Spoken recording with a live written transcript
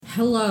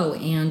Hello,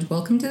 and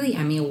welcome to the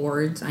Emmy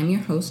Awards. I'm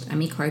your host,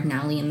 Emmy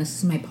Cardinale, and this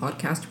is my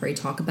podcast where I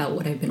talk about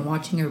what I've been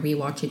watching or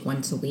rewatching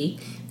once a week.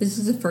 This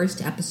is the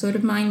first episode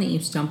of mine that you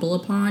stumble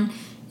upon,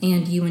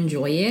 and you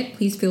enjoy it.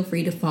 Please feel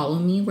free to follow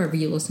me wherever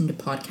you listen to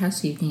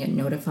podcasts so you can get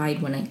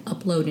notified when I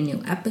upload a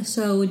new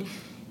episode.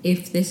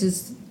 If this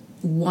is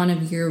one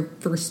of your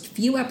first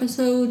few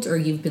episodes, or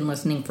you've been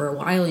listening for a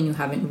while and you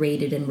haven't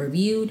rated and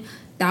reviewed,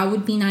 that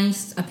would be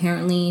nice.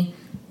 Apparently,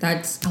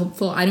 that's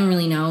helpful. I don't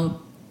really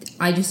know.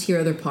 I just hear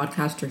other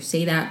podcasters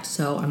say that,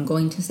 so I'm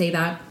going to say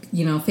that.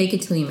 Fake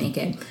it till you make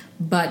it.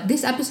 But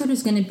this episode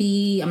is going to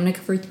be, I'm going to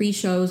cover 3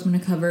 shows. I'm going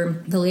to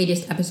cover the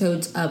latest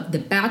episodes of The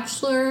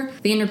Bachelor,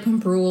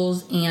 Vanderpump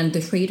Rules, and The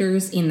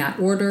Traitors in that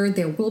order.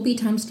 There will be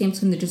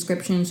timestamps in the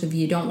description, so if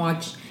you don't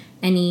watch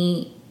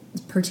any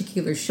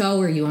particular show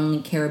or you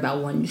only care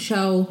about one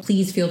show,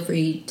 please feel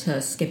free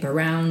to skip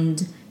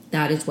around.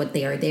 That is what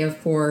they are there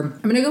for.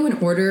 I'm going to go in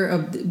order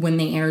of when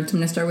they aired. So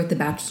I'm going to start with The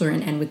Bachelor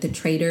and end with The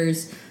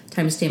Traitors.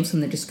 Timestamps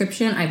in the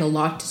description. I have a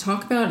lot to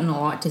talk about and a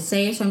lot to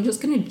say, so I'm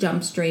just going to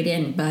jump straight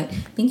in. But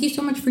thank you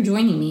so much for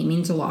joining me. It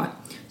means a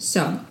lot.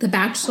 So, The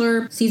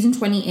Bachelor, Season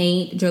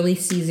 28, Joey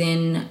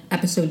Season,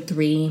 Episode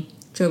 3,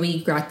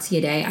 Joey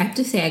Graziadei. I have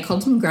to say, I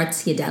called him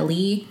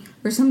Graziadelli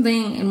or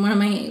something in one of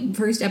my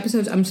first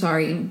episodes. I'm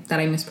sorry that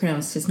I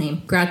mispronounced his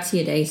name.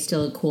 Graziadei is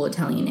still a cool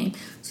Italian name.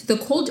 So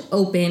the cold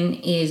open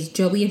is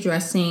Joey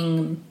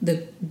addressing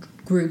the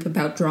group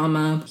about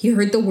drama. He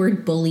heard the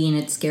word bully and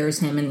it scares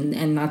him,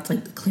 and that's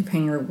like the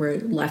cliffhanger we're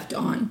left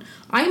on.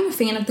 I'm a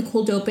fan of the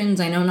cold opens.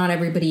 I know not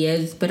everybody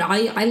is, but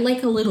I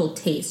like a little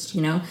taste,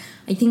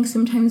 I think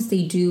sometimes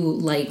they do,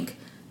 like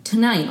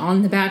tonight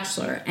on The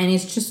Bachelor, and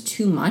it's just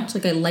too much.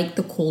 Like, I like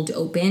the cold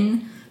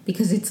open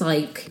because it's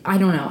like, I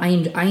don't know,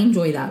 I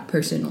enjoy that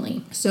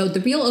personally. So the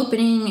real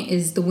opening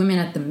is the women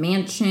at the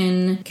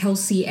mansion.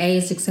 Kelsey A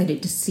is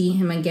excited to see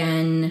him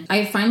again.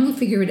 I finally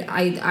figured,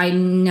 I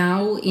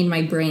now in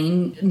my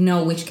brain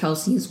know which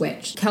Kelsey is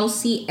which.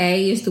 Kelsey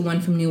A is the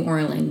one from New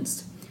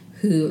Orleans,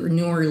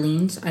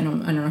 I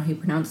don't know how you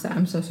pronounce that.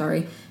 I'm so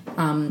sorry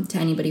to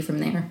anybody from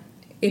there.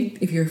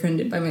 If you're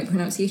offended by my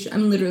pronunciation,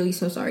 I'm literally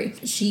so sorry.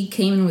 She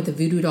came in with a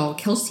voodoo doll.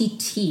 Kelsey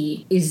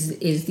T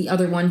is the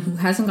other one who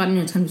hasn't gotten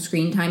a ton of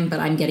screen time,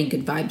 but I'm getting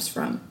good vibes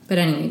from. But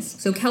anyways,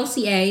 so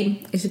Kelsey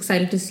A is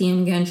excited to see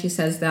him again. She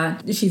says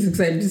that she's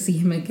excited to see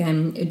him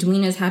again.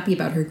 Edwina is happy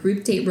about her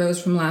group date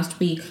rose from last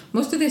week.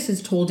 Most of this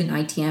is told in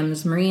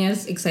ITMs.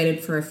 Maria's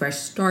excited for a fresh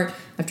start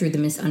after the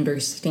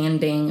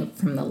misunderstanding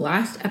from the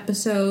last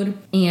episode.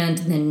 And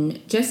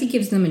then Jesse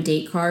gives them a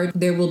date card.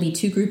 There will be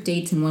 2 group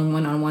dates and 1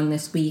 one-on-one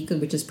this week,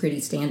 which is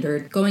pretty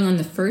standard. Going on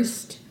the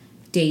first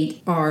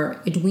date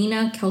are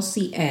Edwina,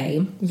 Kelsey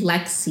A,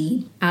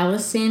 Lexi,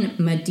 Allison,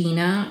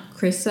 Medina,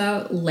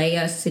 Krissa,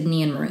 Leia,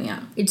 Sydney, and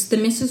Maria. It's the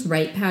Mrs.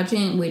 Right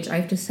pageant, which I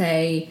have to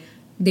say,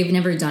 they've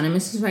never done a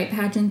Mrs. Right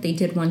pageant. They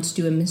did once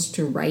do a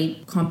Mr.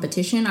 Right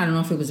competition. I don't know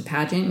if it was a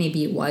pageant.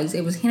 Maybe it was.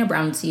 It was Hannah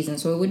Brown's season,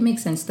 so it would make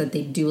sense that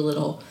they'd do a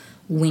little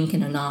wink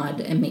and a nod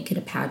and make it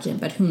a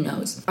pageant, but who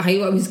knows? I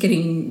was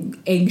getting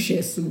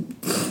anxious. I'm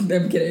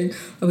kidding.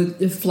 I was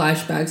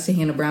flashbacks to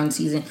Hannah Brown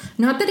season.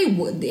 Not that it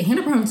would.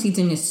 Hannah Brown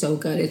season is so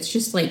good. It's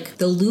just like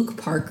the Luke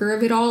Parker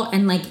of it all,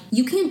 and like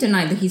you can't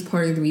deny that he's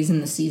part of the reason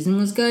the season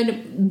was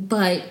good,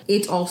 but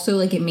it's also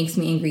like it makes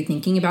me angry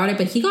thinking about it.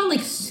 But he got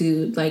like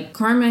sued. Like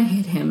karma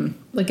hit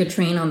him like a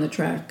train on the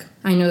track.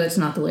 I know that's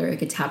not the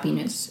lyric. It's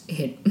happiness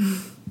hit.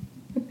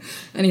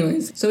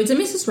 Anyways, so it's a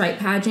Mrs. Right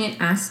pageant.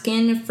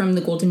 Askin from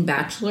The Golden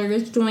Bachelor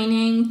is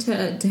joining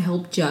to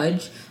help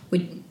judge,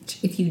 which,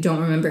 if you don't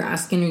remember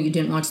Askin or you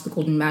didn't watch The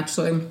Golden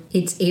Bachelor,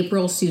 it's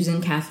April,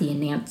 Susan, Kathy,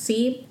 and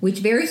Nancy, which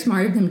very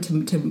smart of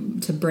them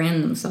to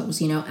brand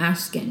themselves,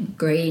 Askin.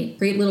 Great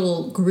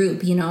little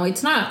group,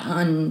 It's not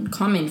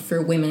uncommon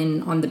for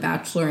women on The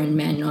Bachelor and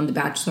men on The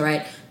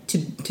Bachelorette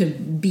to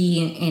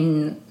be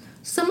in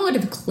somewhat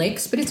of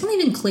cliques, but it's not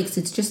even cliques.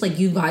 It's just like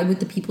you vibe with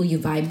the people you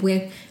vibe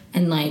with,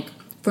 and like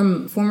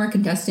from former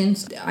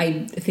contestants,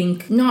 I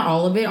think not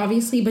all of it,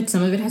 obviously, but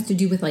some of it has to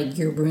do with like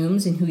your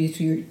rooms and who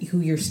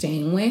you're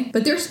staying with.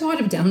 But there's a lot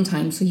of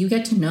downtime, so you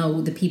get to know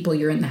the people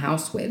you're in the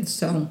house with.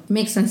 So it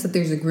makes sense that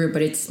there's a group,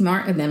 but it's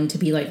smart of them to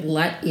be like,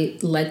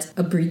 let's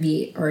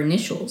abbreviate our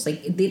initials.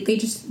 Like they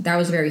just, that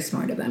was very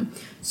smart of them.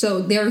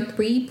 So there are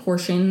 3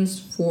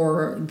 portions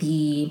for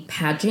the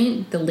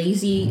pageant. The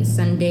Lazy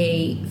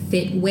Sunday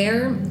fit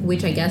wear,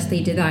 which I guess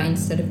they did that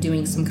instead of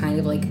doing some kind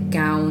of like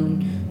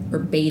gown or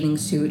bathing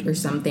suit or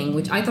something,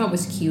 which I thought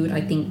was cute. I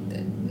think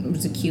it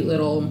was a cute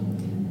little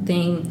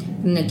thing.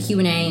 And the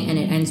Q&A, and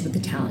it ends with the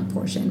talent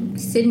portion.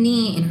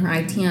 Sydney, in her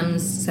ITMs,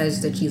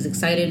 says that she's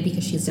excited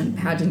because she's done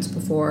pageants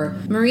before.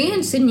 Maria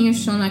and Sydney are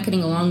still not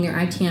getting along. Their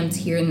ITMs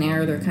here and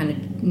there, they're kind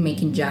of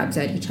making jabs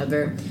at each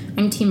other.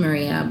 I'm Team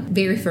Maria,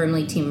 very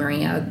firmly Team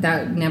Maria.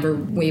 That never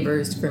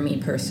wavers for me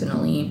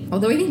personally,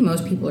 although I think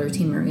most people are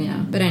Team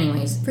Maria. But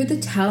anyways, for the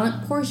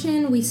talent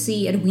portion, we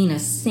see Edwina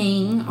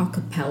sing a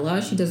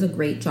cappella. She does a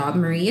great job.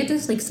 Maria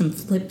does like some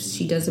flips.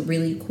 She does a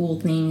really cool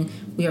thing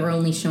we are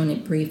only shown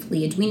it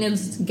briefly.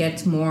 Edwina's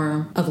gets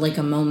more of like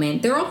a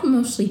moment. They're all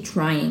mostly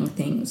trying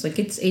things. Like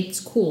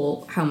it's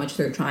cool how much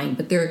they're trying,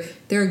 but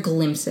they're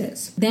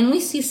glimpses. Then we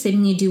see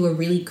Sydney do a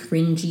really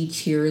cringy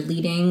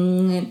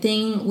cheerleading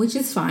thing, which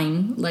is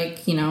fine.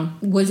 Like, you know,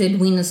 was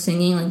Edwina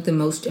singing like the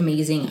most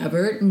amazing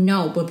ever?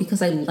 No, but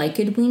because I like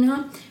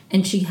Edwina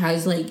and she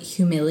has like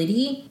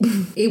humility,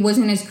 it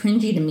wasn't as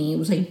cringy to me. It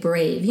was like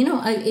brave. You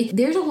know,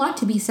 there's a lot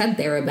to be said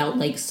there about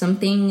like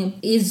something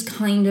is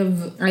kind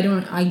of, I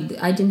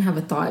didn't have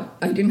a thought.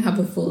 I didn't have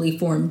a fully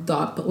formed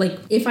thought, but like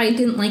if I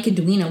didn't like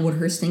Edwina, would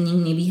her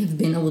singing maybe have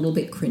been a little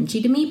bit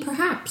cringy to me?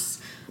 Perhaps.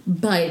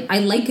 But I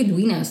like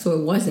Edwina, so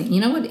it wasn't.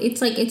 You know what?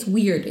 It's like, it's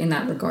weird in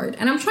that regard.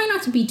 And I'm trying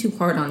not to be too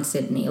hard on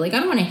Sydney. Like, I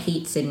don't want to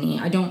hate Sydney.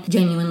 I don't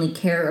genuinely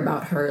care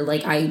about her.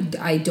 Like,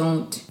 I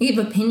don't give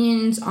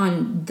opinions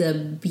on the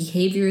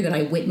behavior that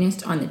I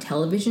witnessed on the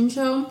television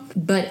show.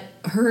 But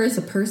her as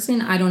a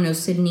person, I don't know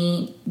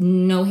Sydney.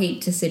 No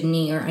hate to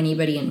Sydney or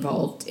anybody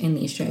involved in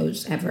these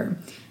shows ever.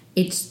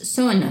 It's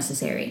so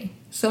unnecessary.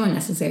 So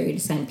unnecessary to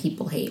send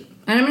people hate.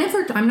 And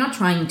I'm not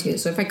trying to.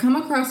 So if I come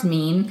across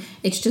mean,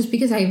 it's just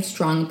because I have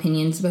strong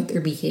opinions about their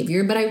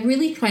behavior. But I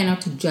really try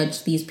not to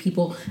judge these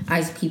people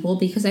as people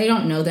because I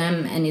don't know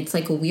them. And it's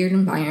like a weird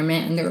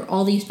environment. And there are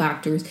all these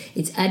factors.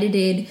 It's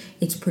edited.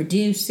 It's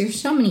produced.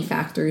 There's so many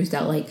factors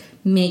that like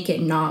make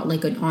it not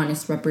like an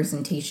honest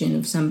representation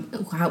of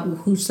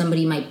who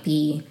somebody might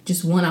be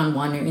just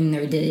one-on-one or in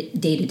their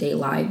day-to-day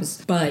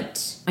lives.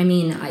 But I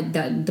mean,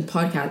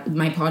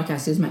 my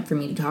podcast is meant for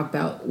me to talk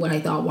about what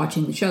I thought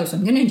watching the show. So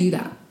I'm going to do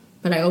that.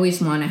 But I always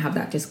want to have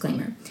that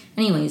disclaimer.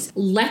 Anyways,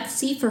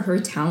 Lexi, for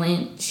her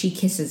talent, she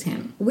kisses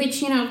him.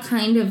 Which, you know,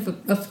 kind of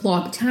a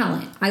flop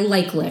talent. I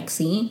like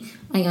Lexi.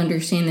 I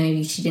understand that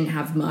maybe she didn't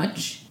have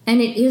much.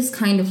 And it is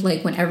kind of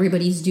like when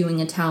everybody's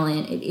doing a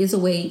talent, it is a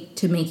way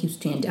to make you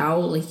stand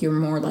out. Like, you're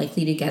more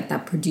likely to get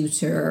that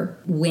producer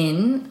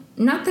win.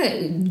 Not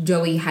that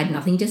Joey had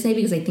nothing to say,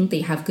 because I think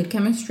they have good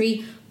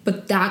chemistry.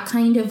 But that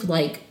kind of,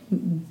 like,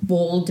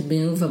 bold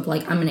move of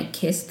like, I'm gonna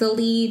kiss the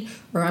lead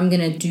or I'm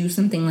gonna do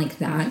something like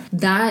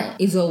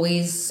that is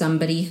always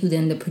somebody who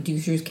then the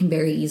producers can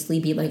very easily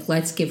be like,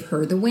 let's give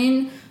her the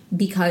win,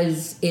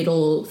 because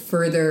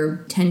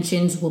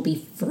tensions will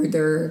be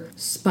further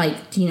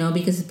spiked, you know,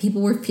 because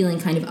people were feeling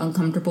kind of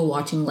uncomfortable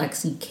watching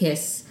Lexi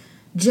kiss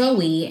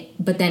Joey,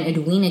 but then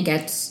Edwina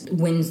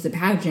wins the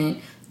pageant,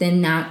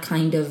 then that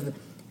kind of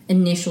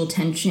initial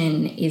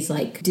tension is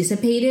like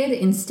dissipated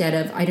instead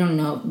of, I don't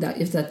know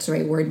if that's the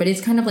right word, but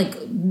it's kind of like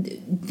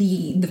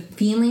the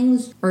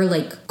feelings are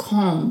like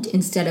calmed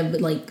instead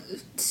of like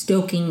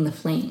stoking the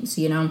flames,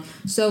 you know?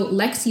 So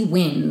Lexi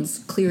wins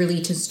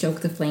clearly to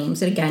stoke the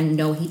flames. And again,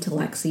 no hate to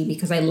Lexi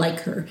because I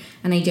like her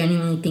and I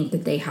genuinely think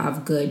that they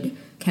have good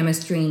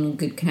chemistry and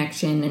good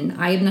connection, and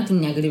I have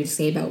nothing negative to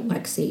say about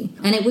Lexi.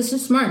 And it was a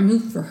smart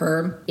move for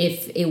her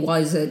if it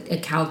was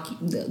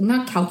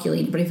not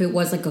calculated, but if it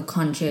was like a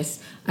conscious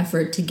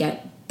effort to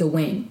get the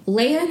win.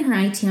 Leia in her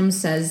ITM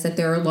says that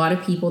there are a lot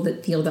of people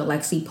that feel that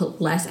Lexi put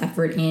less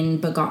effort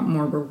in but got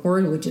more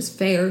reward, which is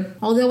fair.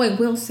 Although I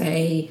will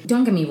say,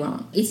 don't get me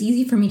wrong, it's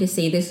easy for me to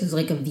say this as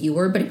like a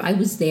viewer, but if I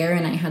was there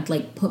and I had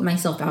like put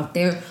myself out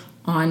there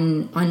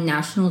on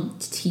national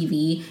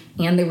TV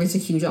and there was a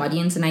huge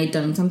audience and I had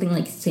done something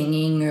like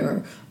singing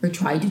or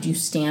tried to do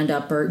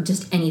stand-up or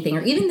just anything,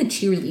 or even the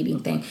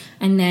cheerleading thing,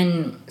 and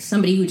then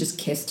somebody who just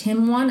kissed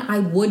him won, I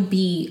would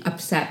be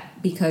upset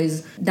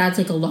because that's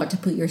like a lot to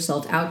put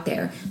yourself out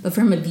there. But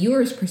from a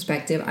viewer's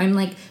perspective, I'm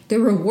like, the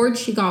reward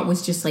she got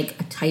was just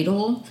like a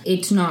title.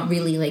 It's not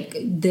really like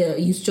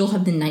you still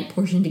have the night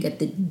portion to get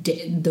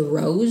the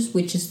rose,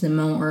 which is the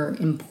more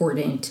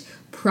important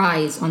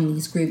prize on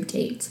these group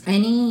dates.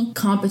 Any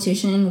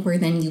competition where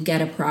then you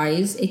get a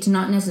prize, it's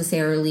not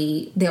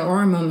necessarily, there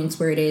are moments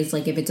where it is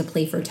like if it's a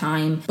play for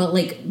time, but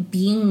like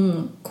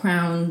being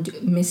crowned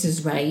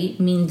Mrs. Right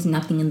means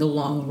nothing in the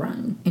long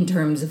run in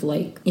terms of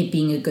like it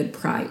being a good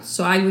prize.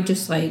 So I would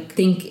just like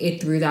think it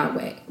through that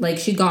way. Like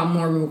she got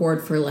more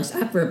reward for less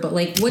effort, but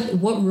like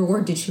what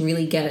reward did she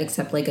really get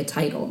except like a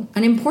title?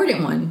 An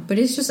important one, but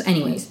it's just,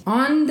 anyways.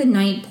 On the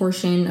night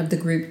portion of the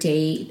group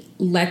date,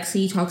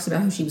 Lexi talks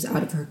about how she was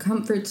out of her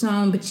comfort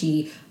zone, but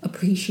she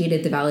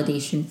appreciated the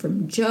validation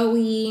from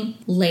Joey.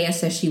 Leia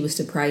says she was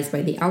surprised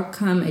by the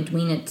outcome.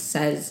 Edwina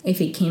says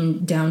if it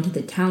came down to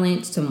the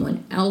talent,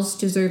 someone else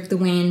deserved the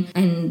win.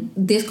 And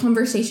this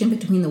conversation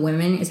between the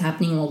women is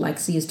happening while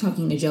Lexi is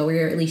talking to Joey,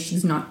 or at least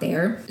she's not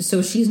there.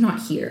 So she's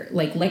not here.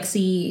 Like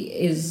Lexi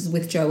is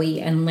with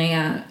Joey and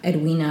Leia,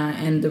 Edwina,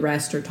 and the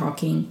rest are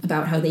talking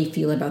about how they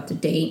feel about the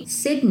date.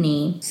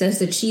 Sydney says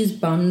that she's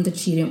bummed that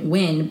she didn't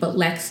win, but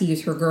Lexi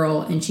is her girl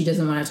and she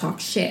doesn't want to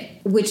talk shit.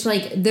 Which,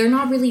 like, they're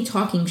not really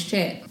talking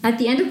shit. At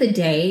the end of the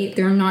day,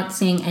 they're not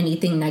saying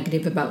anything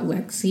negative about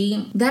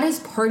Lexi. That is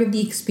part of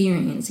the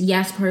experience.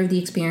 Yes, part of the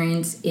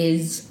experience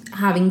is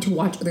having to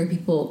watch other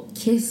people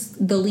kiss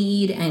the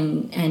lead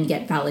and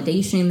get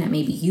validation that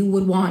maybe you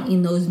would want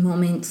in those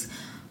moments.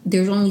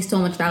 there's only so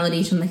much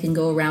validation that can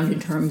go around in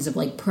terms of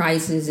like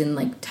prizes and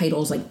like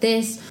titles like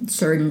this,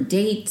 certain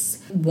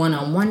dates,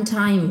 one-on-one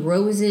time,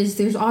 roses.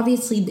 There's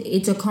obviously,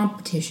 it's a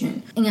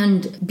competition.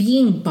 And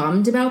being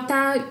bummed about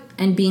that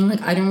and being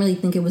like, I don't really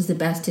think it was the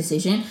best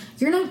decision,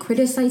 you're not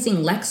criticizing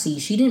Lexi.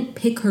 She didn't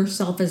pick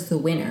herself as the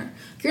winner.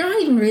 You're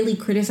not even really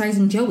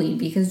criticizing Joey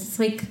because it's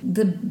like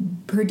the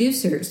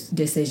producer's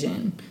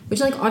decision, which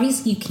like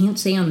obviously you can't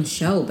say on the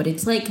show, but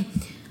it's like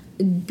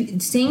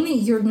saying that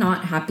you're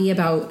not happy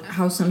about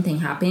how something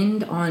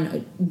happened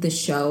on the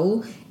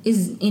show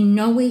is in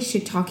no way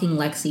shit-talking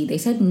Lexi. They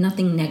said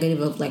nothing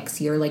negative of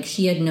Lexi or like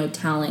she had no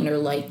talent or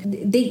like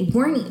they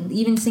weren't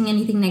even saying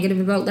anything negative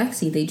about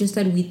Lexi. They just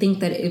said we think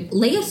that if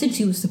Leia said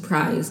she was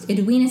surprised.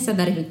 Edwina said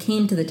that if it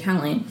came to the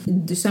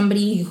talent,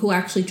 somebody who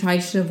actually tried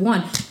should have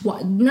won.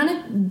 None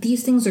of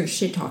these things are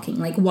shit-talking.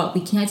 Like what?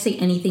 We can't say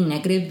anything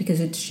negative because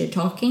it's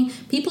shit-talking.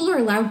 People are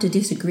allowed to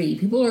disagree.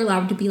 People are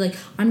allowed to be like,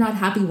 I'm not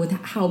happy with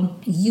how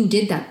you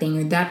did that thing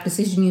or that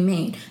decision you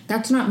made.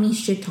 That's not me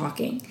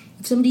shit-talking.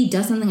 If somebody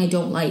does something I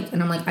don't like,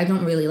 and I'm like, I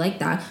don't really like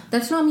that,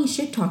 that's not me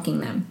shit-talking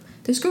them.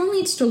 This girl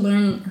needs to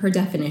learn her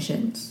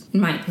definitions,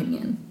 in my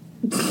opinion.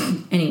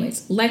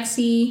 Anyways,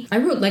 Lexi. I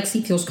wrote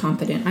Lexi feels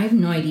confident. I have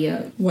no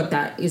idea what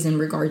that is in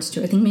regards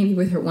to. I think maybe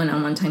with her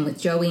one-on-one time with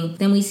Joey.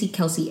 Then we see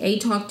Kelsey A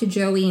talk to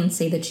Joey and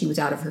say that she was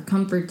out of her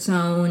comfort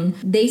zone.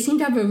 They seem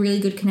to have a really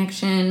good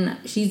connection.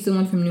 She's the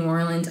one from New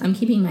Orleans. I'm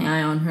keeping my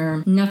eye on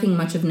her. Nothing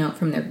much of note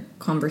from their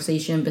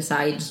conversation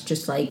besides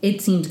just like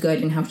it seemed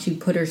good and how she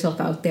put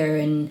herself out there,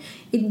 and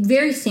it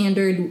very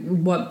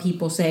standard what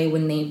people say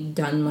when they've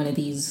done one of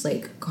these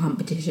like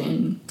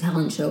competition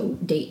talent show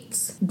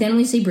dates. Then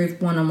we see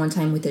brief one-on-one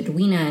time with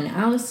Edwina and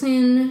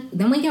Allison.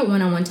 Then we get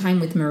one-on-one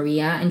time with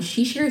Maria, and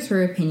she shares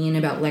her opinion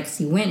about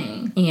Lexi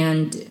winning.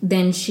 And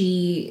then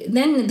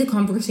the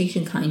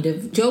conversation kind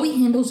of, Joey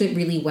handles it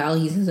really well.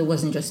 He says it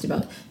wasn't just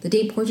about the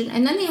date portion.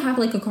 And then they have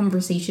like a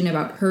conversation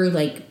about her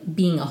like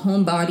being a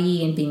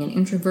homebody and being an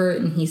introvert,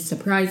 and he's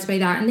surprised by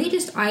that. And they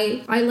just,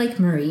 I like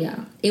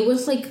Maria. It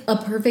was like a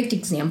perfect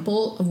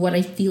example of what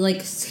I feel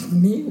like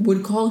Sydney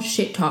would call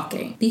shit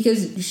talking,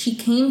 because she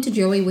came to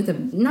Joey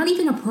with not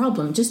even a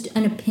problem, just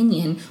an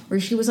opinion where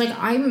she was like,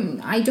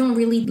 I don't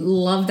really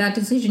love that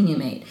decision you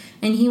made.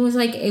 And he was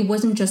like, it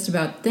wasn't just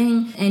about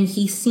thing. And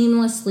he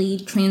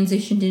seamlessly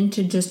transitioned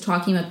into just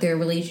talking about their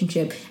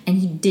relationship. And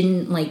he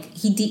didn't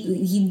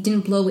he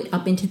didn't blow it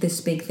up into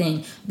this big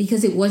thing,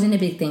 because it wasn't a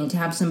big thing to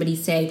have somebody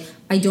say,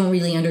 I don't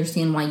really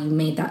understand why you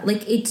made that.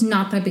 Like, it's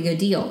not that big a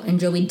deal. And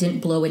Joey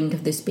didn't blow it into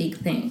this big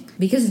thing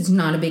because it's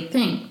not a big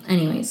thing.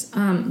 Anyways,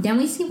 then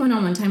we see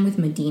one-on-one time with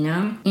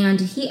Medina, and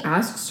he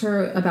asks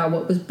her about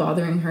what was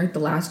bothering her at the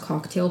last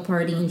cocktail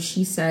party. And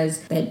she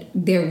says that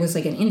there was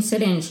like an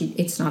incident.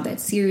 It's not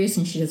that serious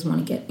and she doesn't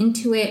want to get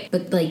into it.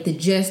 But like the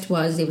gist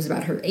was it was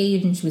about her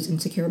age and she was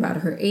insecure about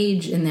her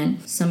age. And then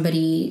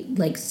somebody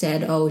like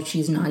said, oh,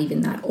 she's not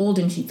even that old,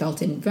 and she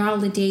felt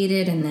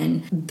invalidated. And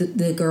then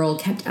the girl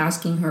kept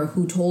asking her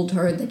who told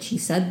her that she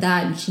said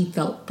that, and she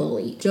felt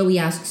bullied. Joey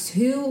asks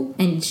who,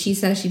 and she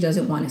says she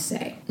doesn't want to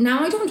say.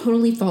 Now, I don't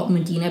totally fault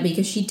Medina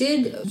because she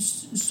did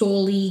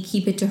solely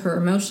keep it to her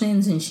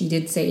emotions, and she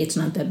did say it's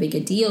not that big a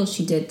deal.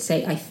 She did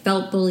say, I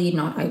felt bullied,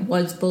 not I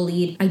was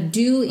bullied. I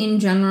do, in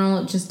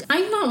general,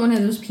 I'm not one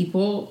of those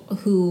people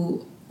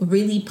who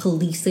really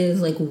polices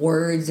like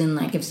words, and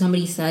like if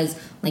somebody says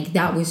like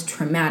that was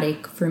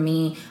traumatic for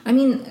me, I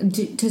mean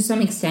to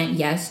some extent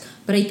yes,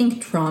 but I think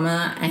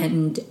trauma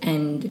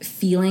and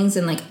feelings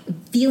and like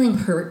feeling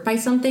hurt by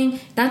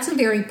something, that's a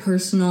very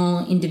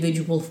personal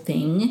individual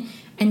thing.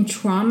 And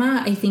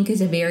trauma, I think, is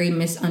a very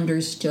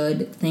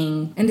misunderstood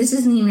thing. And this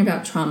isn't even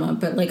about trauma,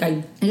 but like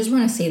I just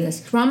want to say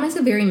this. Trauma is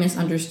a very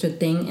misunderstood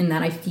thing in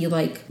that I feel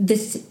like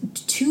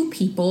two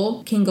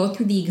people can go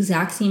through the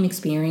exact same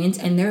experience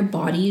and their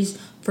bodies,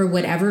 for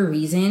whatever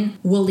reason,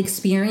 will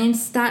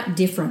experience that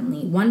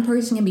differently. One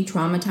person can be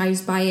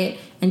traumatized by it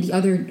and the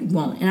other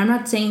won't. And I'm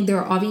not saying there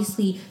are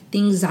obviously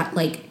things that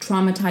like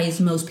traumatize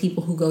most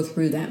people who go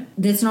through them.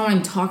 That's not what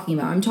I'm talking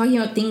about. I'm talking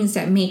about things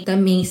that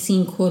may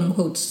seem quote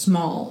unquote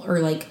small or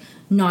like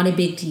not a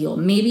big deal.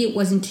 Maybe it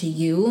wasn't to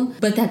you,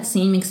 but that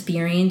same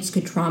experience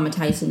could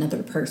traumatize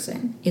another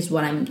person, is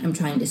what I'm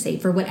trying to say,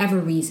 for whatever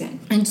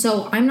reason. And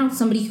so I'm not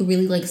somebody who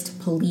really likes to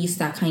police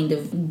that kind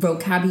of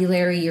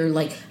vocabulary or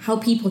like how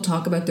people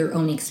talk about their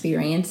own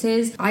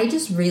experiences. I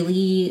just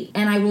really,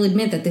 and I will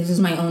admit that this is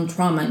my own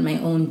trauma and my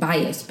own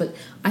bias, but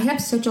I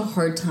have such a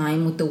hard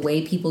time with the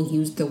way people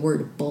use the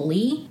word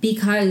bully,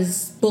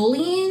 because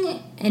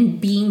bullying and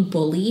being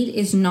bullied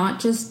is not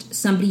just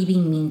somebody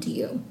being mean to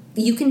you.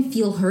 You can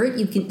feel hurt.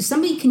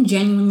 Somebody can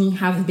genuinely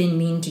have been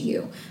mean to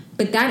you.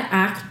 But that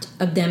act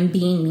of them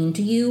being mean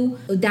to you,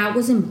 that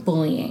wasn't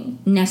bullying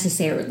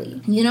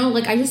necessarily. You know,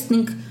 like I just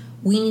think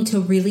we need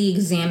to really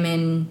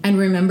examine and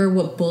remember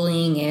what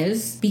bullying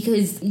is,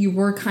 because you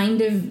were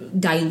kind of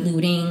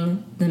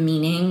diluting the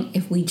meaning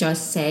if we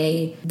just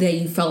say that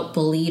you felt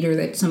bullied or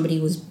that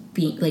somebody was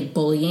being like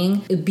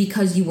bullying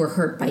because you were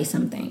hurt by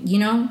something, you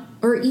know?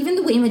 Or even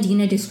the way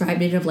Medina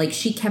described it of like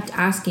she kept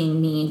asking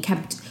me and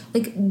kept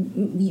Like,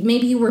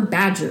 maybe you were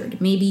badgered.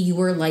 Maybe you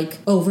were, like,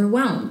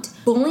 overwhelmed.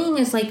 Bullying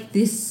is, like,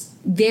 this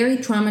very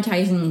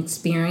traumatizing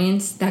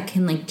experience that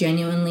can, like,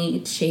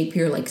 genuinely shape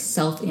your, like,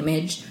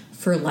 self-image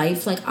for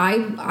life. Like,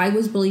 I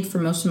was bullied for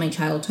most of my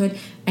childhood,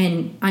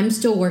 and I'm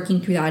still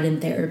working through that in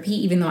therapy,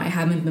 even though I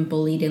haven't been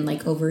bullied in,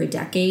 like, over a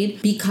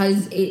decade,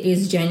 because it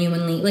is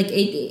genuinely, like,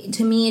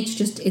 to me,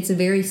 it's a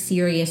very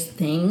serious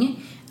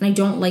thing. And I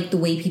don't like the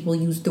way people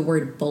use the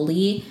word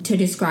bully to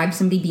describe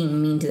somebody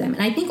being mean to them.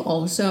 And I think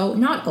also,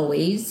 not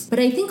always, but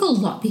I think a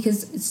lot,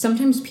 because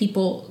sometimes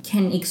people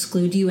can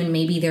exclude you and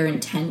maybe their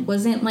intent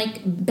wasn't,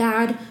 like,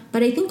 bad.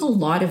 But I think a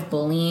lot of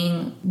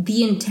bullying,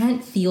 the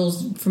intent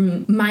feels,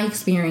 from my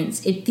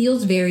experience, it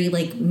feels very,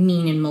 like,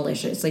 mean and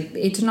malicious. Like,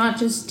 it's not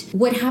just...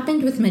 What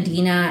happened with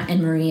Medina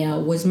and Maria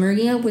was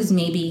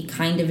maybe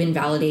kind of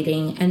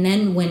invalidating. And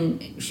then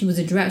when she was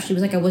addressed, she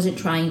was like, I wasn't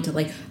trying to,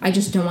 like, I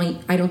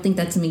don't think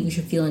that's something you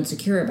should feel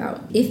insecure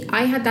about. If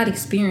I had that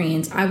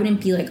experience, I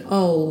wouldn't be like,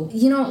 oh,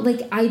 you know,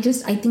 like, I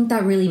think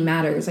that really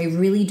matters. I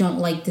really don't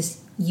like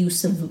this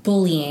use of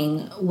bullying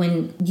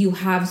when you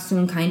have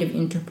some kind of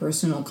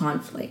interpersonal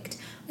conflict.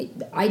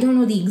 I don't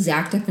know the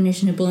exact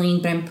definition of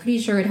bullying, but I'm pretty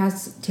sure it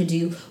has to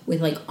do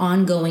with, like,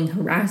 ongoing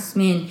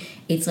harassment.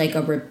 It's like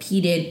a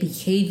repeated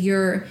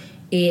behavior.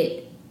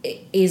 It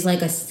is,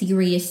 like, a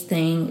serious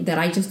thing that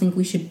I just think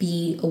we should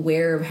be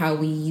aware of how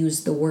we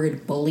use the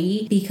word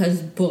bully,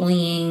 because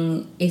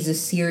bullying is a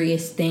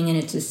serious thing and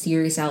it's a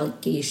serious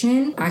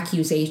accusation.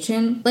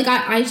 Like,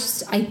 I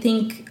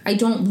think I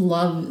don't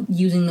love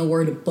using the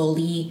word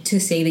bully to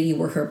say that you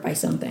were hurt by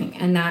something.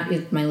 And that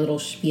is my little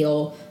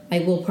spiel. I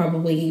will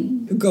probably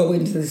go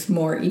into this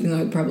more, even though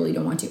I probably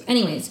don't want to.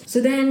 Anyways,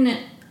 so then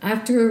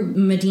after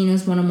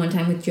Medina's one-on-one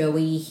time with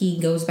Joey, he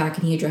goes back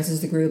and he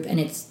addresses the group, and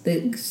it's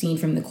the scene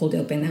from the cold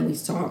open that we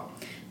saw.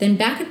 Then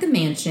back at the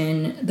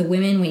mansion, the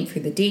women wait for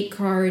the date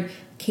card.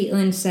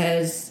 Caitlin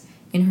says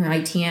in her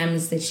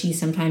ITMs that she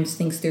sometimes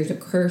thinks there's a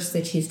curse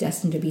that she's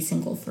destined to be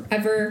single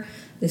forever.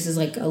 This is,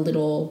 like, a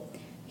little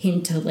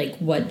hint to, like,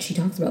 what she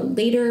talks about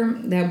later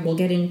that we'll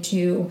get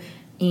into.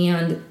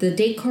 And the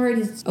date card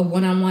is a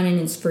one-on-one, and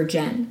it's for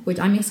Jen, which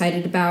I'm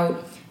excited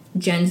about.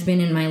 Jen's been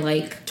in my,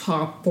 like,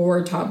 top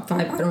 4, top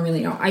 5. I don't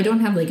really know. I don't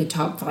have, like, a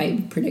top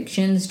 5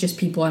 predictions. Just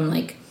people I'm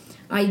like,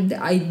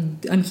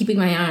 I'm keeping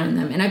my eye on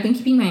them. And I've been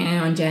keeping my eye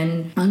on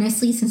Jen,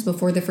 honestly, since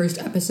before the first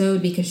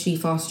episode, because she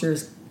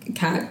fosters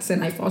cats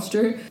and I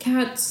foster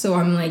cats. So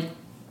I'm like,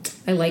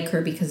 I like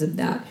her because of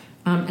that.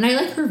 And I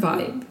like her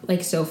vibe,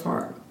 like, so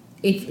far.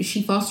 If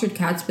she fostered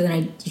cats, but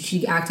then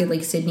she acted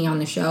like Sydney on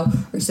the show,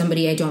 or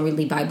somebody I don't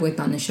really vibe with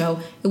on the show,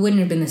 it wouldn't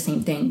have been the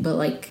same thing. But,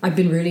 like, I've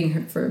been rooting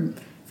her for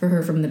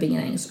her from the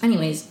beginning. So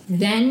anyways,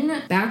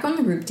 then back on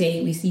the group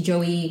date, we see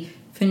Joey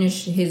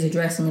finish his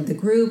addressing of the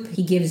group.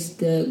 He gives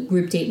the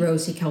group date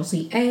rose to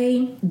Kelsey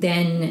A.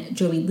 Then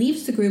Joey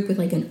leaves the group with,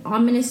 like, an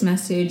ominous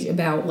message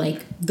about,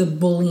 like, the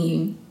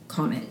bullying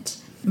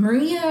comment.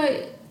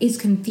 Maria is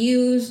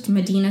confused.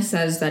 Medina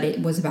says that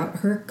it was about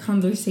her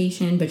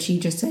conversation, but she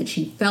just said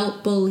she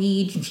felt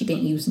bullied and she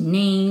didn't use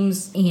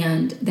names.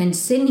 And then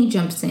Sydney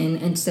jumps in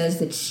and says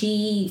that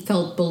she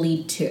felt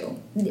bullied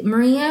too.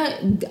 Maria,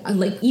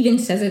 like, even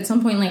says at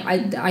some point, like,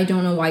 I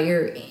don't know why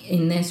you're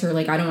in this, or,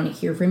 like, I don't want to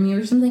hear from you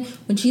or something,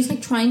 when she's,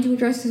 like, trying to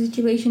address the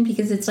situation,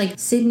 because it's like,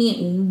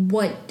 Sydney,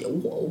 what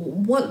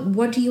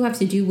do you have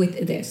to do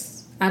with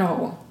this at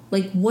all?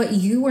 Like, what?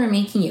 You are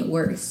making it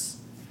worse.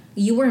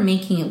 You are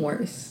making it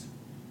worse.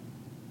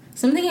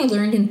 Something I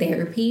learned in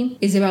therapy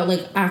is about,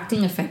 like,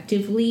 acting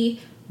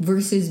effectively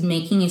versus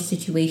making a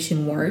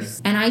situation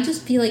worse. And I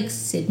just feel like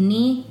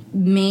Sydney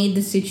made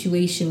the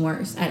situation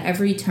worse at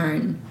every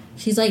turn.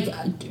 She's, like,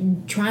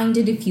 trying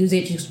to diffuse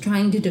it. She's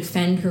trying to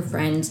defend her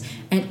friends.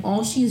 And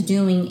all she's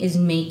doing is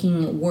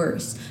making it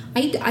worse.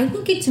 I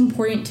think it's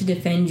important to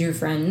defend your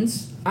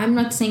friends. I'm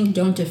not saying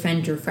don't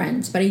defend your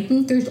friends, but I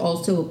think there's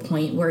also a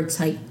point where it's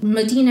like,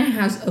 Medina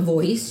has a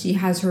voice. She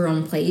has her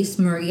own place.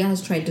 Maria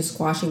has tried to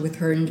squash it with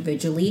her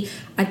individually.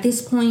 At this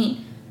point,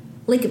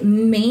 like,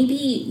 maybe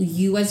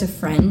you as a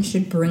friend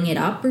should bring it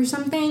up or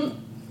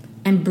something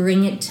and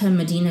bring it to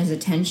Medina's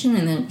attention,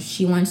 and then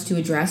she wants to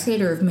address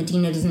it. Or if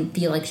Medina doesn't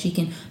feel like she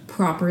can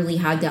properly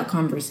have that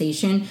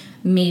conversation,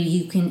 maybe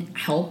you can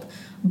help.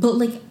 But,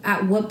 like,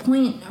 at what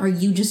point are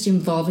you just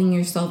involving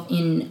yourself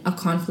in a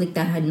conflict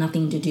that had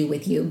nothing to do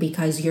with you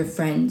because you're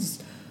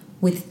friends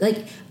with,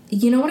 like,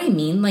 you know what I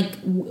mean? Like,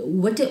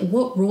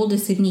 what role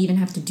does Sydney even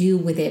have to do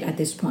with it at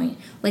this point?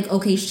 Like,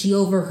 okay, she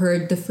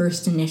overheard the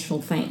first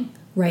initial thing,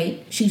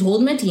 right? She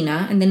told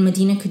Medina, and then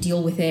Medina could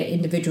deal with it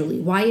individually.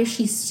 Why is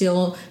she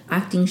still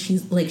acting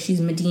she's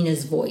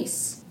Medina's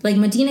voice? Like,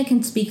 Medina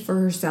can speak for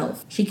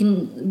herself. She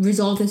can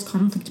resolve this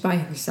conflict by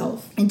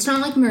herself. It's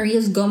not like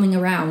Maria's going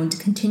around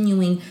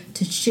continuing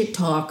to shit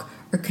talk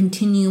or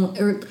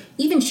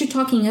even shit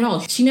talking at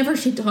all. She never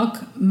shit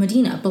talk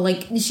Medina, but,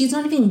 like, she's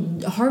not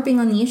even harping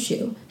on the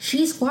issue.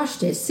 She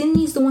squashed it.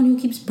 Sydney's the one who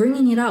keeps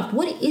bringing it up.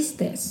 What is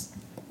this?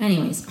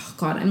 Anyways, oh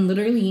God, I'm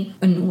literally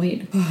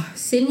annoyed.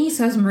 Sydney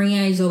says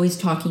Maria is always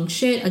talking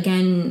shit.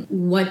 Again,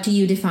 what do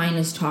you define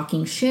as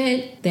talking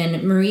shit?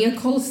 Then Maria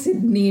calls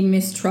Sydney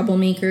Missy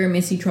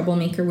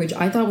Troublemaker, which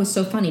I thought was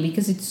so funny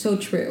because it's so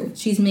true.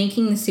 She's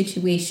making the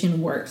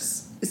situation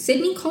worse.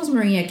 Sydney calls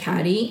Maria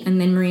catty, and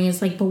then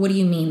Maria's like, but what do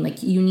you mean?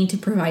 Like, you need to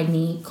provide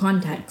me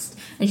context.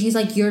 And she's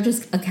like, you're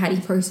just a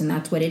catty person.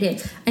 That's what it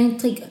is. And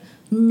it's like,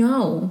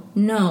 no,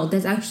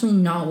 that's actually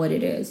not what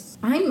it is.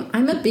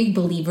 I'm a big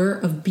believer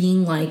of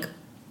being like,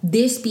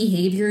 this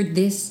behavior,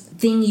 this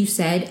thing you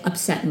said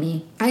upset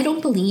me. I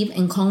don't believe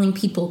in calling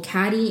people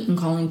catty and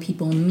calling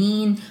people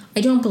mean. I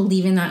don't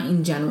believe in that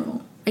in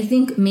general. I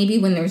think maybe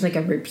when there's like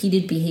a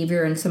repeated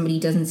behavior and somebody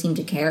doesn't seem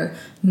to care,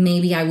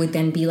 maybe I would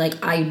then be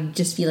like, I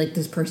just feel like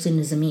this person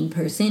is a mean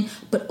person.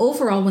 But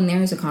overall, when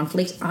there is a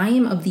conflict, I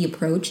am of the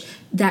approach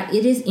that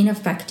it is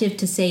ineffective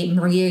to say,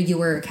 Maria, you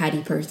were a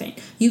catty person.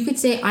 You could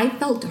say, I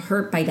felt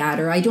hurt by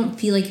that, or I don't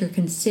feel like you're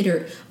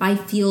considered. I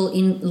feel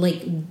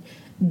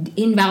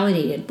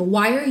invalidated. But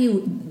why are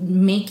you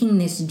making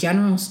this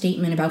general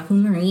statement about who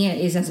Maria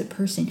is as a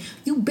person?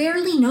 You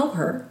barely know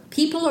her.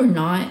 People are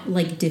not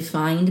like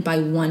defined by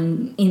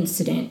one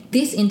incident.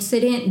 This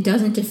incident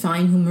doesn't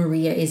define who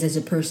Maria is as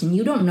a person.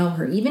 You don't know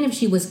her. Even if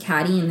she was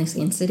catty in this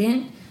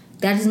incident,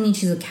 that doesn't mean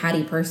she's a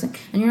catty person.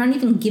 And you're not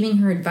even giving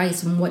her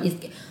advice on what is.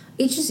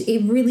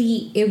 It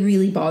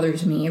really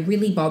bothers me. It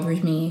really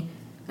bothers me.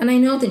 And I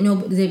know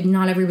that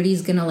not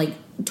everybody's gonna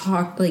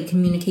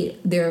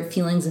communicate their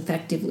feelings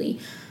effectively.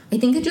 I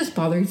think it just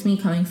bothers me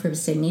coming from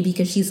Sydney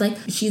because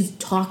she's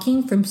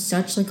talking from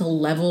such like a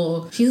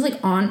level. She's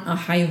like on a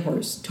high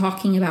horse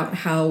talking about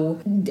how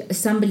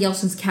somebody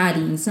else is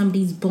catty and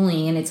somebody's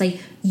bullying. And it's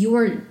like, you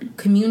are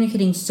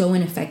communicating so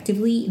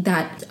ineffectively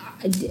that,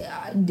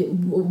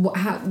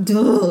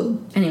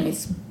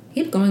 anyways.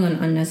 Keep going on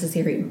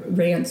unnecessary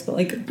rants, but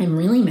like, I'm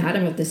really mad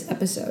about this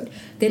episode.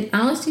 Then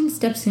Allison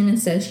steps in and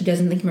says she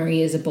doesn't think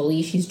Maria is a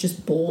bully. She's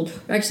just bold.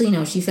 Actually,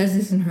 no, she says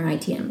this in her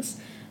ITMs.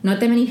 Not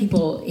that many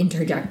people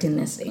interject in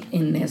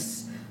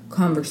this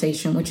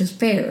conversation, which is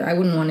fair. I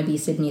wouldn't want to be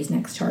Sydney's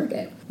next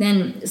target.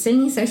 Then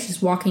Sydney says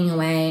she's walking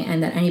away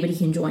and that anybody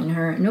can join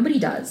her. Nobody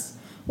does.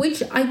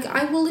 Which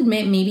I will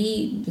admit,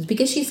 maybe just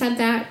because she said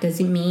that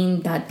doesn't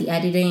mean that the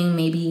editing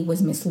maybe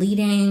was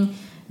misleading,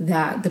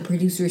 that the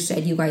producer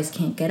said you guys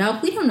can't get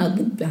up. We don't know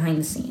the behind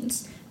the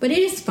scenes. But it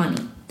is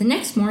funny. The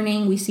next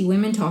morning, we see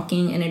women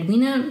talking, and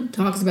Edwina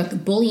talks about the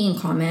bullying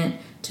comment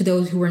to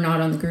those who were not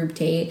on the group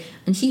date.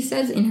 And she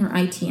says in her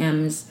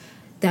ITMs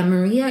that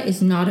Maria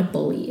is not a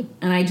bully.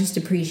 And I just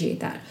appreciate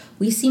that.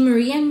 We see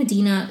Maria and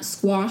Medina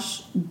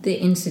squash the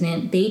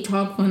incident. They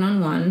talk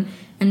one-on-one.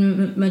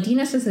 And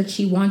Medina says that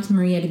she wants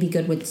Maria to be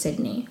good with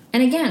Sydney.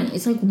 And again,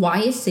 it's like, why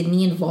is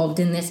Sydney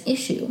involved in this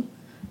issue?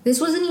 This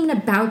wasn't even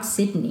about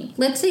Sydney.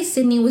 Let's say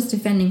Sydney was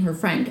defending her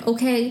friend.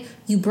 Okay,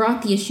 you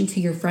brought the issue to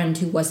your friend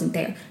who wasn't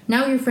there.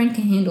 Now your friend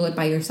can handle it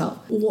by yourself.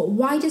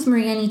 Why does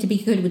Maria need to be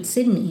good with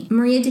Sydney?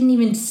 Maria didn't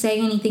even say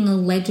anything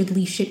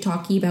allegedly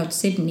shit-talky about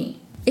Sydney.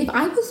 If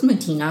I was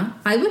Medina,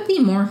 I would be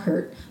more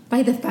hurt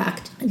by the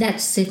fact that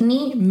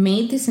Sydney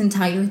made this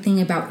entire thing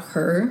about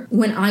her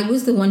when I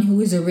was the one who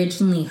was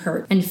originally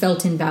hurt and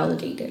felt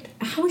invalidated.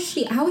 How is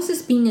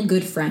this being a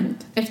good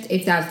friend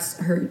if that's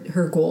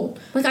her goal?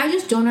 Like, I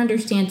just don't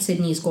understand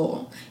Sydney's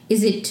goal.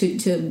 Is it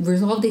to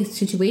resolve the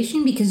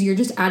situation? Because you're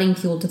just adding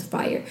fuel to the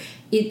fire.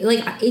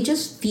 It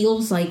just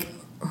feels like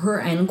her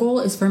end goal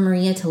is for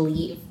Maria to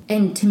leave.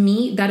 And to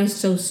me, that is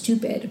so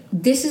stupid.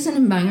 This is an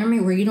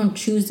environment where you don't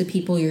choose the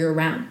people you're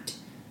around.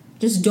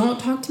 Just don't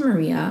talk to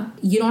Maria.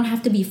 You don't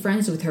have to be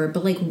friends with her,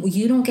 but like,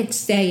 you don't get to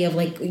say of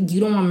like, you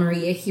don't want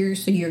Maria here,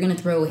 so you're gonna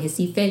throw a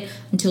hissy fit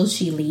until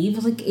she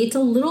leaves. Like, it's a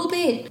little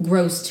bit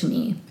gross to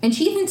me. And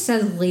she even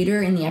says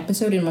later in the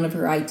episode in one of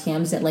her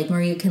ITMs that like,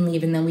 Maria can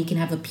leave and then we can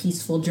have a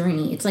peaceful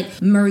journey. It's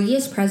like,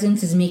 Maria's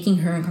presence is making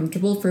her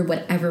uncomfortable for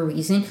whatever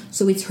reason,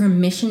 so it's her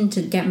mission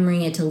to get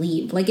Maria to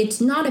leave. Like, it's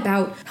not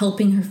about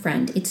helping her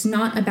friend. It's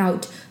not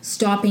about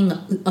stopping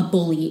a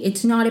bully.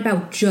 It's not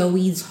about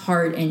Joey's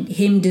heart and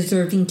him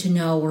deserving to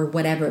know or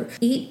whatever.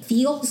 It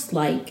feels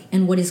like,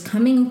 and what is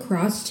coming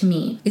across to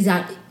me is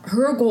that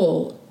her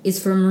goal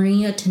is for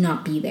Maria to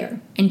not be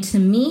there. And to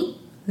me,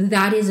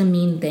 that is a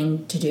mean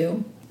thing to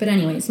do. But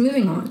anyways,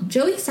 moving on.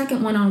 Joey's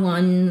second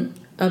one-on-one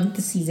of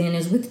the season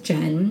is with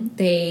Jen.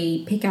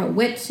 They pick out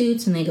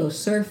wetsuits and they go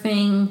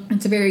surfing.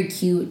 It's a very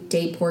cute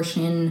day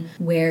portion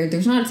where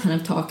there's not a ton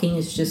of talking.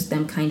 It's just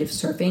them kind of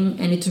surfing,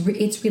 and it's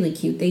really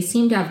cute. They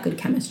seem to have good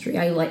chemistry.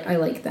 I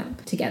like them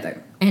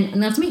together. And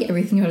not to make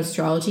everything about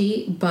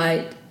astrology,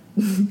 but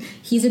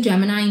he's a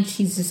Gemini and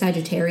she's a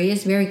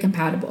Sagittarius. Very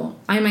compatible.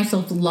 I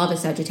myself love a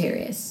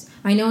Sagittarius.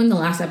 I know in the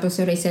last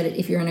episode I said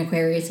if you're an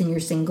Aquarius and you're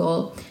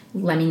single,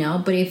 let me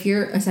know. But if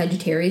you're a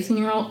Sagittarius and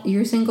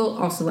you're single,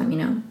 also let me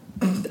know.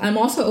 I'm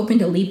also open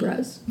to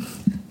Libras.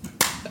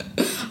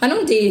 I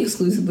don't date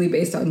exclusively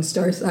based on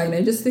star sign.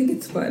 I just think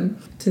it's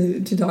fun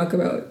to talk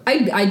about.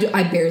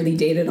 I barely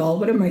date at all.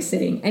 What am I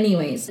saying?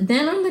 Anyways,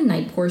 then on the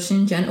night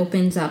portion, Jen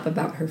opens up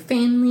about her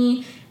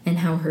family and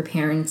how her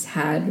parents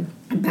had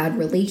a bad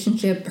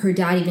relationship. Her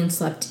dad even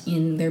slept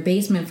in their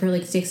basement for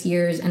like 6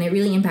 years, and it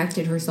really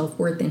impacted her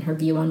self-worth and her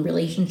view on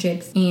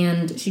relationships.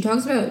 And she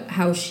talks about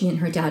how she and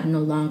her dad no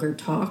longer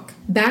talk.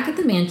 Back at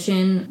the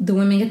mansion, the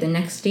women get the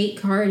next date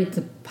card. It's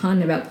a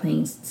pun about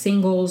playing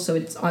singles, so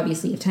it's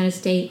obviously a tennis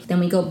date.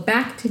 Then we go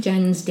back to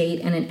Jen's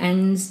date, and it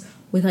ends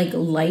with like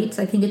lights.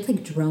 I think it's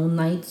like drone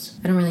lights.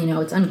 I don't really know.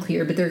 It's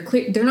unclear, but they're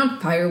clear. They're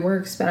not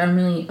fireworks, but I don't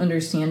really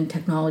understand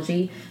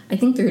technology. I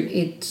think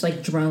it's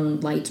like drone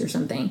lights or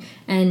something.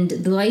 And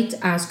the lights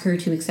ask her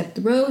to accept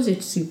the rose.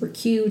 It's super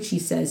cute. She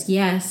says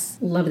yes.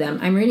 Love them.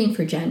 I'm rooting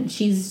for Jen.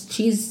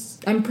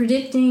 I'm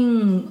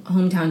predicting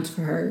hometowns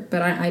for her,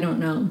 but I don't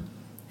know.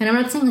 And I'm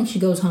not saying like she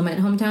goes home at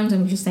hometowns.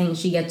 I'm just saying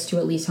she gets to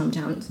at least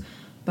hometowns.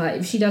 But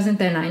if she doesn't,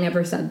 then I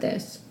never said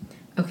this.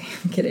 Okay,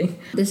 I'm kidding.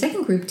 The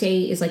second group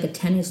date is like a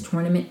tennis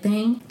tournament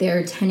thing. There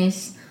are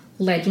tennis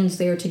legends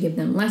there to give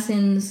them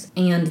lessons,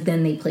 and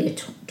then they play a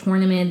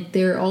tournament.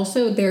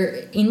 They're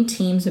in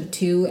teams of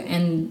 2,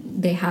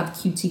 and they have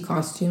cutesy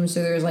costumes.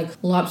 So there's like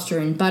lobster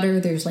and butter.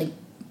 There's like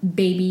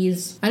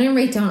babies. I didn't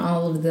write down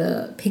all of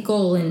the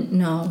pickle and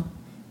no.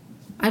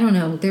 I don't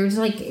know. There's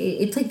like,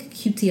 it's like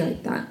cutesy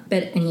like that.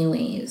 But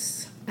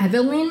anyways,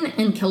 Evelyn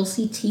and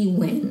Kelsey T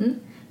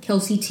win.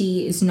 Kelsey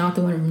T is not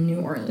the one from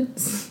New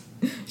Orleans.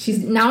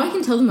 Now I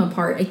can tell them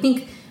apart. I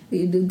think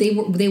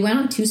they went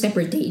on 2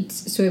 separate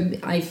dates, so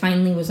I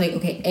finally was like,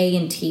 okay, A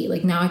and T.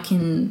 Like now I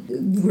can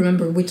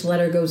remember which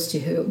letter goes to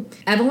who.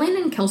 Evelyn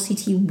and Kelsey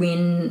T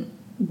win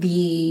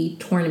the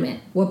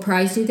tournament. What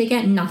prize do they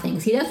get? Nothing.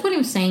 See, that's what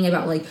I'm saying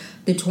about like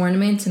the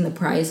tournaments and the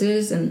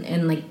prizes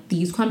and like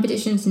these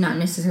competitions not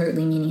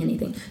necessarily meaning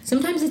anything.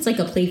 Sometimes it's like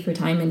a play for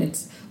time, and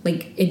it's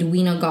like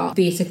Edwina got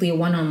basically a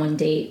one-on-one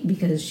date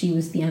because she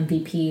was the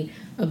MVP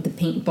of the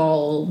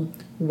paintball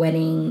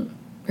wedding,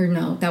 or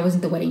no, that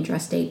wasn't the wedding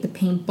dress date, the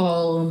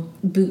paintball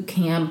boot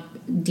camp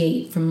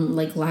date from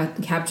like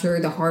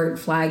capture the heart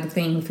flag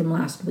thing from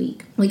last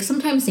week. Like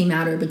sometimes they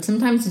matter, but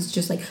sometimes it's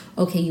just like,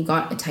 okay, you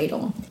got a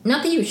title.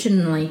 Not that you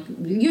shouldn't, like,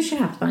 you should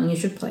have fun, you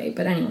should play,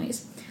 but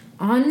anyways.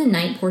 On the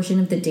night portion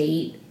of the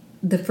date,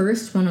 the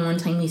first one-on-one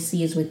time we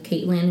see is with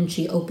Caitlin, and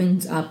she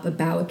opens up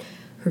about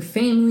her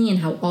family and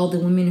how all the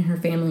women in her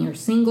family are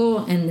single,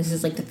 and this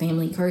is like the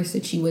family curse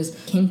that she was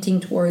hinting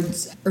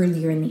towards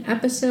earlier in the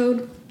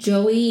episode.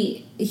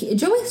 Joey's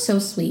so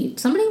sweet.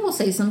 Somebody will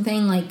say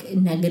something like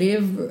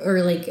negative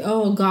or like,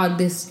 oh god,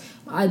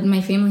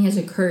 my family has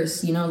a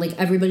curse, you know, like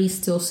everybody's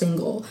still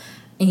single,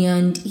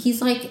 and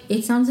he's like,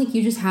 it sounds like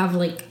you just have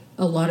like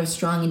a lot of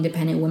strong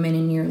independent women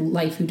in your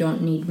life who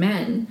don't need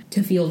men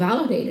to feel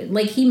validated.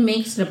 Like he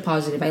makes it a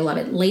positive. I love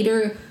it.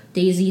 Later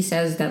Daisy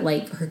says that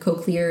like her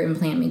cochlear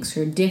implant makes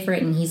her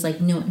different, and he's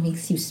like, no, it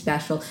makes you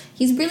special.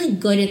 He's really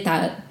good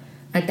at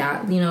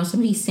that, you know,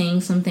 somebody saying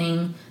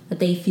something that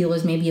they feel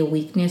is maybe a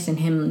weakness and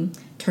him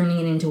turning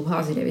it into a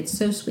positive. It's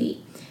so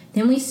sweet.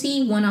 Then we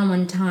see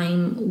one-on-one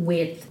time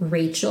with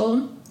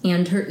Rachel,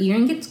 and her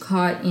earring gets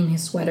caught in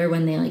his sweater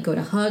when they like go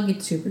to hug.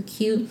 It's super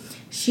cute.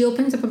 She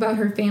opens up about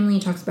her family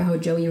and talks about how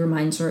Joey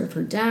reminds her of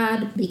her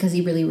dad because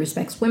he really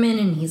respects women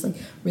and he's like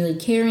really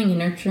caring and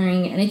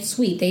nurturing, and it's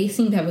sweet. They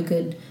seem to have a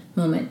good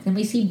moment. And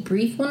we see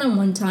brief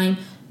one-on-one time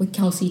with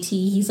Kelsey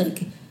T. He's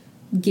like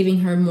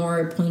giving her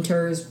more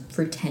pointers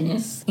for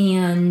tennis.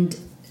 And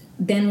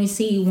then we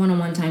see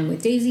one-on-one time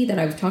with Daisy that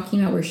I was talking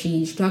about, where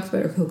she talks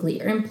about her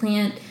cochlear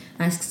implant,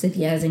 asks if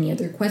he has any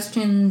other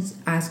questions,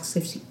 asks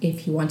if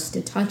he wants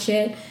to touch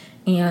it,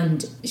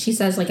 and she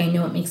says like, I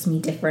know it makes me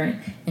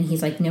different, and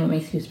he's like, no, it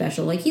makes you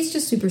special. Like he's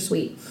just super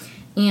sweet.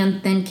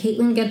 And then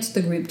Caitlin gets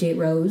the group date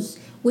rose,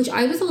 which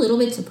I was a little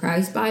bit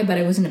surprised by, but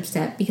I wasn't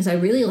upset because I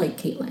really like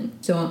Caitlin.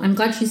 So I'm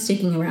glad she's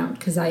sticking around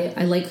because I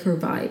like her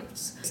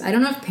vibes. I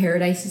don't know if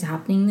Paradise is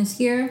happening this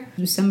year.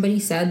 Somebody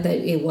said that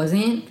it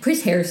wasn't.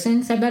 Chris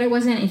Harrison said that it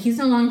wasn't, and he's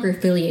no longer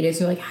affiliated,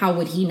 so like how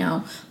would he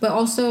know? But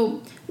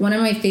also, one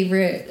of my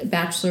favorite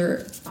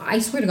Bachelor, I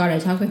swear to God, I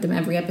talk about them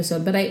every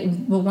episode, but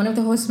one of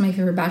the hosts of my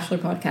favorite Bachelor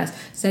podcast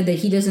said that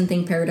he doesn't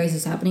think Paradise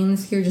is happening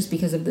this year just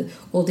because of the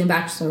Golden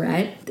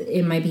Bachelorette.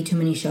 It might be too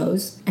many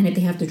shows, and if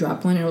they have to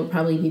drop one, it'll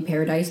probably be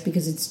Paradise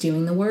because it's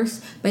doing the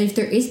worst. But if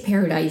there is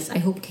Paradise, I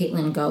hope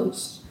Caitlin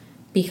goes,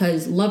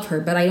 because love her,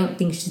 but I don't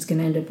think she's going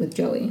to end up with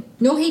Joey.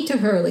 No hate to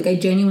her, like I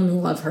genuinely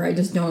love her, I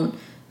just don't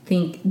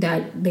think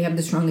that they have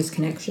the strongest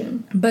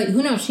connection. But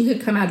who knows, she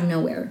could come out of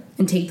nowhere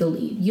and take the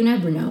lead. You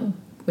never know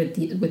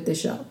with the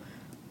show.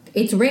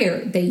 It's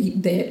rare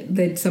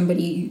that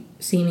somebody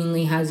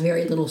seemingly has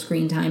very little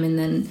screen time and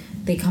then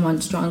they come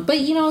on strong, but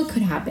you know, it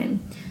could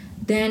happen.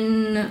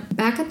 Then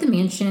back at the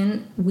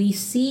mansion, we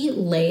see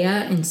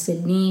Leia and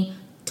Sydney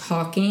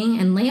talking,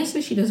 and Leia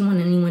says she doesn't want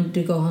anyone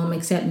to go home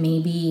except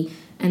maybe,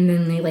 and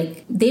then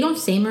they don't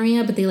say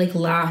Maria, but they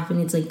laugh,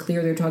 and it's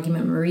clear they're talking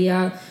about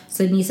Maria.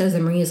 Sydney says that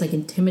Maria's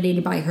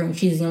intimidated by her, and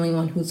she's the only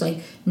one who's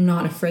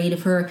not afraid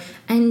of her.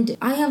 And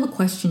I have a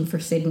question for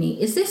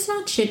Sydney. Is this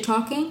not shit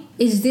talking?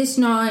 Is this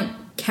not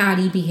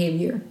catty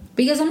behavior?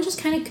 Because I'm just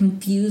kind of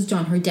confused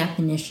on her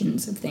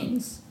definitions of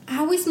things.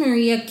 How is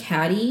Maria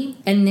catty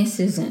and this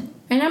isn't?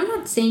 And I'm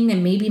not saying that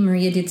maybe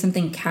Maria did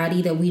something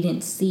catty that we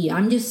didn't see.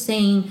 I'm just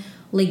saying,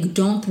 like,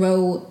 don't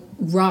throw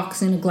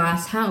rocks in a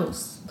glass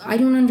house. I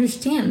don't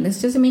understand.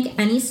 This doesn't make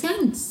any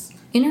sense.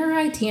 In her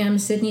ITM,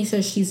 Sydney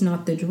says she's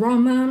not the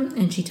drama,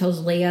 and she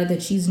tells Leia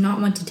that she's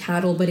not one to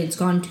tattle, but it's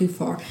gone too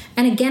far.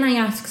 And again, I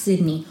ask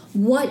Sydney,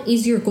 what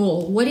is your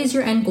goal? What is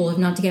your end goal if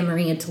not to get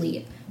Maria to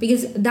leave?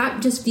 Because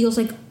that just feels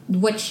like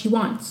what she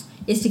wants,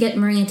 is to get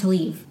Maria to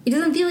leave. It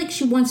doesn't feel like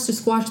she wants to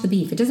squash the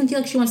beef. It doesn't feel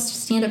like she wants to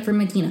stand up for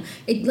Medina.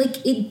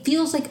 It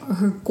feels like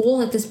her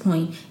goal at this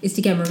point is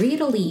to get Maria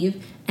to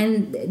leave,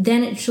 and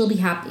then she'll be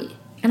happy.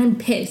 And I'm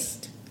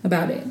pissed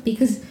about it,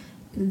 because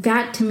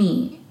that to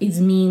me is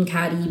mean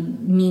catty,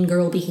 mean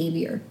girl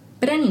behavior.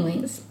 But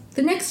anyways,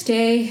 the next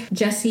day,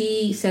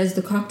 Jesse says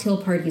the cocktail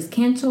party is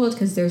canceled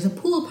because there's a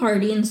pool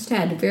party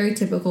instead. Very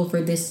typical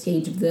for this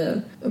stage of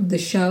the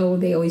show.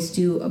 They always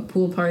do a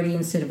pool party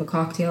instead of a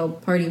cocktail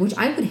party, which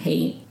I would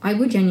hate. I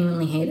would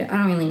genuinely hate it. I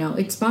don't really know.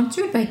 It's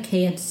sponsored by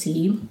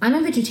KFC. I'm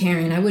a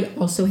vegetarian. I would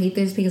also hate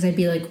this because I'd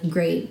be like,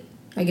 great,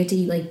 I get to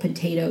eat like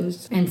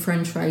potatoes and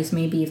french fries,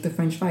 maybe, if the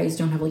french fries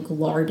don't have like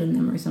lard in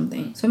them or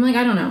something. So I'm like,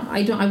 I don't know.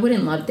 I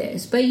wouldn't love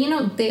this. But you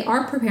know, they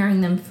are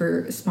preparing them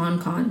for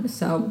SpawnCon,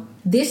 so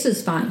this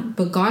is fine.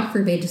 But God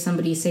forbid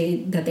somebody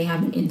say that they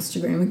have an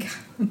Instagram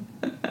account.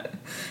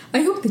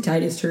 I hope the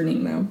tide is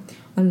turning though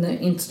on the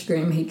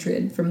Instagram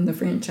hatred from the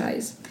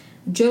franchise.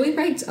 Joey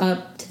rides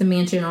up to the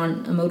mansion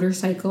on a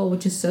motorcycle,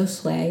 which is so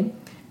slay.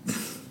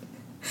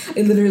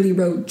 I literally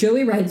wrote,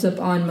 Joey rides up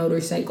on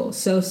motorcycle.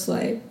 So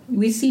slay.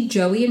 We see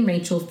Joey and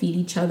Rachel feed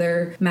each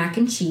other mac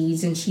and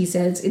cheese, and she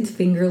says it's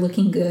finger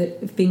licking good,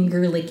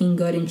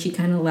 and she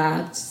kind of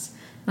laughs.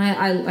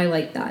 I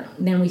like that.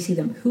 Then we see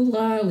them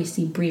hula. We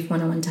see brief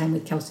one-on-one time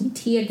with Kelsey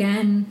T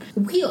again.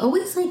 We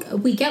always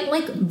we get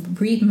like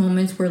brief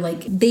moments where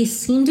like they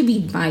seem to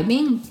be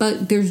vibing,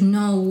 but there's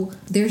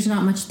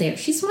not much there.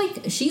 She's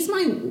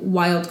my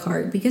wild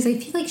card because I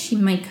feel like she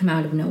might come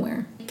out of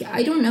nowhere.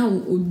 I don't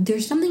know.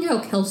 There's something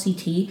about Kelsey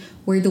T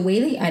where the way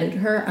they edit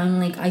her, I'm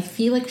like, I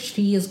feel like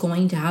she is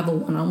going to have a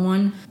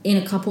one-on-one in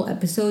a couple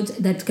episodes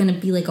that's going to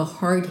be like a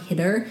hard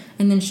hitter,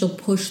 and then she'll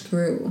push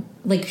through.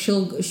 Like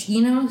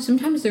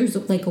sometimes there's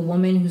like a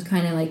woman who's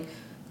kind of like,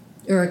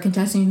 or a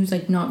contestant who's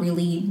like not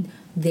really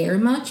there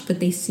much,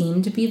 but they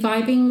seem to be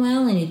vibing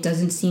well, and it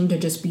doesn't seem to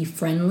just be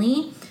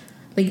friendly.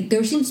 Like,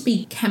 there seems to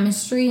be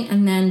chemistry,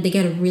 and then they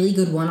get a really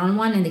good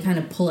one-on-one, and they kind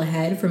of pull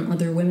ahead from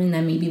other women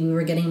that maybe we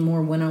were getting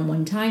more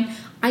one-on-one time.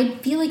 I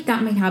feel like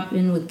that might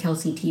happen with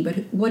Kelsey T, but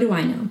what do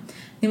I know?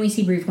 Then we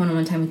see brief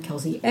one-on-one time with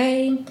Kelsey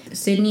A.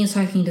 Sydney is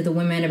talking to the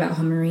women about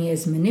how Maria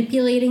is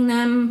manipulating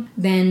them.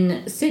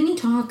 Then Sydney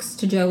talks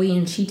to Joey,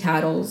 and she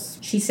tattles.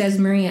 She says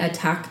Maria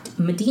attacked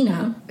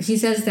Medina. She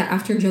says that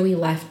after Joey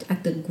left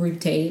at the group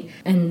date,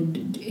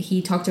 and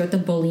he talked about the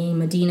bullying,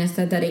 Medina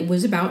said that it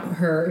was about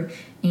her,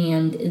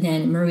 and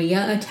then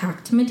Maria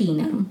attacked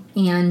Medina.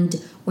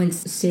 And when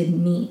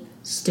Sydney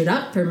stood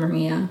up for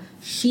Maria,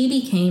 she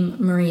became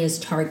Maria's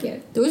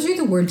target. Those are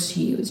the words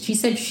she used. She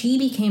said she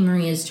became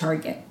Maria's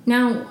target.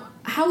 Now,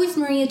 how is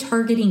Maria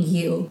targeting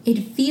you? It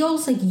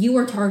feels like you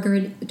are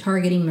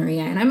targeting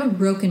Maria. And I'm a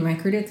broken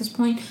record at this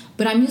point,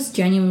 but I'm just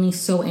genuinely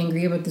so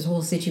angry about this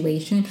whole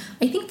situation.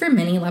 I think for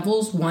many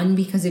levels. One,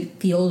 because it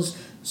feels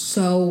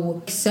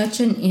such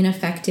an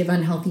ineffective,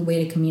 unhealthy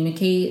way to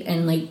communicate,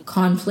 and like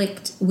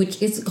conflict,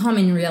 which is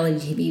common in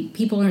reality TV.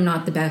 People are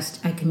not the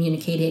best at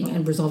communicating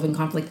and resolving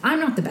conflict. I'm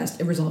not the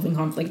best at resolving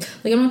conflict.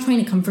 Like, I'm not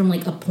trying to come from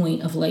like a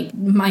point of like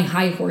my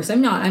high horse.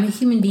 I'm not. I'm a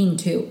human being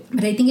too.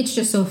 But I think it's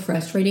just so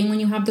frustrating when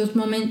you have those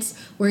moments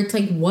where it's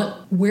like,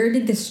 where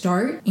did this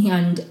start?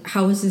 And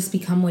how has this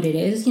become what it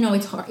is? You know,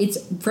 it's hard. It's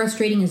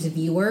frustrating as a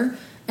viewer.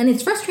 And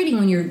it's frustrating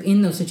when you're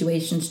in those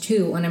situations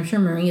too. And I'm sure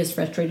Maria's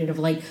frustrated of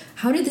like,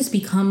 how did this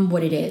become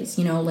what it is?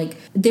 You know, like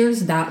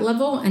there's that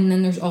level. And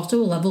then there's also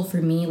a level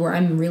for me where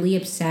I'm really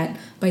upset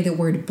by the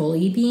word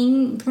bully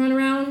being thrown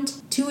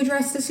around to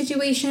address the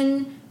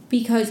situation.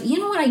 Because you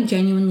know what I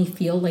genuinely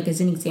feel like as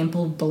an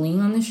example of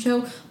bullying on this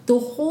show? The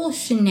whole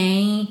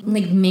Shanae,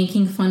 like,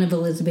 making fun of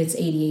Elizabeth's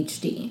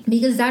ADHD.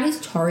 Because that is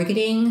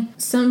targeting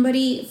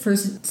somebody for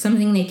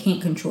something they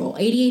can't control.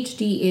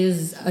 ADHD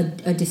is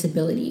a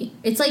disability.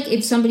 It's like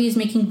if somebody's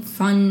making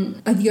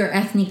fun of your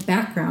ethnic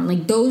background.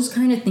 Like, those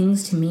kind of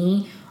things to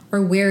me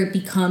are where it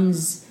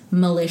becomes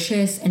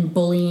malicious and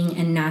bullying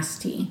and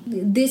nasty.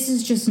 This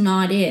is just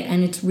not it.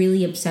 And it's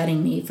really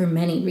upsetting me for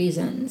many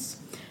reasons.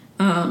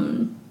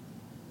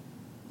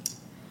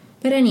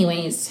 But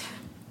anyways,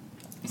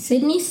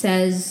 Sydney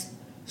says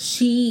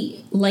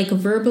she like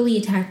verbally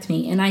attacked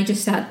me, and I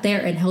just sat there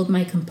and held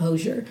my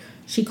composure.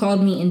 She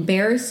called me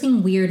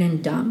embarrassing, weird,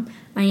 and dumb.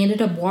 I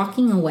ended up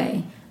walking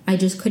away. I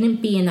just couldn't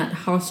be in that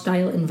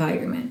hostile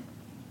environment.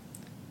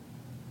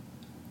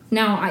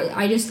 Now,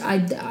 I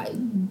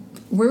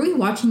were we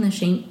watching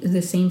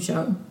the same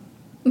show?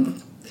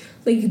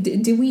 Like,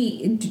 did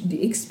we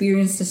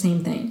experience the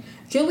same thing?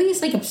 Joey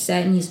is like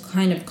upset and he's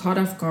kind of caught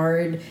off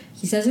guard.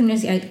 He says in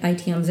his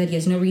ITMs that he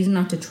has no reason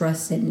not to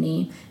trust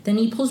Sydney. Then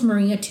he pulls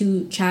Maria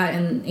to chat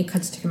and it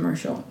cuts to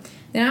commercial.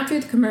 Then after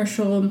the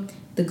commercial,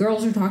 The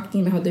girls are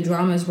talking about how the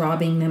drama is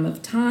robbing them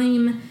of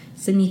time.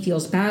 Sydney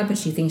feels bad, but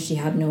she thinks she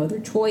had no other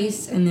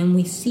choice. And then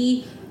we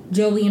see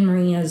Joey and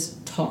Maria's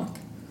talk.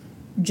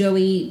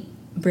 Joey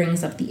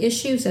brings up the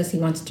issue, says he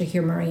wants to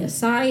hear Maria's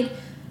side.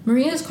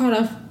 Maria's caught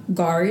off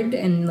guard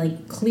and,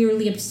 like,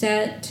 clearly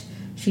upset.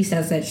 She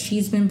says that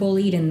she's been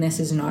bullied and this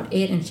is not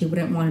it, and she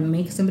wouldn't want to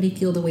make somebody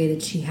feel the way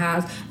that she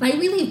has. And I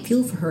really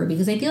feel for her,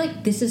 because I feel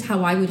like this is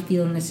how I would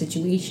feel in this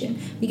situation.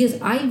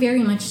 Because I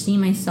very much see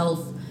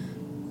myself...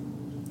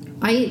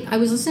 I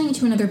was listening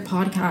to another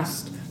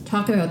podcast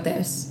talk about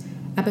this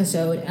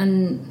episode,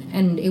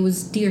 and it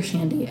was Dear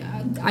Shandy.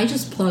 I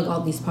just plug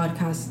all these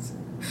podcasts.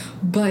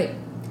 But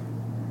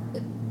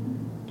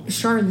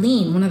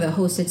Charlene, one of the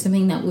hosts, said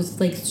something that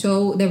was like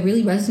that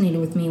really resonated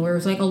with me, where it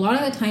was like, a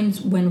lot of the times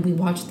when we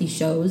watch these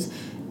shows,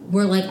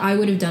 we're like, I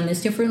would have done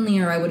this differently,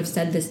 or I would have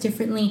said this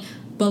differently,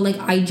 but like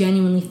I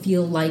genuinely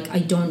feel like I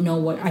don't know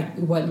what I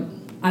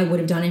would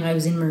have done if I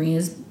was in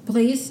Maria's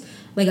place.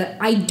 Like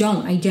I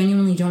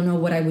genuinely don't know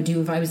what I would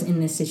do if I was in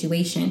this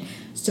situation.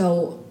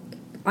 So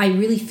I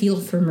really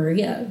feel for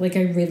Maria, like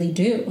I really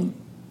do.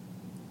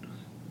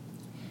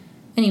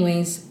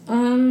 Anyways,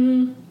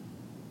 and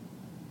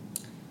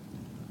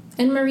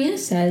Maria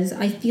says,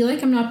 I feel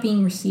like I'm not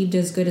being received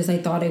as good as I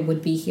thought I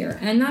would be here.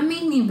 And that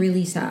made me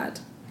really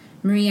sad.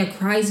 Maria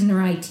cries in her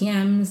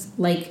ITMs.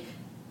 Like,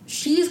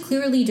 she's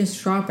clearly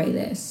distraught by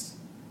this.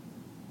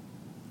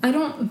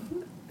 I'm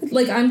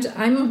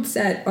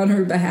upset on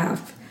her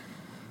behalf.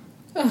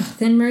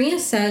 Then Maria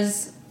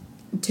says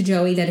to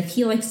Joey that if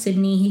he likes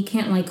Sydney, he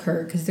can't like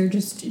her because they're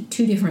just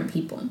two different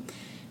people.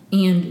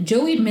 And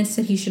Joey admits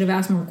that he should have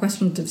asked more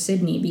questions of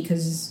Sydney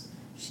because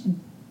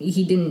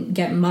he didn't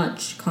get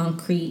much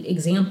concrete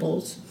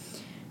examples.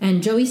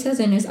 And Joey says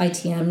in his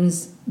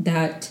ITMs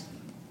that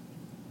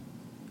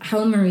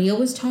how Maria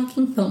was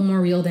talking felt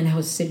more real than how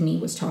Sydney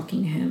was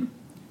talking to him,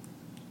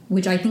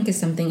 which I think is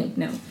something of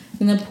note.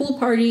 And the pool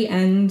party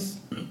ends.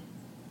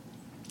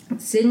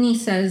 Sydney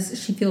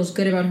says she feels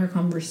good about her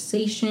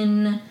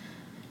conversation.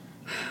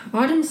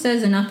 Autumn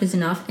says enough is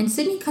enough, and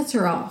Sydney cuts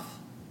her off.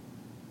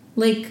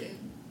 Like,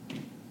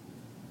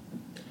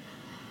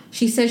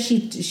 she says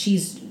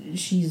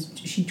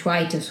she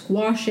tried to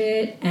squash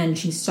it, and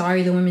she's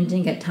sorry the women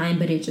didn't get time,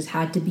 but it just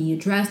had to be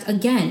addressed.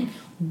 Again,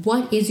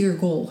 what is your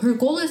goal? Her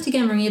goal is to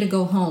get Maria to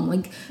go home.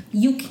 Like,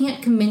 you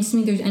can't convince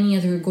me there's any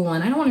other goal,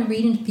 and I don't want to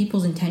read into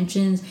people's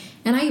intentions.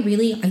 And I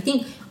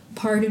think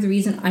part of the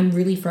reason I'm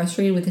really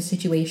frustrated with the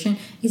situation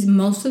is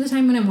most of the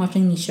time when I'm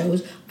watching these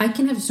shows, I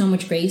can have so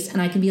much grace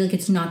and I can be like,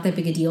 it's not that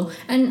big a deal.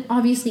 And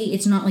obviously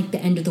it's not like the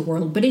end of the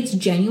world, but it's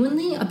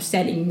genuinely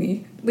upsetting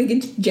me. Like,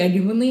 it's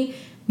genuinely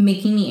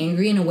making me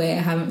angry in a way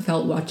I haven't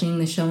felt watching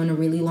the show in a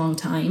really long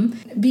time.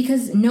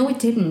 Because no, it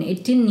didn't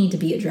need to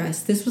be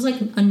addressed. This was like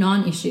a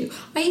non-issue.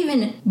 I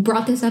even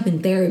brought this up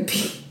in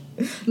therapy.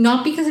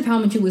 Not because of how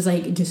much it was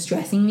like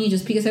distressing me,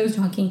 just because I was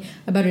talking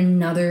about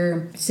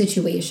another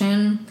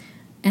situation.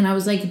 And I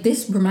was like,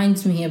 this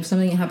reminds me of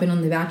something that happened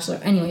on The Bachelor.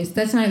 Anyways,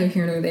 that's neither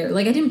here nor there.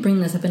 Like, I didn't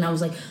bring this up and I was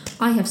like,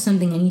 I have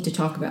something I need to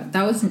talk about.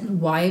 That wasn't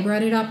why I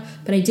brought it up,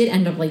 but I did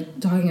end up, like,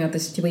 talking about the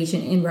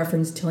situation in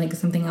reference to, like,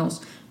 something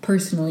else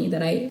personally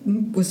that I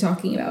was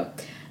talking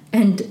about.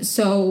 And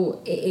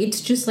so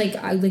it's just, like,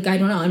 I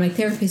don't know. And my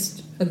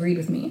therapist agreed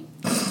with me.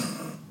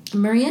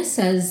 Maria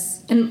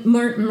says, and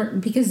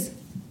because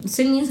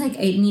Sydney's like,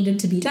 it needed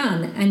to be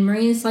done. And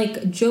Maria's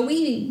like,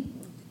 Joey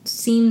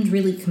seemed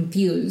really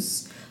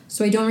confused.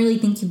 So I don't really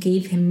think you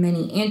gave him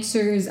many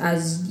answers,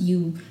 as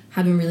you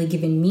haven't really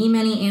given me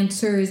many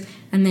answers.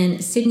 And then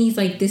Sydney's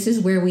like, this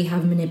is where we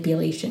have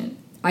manipulation.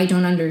 I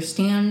don't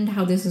understand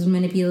how this is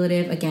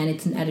manipulative. Again,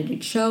 it's an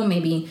edited show.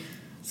 Maybe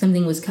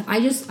something was... I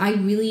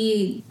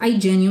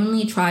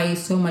genuinely try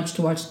so much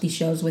to watch these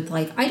shows with,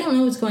 like, I don't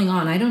know what's going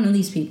on. I don't know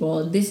these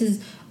people. This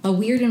is a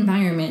weird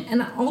environment.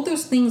 And all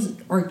those things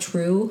are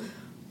true.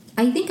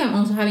 I think I'm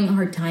also having a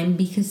hard time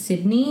because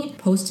Sydney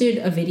posted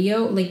a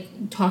video,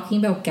 like, talking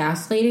about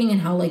gaslighting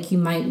and how, like, you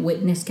might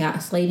witness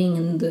gaslighting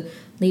in the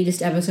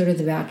latest episode of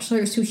The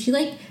Bachelor. So she,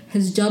 like,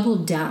 has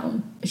doubled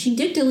down. She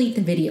did delete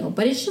the video,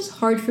 but it's just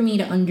hard for me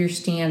to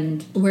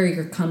understand where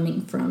you're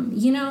coming from,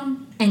 you know?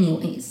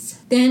 Anyways,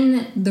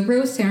 then the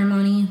rose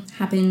ceremony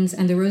happens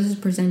and the rose is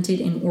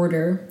presented in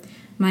order.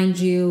 Mind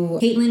you,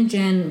 Caitlyn,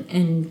 Jen,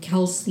 and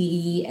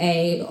Kelsey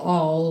A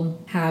all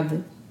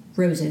have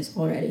roses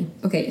already.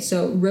 Okay,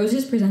 so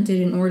roses presented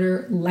in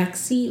order: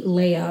 Lexi,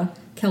 Leia,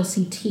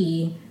 Kelsey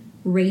T,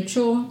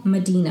 Rachel,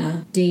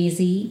 Medina,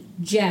 Daisy,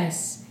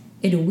 Jess,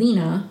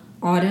 Edwina,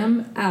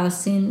 Autumn,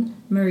 Allison,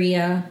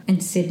 Maria,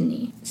 and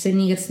Sydney.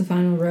 Sydney gets the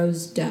final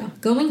rose, duh.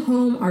 Going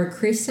home are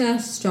Krista,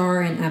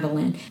 Star, and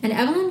Evelyn. And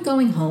Evelyn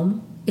going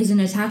home is an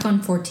attack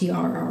on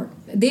 4TRR.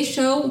 This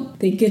show,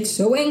 they get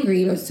so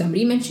angry about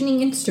somebody mentioning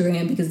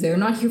Instagram because they're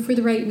not here for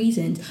the right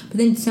reasons. But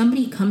then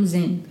somebody comes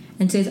in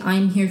and says,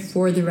 I'm here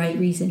for the right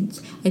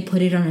reasons. I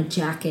put it on a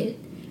jacket.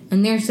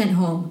 And they're sent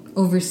home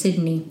over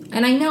Sydney.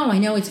 And I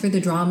know it's for the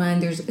drama,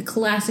 and there's a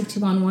classic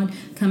 2-on-1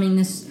 coming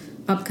this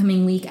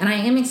upcoming week. And I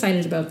am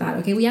excited about that,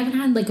 okay? We haven't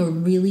had, like, a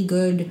really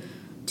good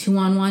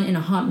 2-on-1 in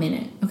a hot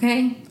minute,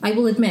 okay? I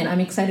will admit, I'm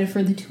excited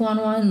for the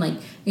 2-on-1. Like,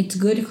 it's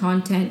good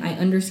content. I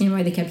understand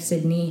why they kept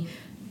Sydney,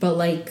 but,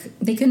 like,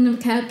 they couldn't have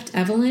kept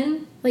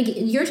Evelyn. Like,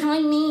 you're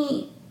telling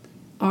me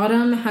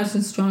Autumn has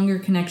a stronger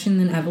connection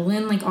than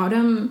Evelyn? Like,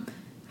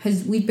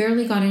 we've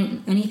barely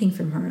gotten anything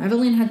from her.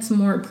 Evelyn had some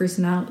more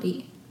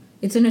personality.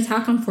 It's an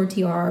attack on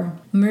 4TR.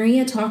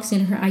 Maria talks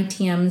in her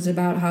ITMs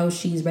about how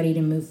she's ready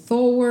to move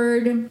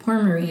forward.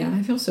 Poor Maria.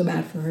 I feel so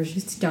bad for her.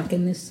 She's stuck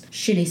in this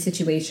shitty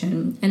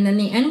situation. And then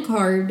the end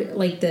card,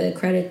 like the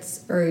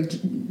credits, are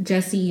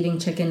Jesse eating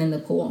chicken in the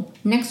pool.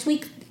 Next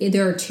week,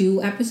 there are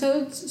 2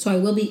 episodes, so I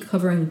will be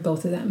covering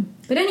both of them.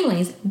 But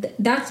anyways,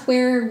 that's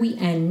where we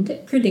end.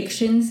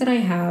 Predictions that I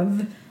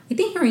have. I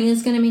think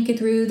Maria's going to make it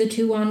through the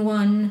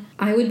 2-on-1.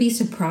 I would be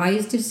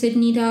surprised if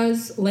Sydney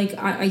does. Like,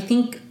 I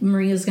think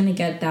Maria's going to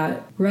get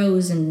that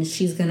rose and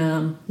she's going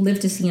to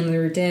live to see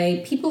another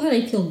day. People that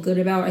I feel good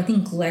about, I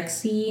think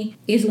Lexi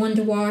is one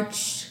to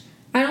watch.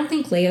 I don't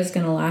think Leia's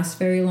going to last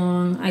very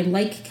long. I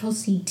like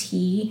Kelsey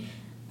T.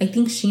 I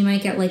think she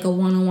might get like a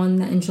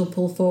 1-on-1 and she'll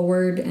pull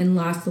forward and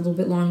last a little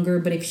bit longer.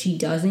 But if she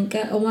doesn't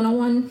get a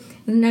 1-on-1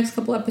 in the next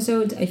couple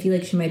episodes, I feel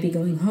like she might be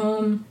going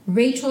home.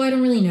 Rachel, I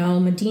don't really know.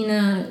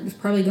 Medina is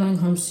probably going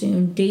home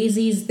soon.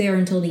 Daisy's there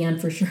until the end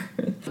for sure.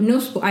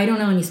 I don't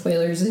know any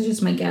spoilers. It's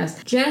just my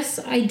guess. Jess,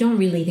 I don't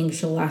really think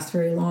she'll last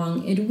very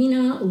long.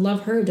 Edwina,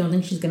 love her. Don't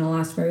think she's going to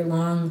last very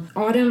long.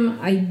 Autumn,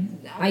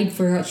 I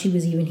forgot she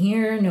was even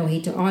here. No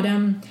hate to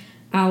Autumn.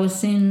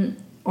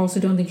 Allison,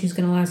 also don't think she's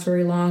going to last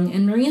very long.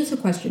 And Maria's a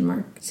question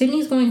mark.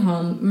 Sydney's going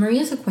home.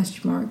 Maria's a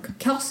question mark.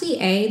 Kelsey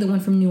A, the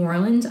one from New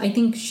Orleans, I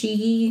think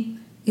she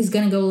is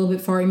going to go a little bit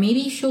far.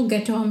 Maybe she'll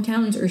get to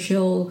hometowns or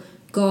she'll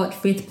go at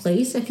 5th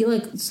place. I feel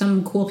like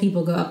some cool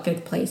people go up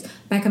 5th place.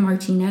 Becca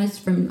Martinez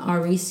from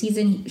Ari's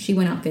season, she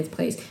went out 5th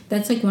place.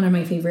 That's like one of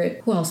my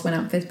favorite. Who else went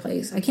out 5th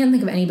place? I can't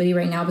think of anybody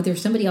right now, but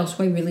there's somebody else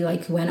who I really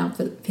like who went out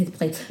 5th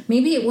place.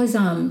 Maybe it was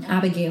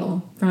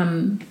Abigail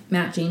from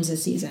Matt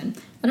James's season.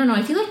 I don't know.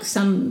 I feel like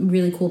some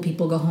really cool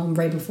people go home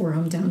right before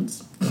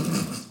hometowns.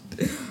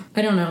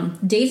 I don't know.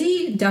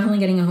 Daisy, definitely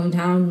getting a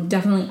hometown.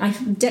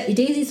 Definitely.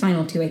 Daisy's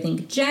final too, I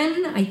think.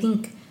 Jen, I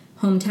think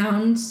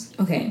hometowns.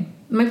 Okay.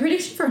 My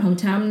prediction for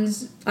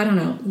hometowns, I don't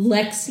know.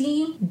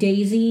 Lexi,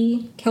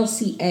 Daisy,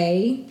 Kelsey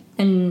A,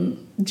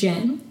 and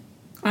Jen.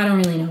 I don't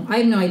really know. I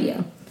have no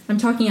idea. I'm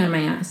talking out of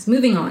my ass.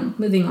 Moving on.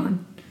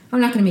 I'm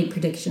not going to make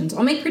predictions.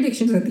 I'll make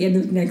predictions at the end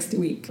of next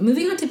week.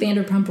 Moving on to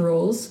Vanderpump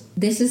Rules.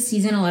 This is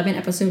season 11,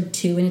 episode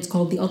 2, and it's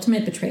called The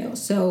Ultimate Betrayal.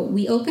 So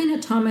we open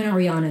at Tom and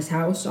Ariana's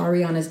house.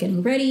 Ariana's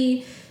getting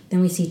ready. Then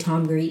we see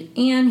Tom greet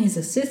Anne, his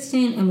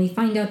assistant, and we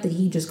find out that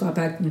he just got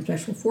back from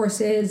Special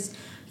Forces.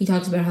 He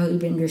talks about how he'd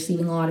been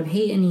receiving a lot of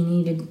hate and he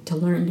needed to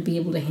learn to be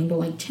able to handle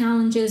like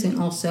challenges and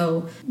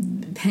also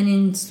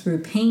penance through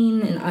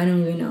pain, and I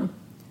don't even know.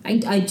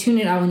 I tune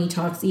it out when he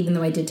talks, even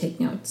though I did take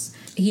notes.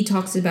 He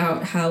talks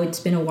about how it's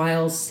been a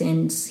while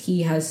since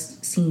he has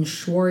seen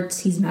Schwartz.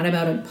 He's mad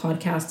about a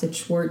podcast that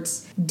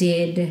Schwartz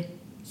did.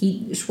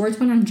 Schwartz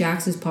went on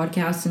Jax's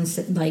podcast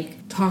and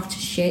like talked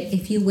shit,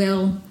 if you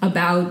will,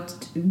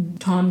 about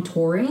Tom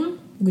touring,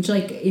 which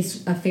like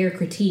is a fair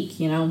critique,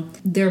 you know.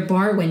 Their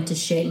bar went to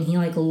shit and he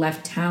like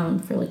left town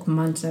for like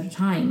months at a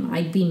time.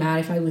 I'd be mad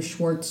if I was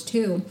Schwartz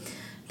too.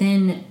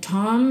 Then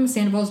Tom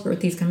Sandoval's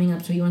birthday is coming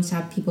up, so he wants to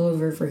have people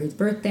over for his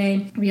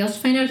birthday. We also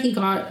find out he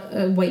got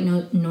a white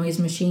noise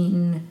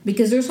machine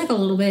because there's like a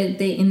little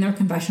bit, in their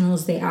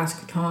confessionals, they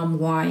ask Tom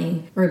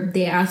why, or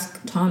they ask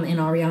Tom and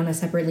Ariana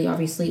separately,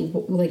 obviously,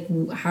 like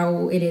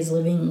how it is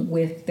living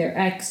with their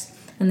ex.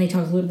 And they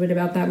talk a little bit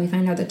about that. We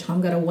find out that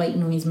Tom got a white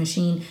noise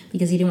machine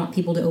because he didn't want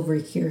people to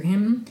overhear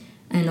him.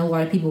 And a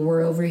lot of people were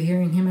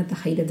overhearing him at the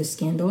height of the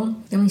scandal.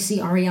 Then we see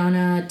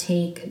Ariana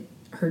take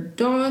her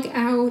dog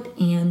out,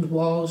 and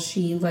while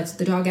she lets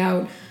the dog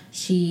out,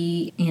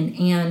 she and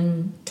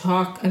Anne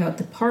talk about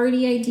the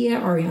party idea.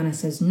 Ariana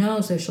says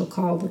no, so she'll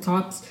call the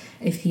cops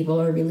if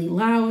people are really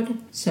loud.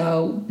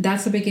 So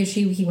that's a big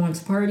issue. He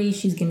wants a party.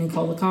 She's going to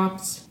call the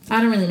cops. I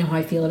don't really know how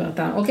I feel about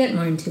that. I'll get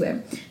more into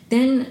it.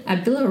 Then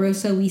at Villa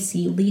Rosa, we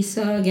see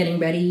Lisa getting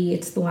ready.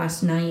 It's the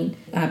last night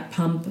at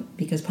Pump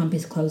because Pump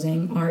is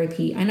closing.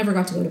 R.I.P. I never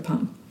got to go to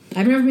Pump.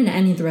 I've never been to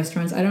any of the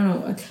restaurants. I don't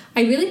know.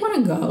 I really want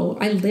to go.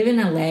 I live in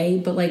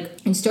LA, but like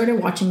I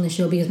started watching the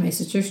show because my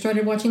sister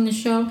started watching the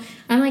show.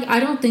 I'm like, I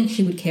don't think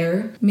she would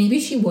care. Maybe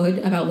she would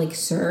about like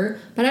Sir,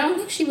 but I don't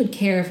think she would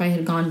care if I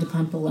had gone to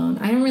Pump alone.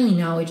 I don't really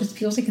know. It just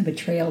feels like a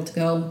betrayal to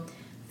go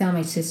without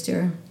my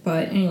sister.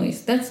 But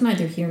anyways, that's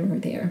neither here nor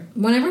there.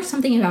 Whenever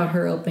something about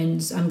her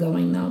opens, I'm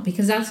going though,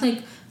 because that's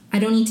like, I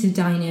don't need to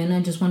dine in.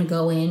 I just want to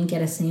go in,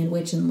 get a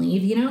sandwich and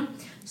leave, you know?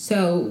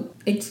 So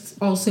it's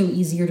also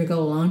easier to go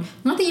alone.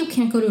 Not that you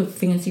can't go to a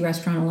fancy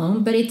restaurant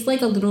alone, but it's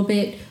like a little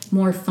bit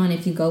more fun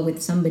if you go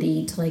with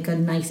somebody to like a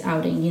nice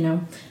outing, you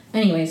know?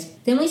 Anyways,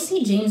 then we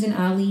see James and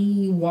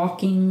Ali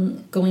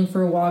going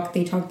for a walk.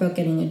 They talk about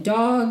getting a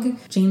dog.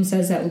 James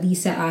says that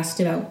Lisa asked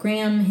about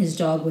Graham, his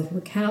dog with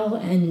Raquel,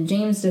 and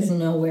James doesn't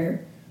know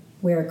where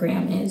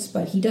Graham is,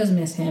 but he does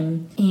miss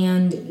him.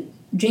 And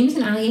James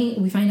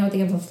and we find out they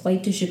have a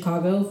flight to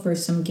Chicago for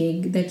some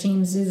gig that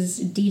James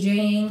is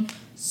DJing.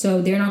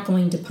 So they're not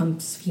going to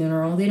Pump's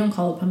funeral. They don't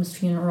call it Pump's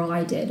funeral.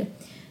 I did.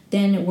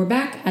 Then we're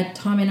back at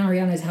Tom and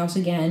Ariana's house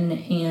again,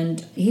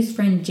 and his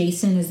friend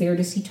Jason is there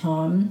to see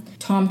Tom.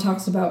 Tom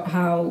talks about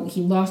how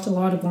he lost a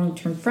lot of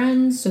long-term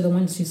friends, so the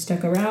ones who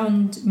stuck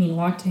around mean a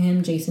lot to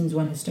him. Jason's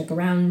one who stuck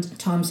around.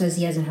 Tom says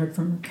he hasn't heard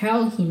from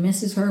Raquel. He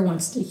misses her,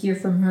 wants to hear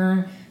from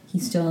her.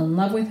 He's still in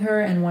love with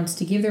her and wants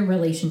to give their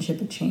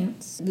relationship a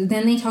chance.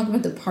 Then they talk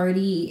about the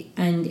party,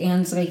 and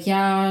Anne's like,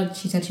 yeah,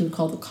 she said she would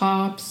call the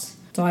cops.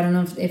 So I don't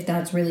know if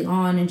that's really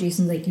on. And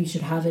Jason's like, you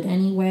should have it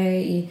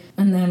anyway.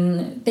 And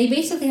then they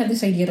basically have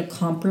this idea to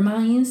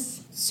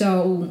compromise.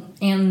 So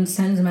Anne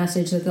sends a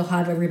message that they'll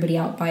have everybody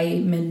out by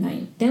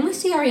midnight. Then we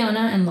see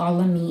Ariana and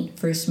Lala meet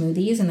for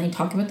smoothies. And they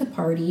talk about the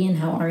party and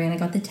how Ariana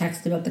got the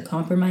text about the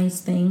compromise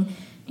thing.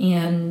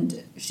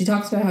 And she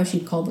talks about how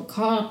she'd call the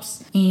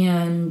cops.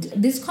 And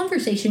this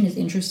conversation is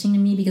interesting to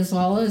me because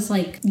Lala is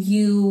like,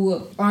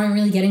 you aren't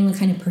really getting the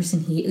kind of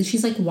person he is.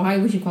 She's like, why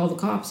would you call the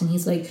cops? And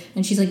she's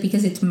like,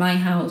 because it's my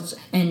house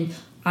and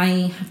I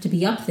have to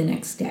be up the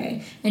next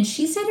day. And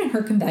she said in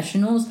her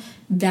confessionals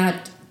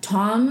that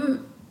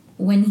Tom,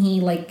 when he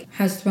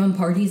has thrown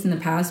parties in the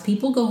past,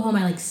 people go home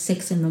at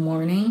 6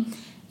 a.m.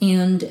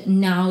 And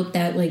now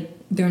that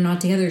they're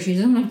not together, she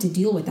doesn't have to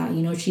deal with that.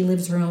 She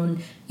lives her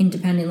own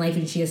independent life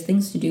and she has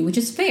things to do, which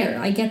is fair.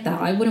 I get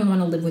that. I wouldn't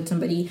want to live with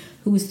somebody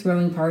who was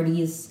throwing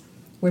parties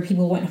where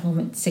people went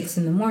home at 6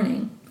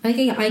 a.m. I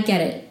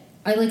get it.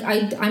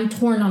 I'm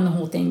torn on the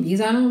whole thing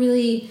because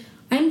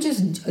I'm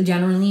just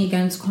generally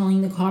against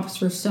calling the cops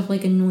for stuff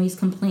like a noise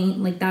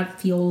complaint.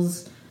 That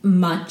feels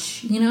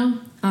much,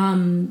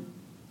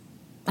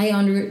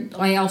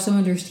 I also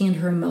understand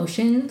her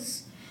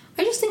emotions.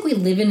 I just think we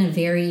live in a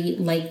very,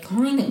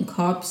 calling the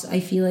cops,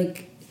 I feel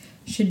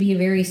should be a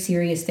very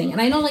serious thing.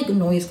 And I know,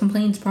 noise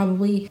complaints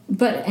probably.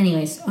 But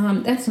anyways,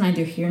 that's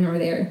neither here nor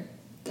there.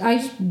 I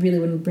just really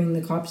wouldn't bring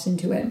the cops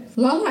into it.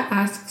 Lala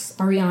asks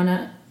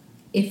Ariana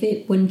if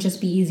it wouldn't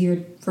just be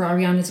easier for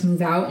Ariana to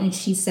move out. And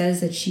she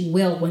says that she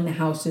will when the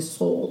house is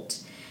sold.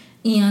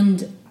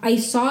 And I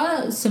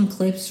saw some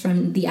clips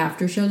from the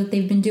after show that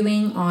they've been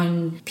doing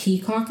on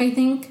Peacock, I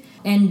think.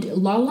 And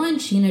Lala and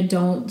Sheena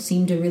don't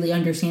seem to really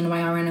understand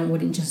why Ariana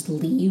wouldn't just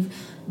leave.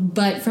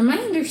 But from my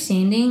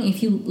understanding,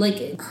 if you,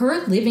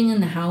 her living in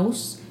the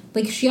house,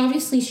 she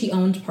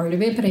owns part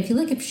of it, but I feel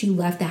if she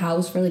left the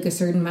house for, a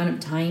certain amount of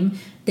time,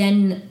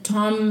 then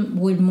Tom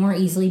would more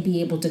easily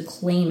be able to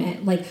claim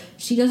it.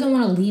 She doesn't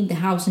want to leave the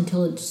house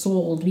until it's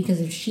sold,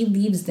 because if she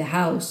leaves the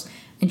house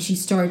and she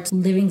starts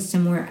living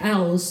somewhere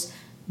else,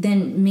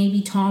 then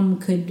maybe Tom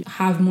could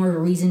have more of a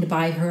reason to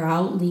buy her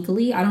out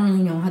legally. I don't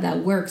really know how that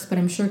works, but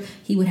I'm sure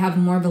he would have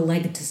more of a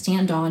leg to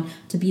stand on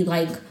to be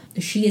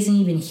she isn't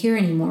even here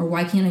anymore.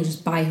 Why can't I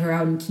just buy her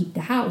out and keep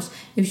the house?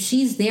 If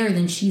she's there,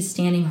 then she's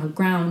standing her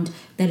ground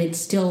that it's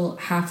still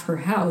half her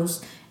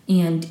house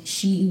and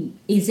she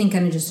isn't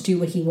going to just do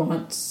what he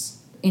wants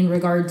in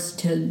regards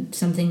to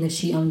something that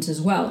she owns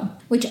as well,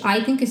 which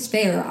I think is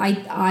fair.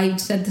 I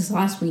said this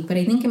last week, but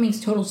I think it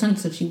makes total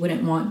sense that she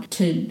wouldn't want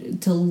to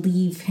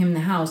leave him the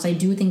house. I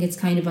do think it's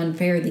kind of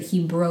unfair that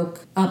he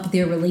broke up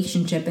their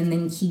relationship and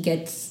then he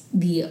gets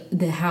the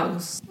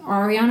house.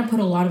 Ariana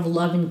put a lot of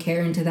love and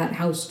care into that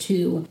house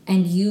too,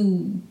 and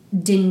you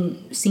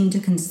didn't seem to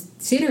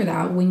consider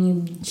that when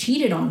you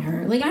cheated on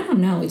her. I don't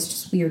know, it's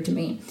just weird to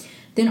me.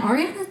 Then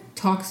Ariana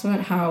talks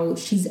about how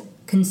she's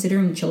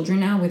considering children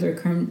now with her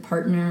current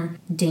partner,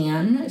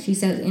 Dan. She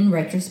says, in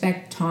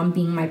retrospect, Tom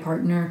being my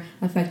partner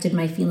affected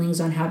my feelings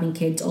on having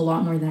kids a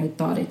lot more than I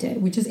thought it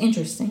did, which is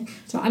interesting.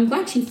 So I'm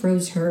glad she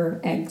froze her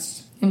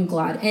eggs. I'm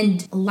glad.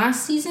 And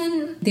last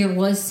season, there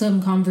was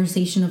some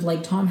conversation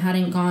of Tom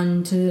hadn't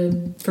gone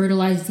to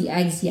fertilize the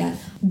eggs yet.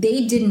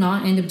 They did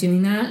not end up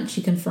doing that.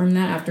 She confirmed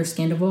that after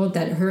Scandal,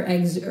 that her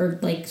eggs are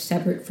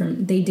separate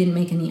from, they didn't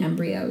make any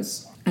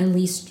embryos. At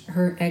least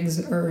her eggs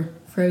are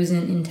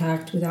frozen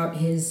intact without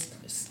his,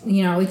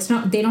 it's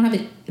not, they don't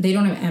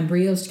have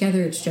embryos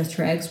together, it's just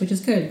her eggs, which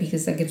is good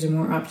because that gives her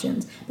more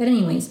options. But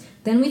anyways,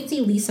 then we see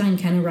Lisa and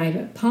Ken arrive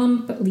at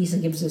Pump. Lisa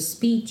gives a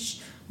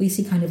speech. We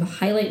see kind of a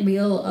highlight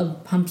reel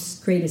of Pump's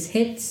greatest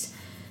hits.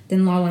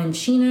 Then Lala and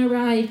Sheena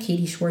arrive.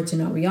 Katie Schwartz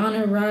and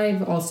Ariana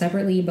arrive, all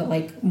separately, but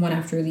one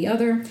after the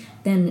other.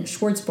 Then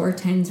Schwartz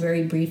bartends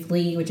very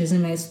briefly, which is a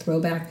nice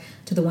throwback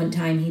to the one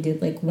time he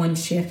did one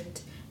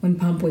shift when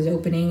Pump was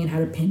opening and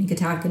had a panic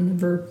attack and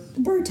never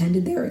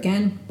bartended there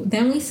again.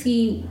 Then we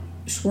see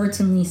Schwartz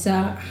and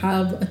Lisa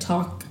have a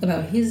talk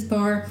about his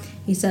bar.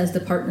 He says the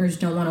partners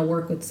don't want to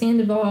work with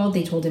Sandoval.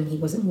 They told him he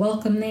wasn't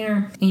welcome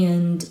there.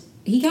 And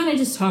he kind of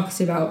just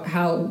talks about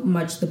how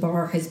much the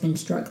bar has been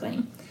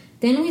struggling.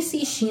 Then we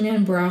see Sheena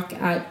and Brock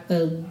at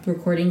a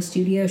recording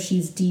studio.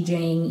 She's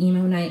DJing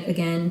Emo Night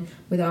again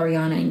with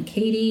Ariana and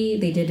Katie.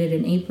 They did it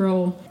in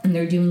April, and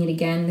they're doing it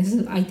again. This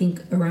is, I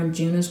think, around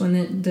June is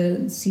when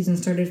the season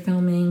started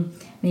filming,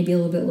 maybe a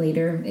little bit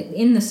later,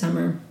 in the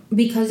summer.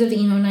 Because of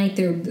Emo Night,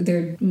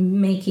 they're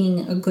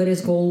making a Good as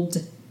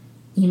Gold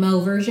emo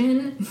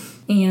version.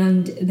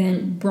 And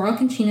then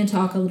Brock and Sheena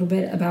talk a little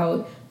bit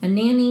about a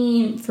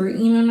nanny for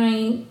emo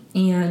night,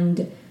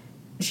 and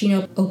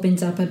Sheena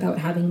opens up about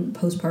having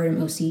postpartum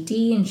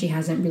OCD, and she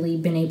hasn't really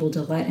been able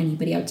to let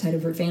anybody outside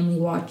of her family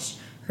watch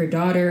her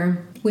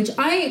daughter, which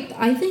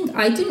I think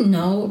I didn't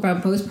know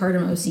about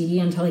postpartum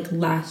OCD until like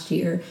last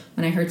year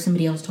when I heard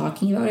somebody else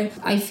talking about it.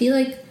 I feel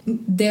like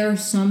there are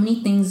so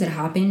many things that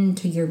happen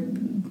to your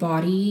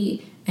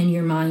body and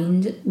your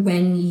mind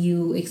when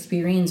you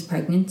experience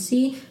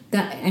pregnancy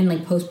that and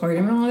like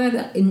postpartum and all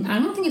that, and I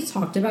don't think it's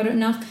talked about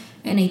enough,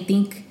 and I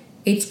think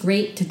it's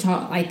great to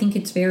talk. I think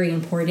it's very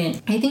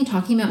important. I think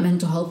talking about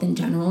mental health in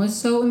general is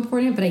so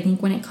important, but I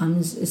think when it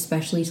comes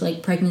especially to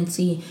like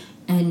pregnancy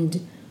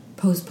and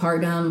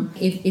postpartum,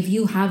 if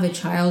you have a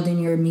child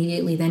and you're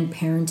immediately then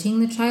parenting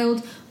the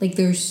child, like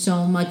there's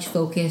so much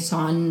focus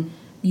on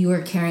you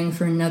are caring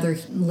for another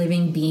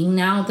living being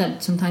now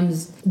that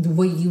sometimes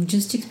what you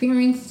just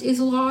experienced is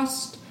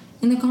lost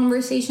in the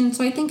conversation.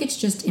 So I think it's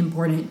just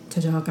important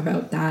to talk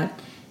about that.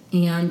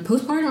 And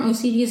postpartum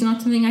OCD is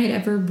not something I had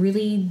ever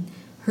really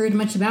heard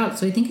much about,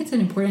 so I think it's an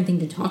important thing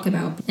to talk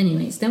about.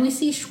 Anyways, then we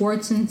see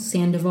Schwartz and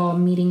Sandoval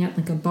meeting at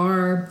like a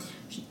bar.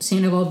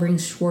 Sandoval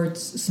brings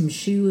Schwartz some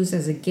shoes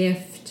as a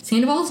gift.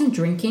 Sandoval isn't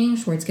drinking.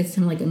 Schwartz gets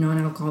him like a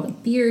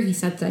non-alcoholic beer. He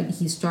said that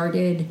he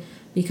started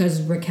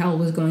because Raquel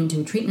was going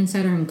to a treatment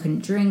center and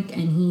couldn't drink,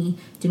 and he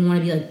didn't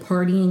want to be like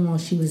partying while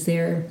she was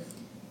there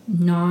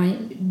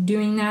not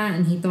doing that,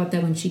 and he thought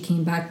that when she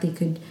came back they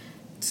could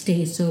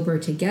stay sober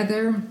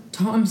together.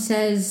 Tom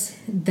says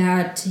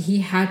that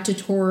he had to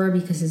tour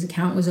because his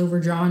account was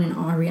overdrawn and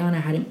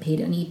Ariana hadn't paid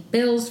any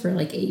bills for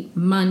like 8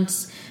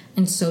 months.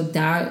 And so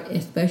that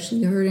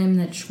especially hurt him,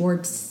 that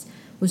Schwartz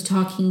was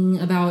talking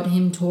about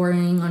him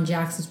touring on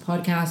Jax's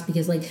podcast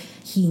because like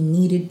he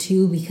needed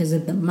to because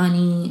of the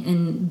money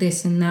and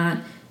this and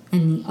that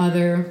and the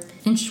other.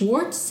 And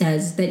Schwartz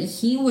says that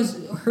he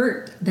was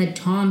hurt that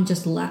Tom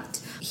just left.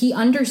 He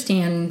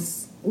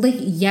understands, like,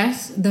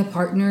 yes, the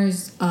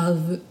partners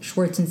of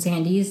Schwartz and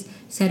Sandy's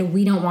said,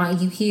 we don't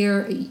want you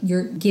here.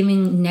 You're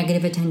giving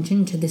negative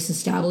attention to this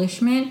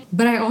establishment.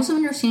 But I also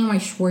understand why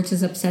Schwartz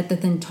is upset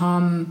that then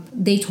Tom,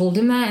 they told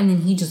him that and then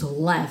he just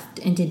left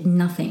and did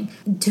nothing.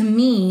 To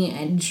me,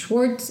 and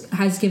Schwartz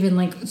has given,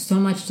 like, so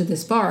much to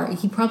this bar.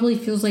 He probably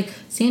feels like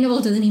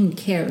Sandoval doesn't even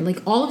care.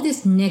 Like, all of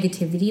this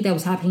negativity that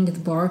was happening to the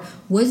bar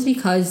was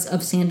because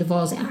of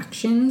Sandoval's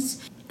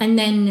actions. And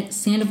then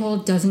Sandoval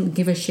doesn't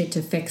give a shit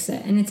to fix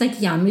it. And it's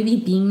like, yeah, maybe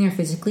being there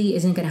physically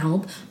isn't going to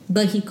help,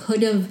 but he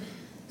could have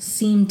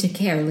seemed to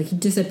care. Like, he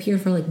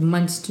disappeared for like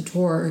months to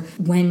tour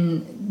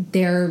when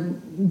their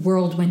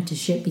world went to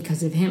shit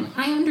because of him.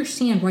 I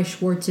understand why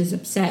Schwartz is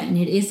upset, and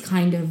it is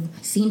kind of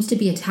seems to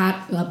be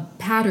a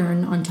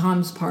pattern on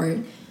Tom's part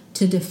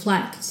to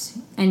deflect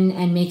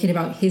and make it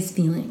about his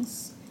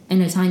feelings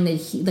and a time that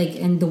he, like,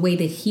 and the way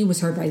that he was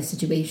hurt by the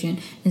situation,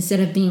 instead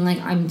of being like,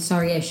 I'm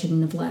sorry, I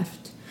shouldn't have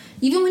left.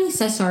 Even when he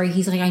says sorry,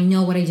 he's like, I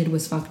know what I did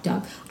was fucked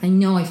up. I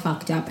know I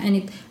fucked up.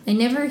 And I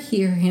never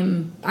hear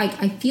him...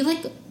 I feel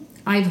like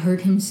I've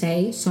heard him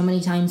say so many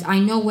times, I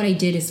know what I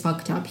did is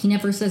fucked up. He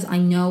never says, I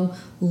know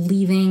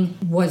leaving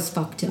was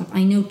fucked up.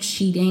 I know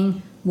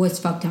cheating was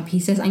fucked up.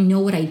 He says, I know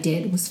what I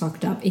did was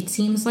fucked up. It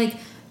seems like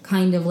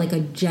kind of like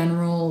a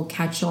general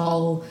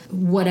catch-all,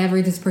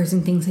 whatever this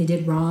person thinks I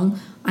did wrong,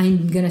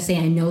 I'm going to say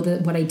I know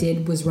that what I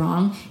did was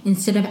wrong,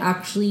 instead of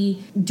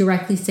actually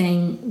directly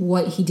saying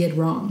what he did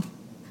wrong.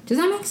 Does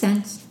that make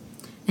sense?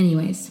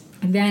 Anyways,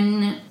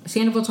 then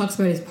Sandoval talks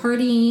about his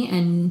party,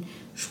 and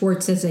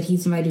Schwartz says that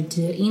he's invited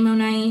to emo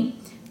night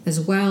as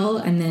well.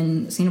 And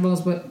then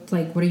Sandoval's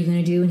like, what are you going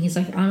to do? And he's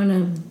like, I'm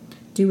going to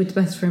do what's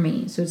best for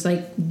me. So it's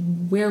like,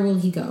 where will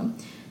he go?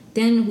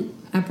 Then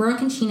at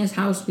Brock and Sheena's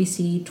house, we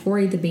see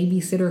Tori, the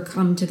babysitter,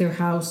 come to their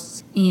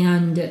house.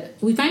 And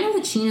we find out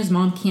that Sheena's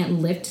mom can't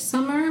lift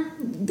Summer,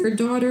 their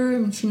daughter,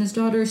 Sheena's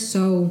daughter.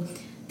 So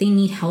they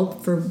need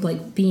help for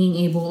like being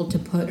able to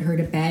put her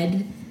to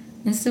bed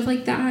and stuff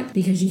like that,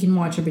 because you can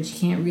watch her, but you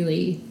can't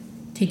really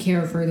take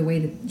care of her the way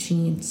that she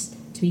needs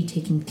to be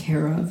taken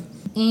care of.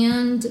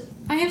 And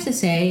I have to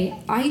say,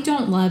 I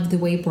don't love the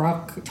way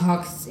Brock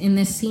talks in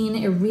this scene.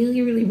 It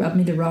really, really rubbed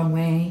me the wrong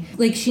way.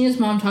 Like, Sheena's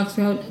mom talks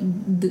about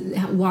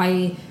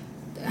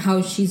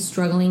how she's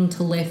struggling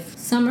to lift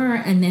Summer,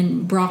 and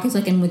then Brock is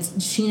like, and with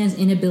Sheena's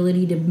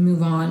inability to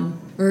move on,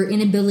 or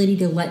inability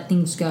to let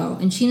things go.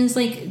 And Sheena's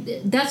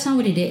like, that's not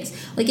what it is.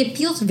 Like, it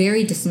feels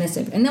very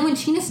dismissive. And then when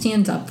Sheena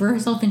stands up for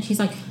herself and she's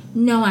like,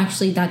 no,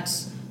 actually,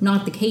 that's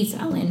not the case,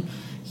 Ellen.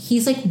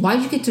 He's like,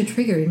 why'd you get so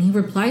triggered? And he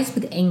replies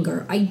with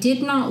anger. I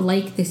did not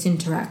like this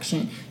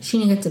interaction.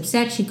 Sheena gets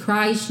upset. She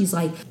cries. She's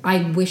like,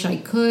 I wish I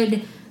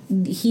could.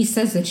 He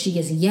says that she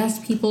has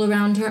yes people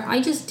around her. I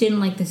just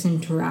didn't like this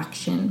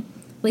interaction.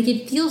 Like,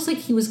 it feels like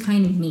he was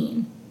kind of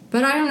mean.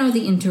 But I don't know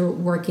the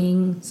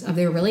interworkings of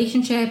their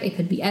relationship. It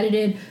could be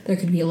edited. There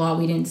could be a lot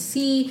we didn't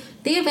see.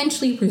 They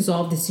eventually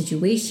resolve the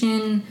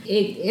situation.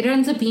 It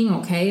ends up being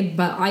okay,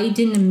 but I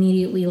didn't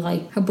immediately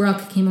like how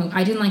Brock came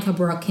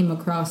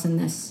across in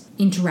this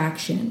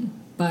interaction.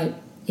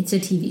 But it's a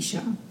TV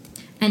show.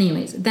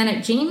 Anyways, then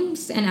at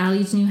James and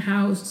Allie's new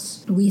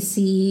house, we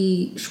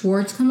see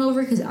Schwartz come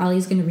over because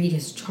Allie's going to read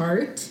his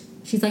chart.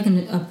 She's like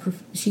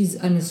she's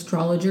an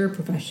astrologer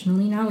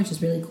professionally now, which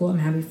is really cool. I'm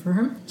happy for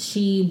her.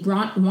 She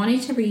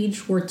wanted to read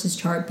Schwartz's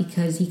chart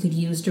because he could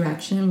use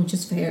direction, which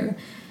is fair.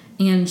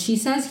 And she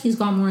says he's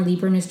got more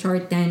Libra in his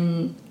chart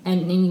than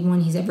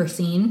anyone he's ever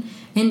seen.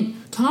 And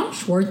Tom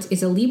Schwartz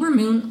is a Libra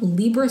moon,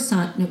 Libra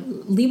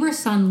sun,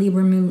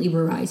 Libra moon,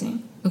 Libra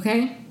rising.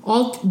 Okay?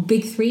 All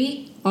big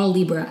three, all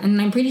Libra. And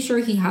I'm pretty sure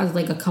he has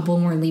like a couple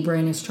more Libra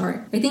in his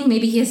chart. I think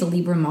maybe he has a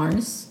Libra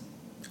Mars.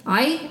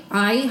 I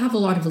have a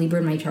lot of Libra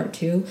in my chart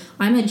too.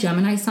 I'm a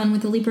Gemini sun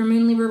with a Libra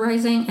moon, Libra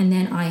rising, and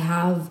then I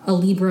have a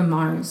Libra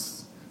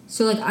Mars.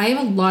 So like I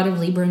have a lot of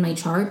Libra in my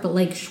chart, but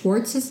like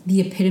Schwartz is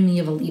the epitome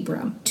of a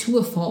Libra. To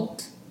a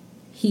fault,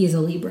 he is a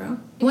Libra.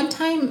 One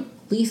time,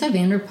 Lisa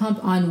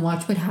Vanderpump on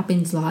Watch What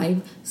Happens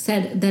Live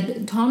said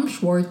that Tom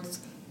Schwartz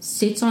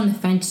sits on the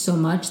fence so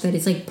much that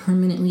it's like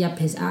permanently up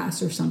his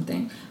ass or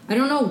something. I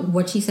don't know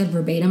what she said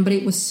verbatim, but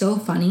it was so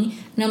funny.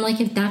 And I'm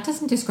like, if that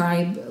doesn't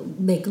describe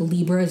like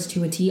Libras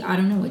to a T, I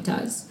don't know what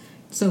does.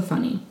 It's so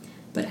funny.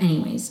 But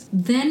anyways,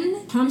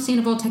 then Tom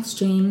Sandoval texts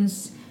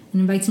James and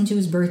invites him to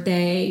his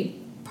birthday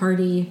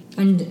party.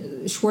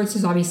 And Schwartz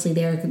is obviously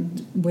there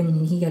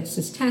when he gets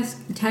this text.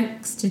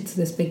 It's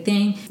this big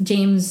thing.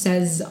 James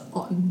says,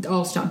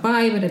 I'll stop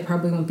by, but I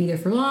probably won't be there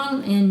for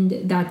long.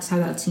 And that's how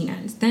that scene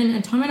ends. Then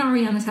at Tom and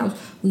Ariana's house,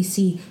 we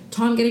see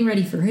Tom getting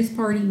ready for his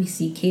party. We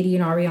see Katie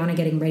and Ariana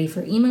getting ready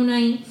for emo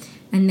night.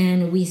 And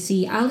then we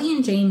see Allie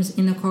and James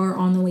in the car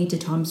on the way to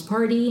Tom's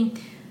party.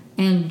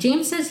 And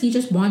James says he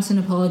just wants an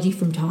apology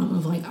from Tom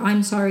of like,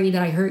 I'm sorry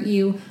that I hurt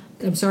you.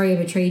 I'm sorry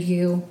I betrayed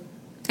you.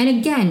 And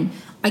again,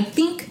 I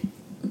think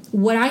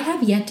what I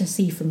have yet to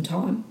see from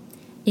Tom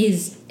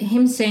is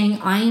him saying,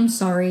 I am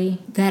sorry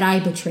that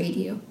I betrayed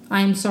you.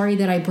 I am sorry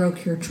that I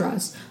broke your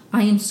trust.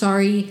 I am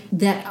sorry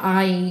that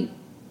I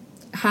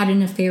had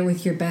an affair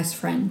with your best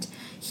friend.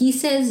 He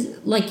says,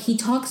 like, he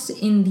talks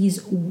in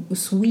these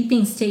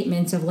sweeping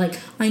statements of, like,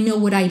 I know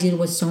what I did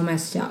was so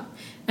messed up.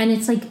 And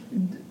it's like,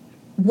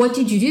 what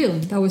did you do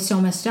that was so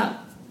messed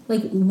up?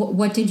 Like,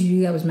 what did you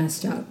do that was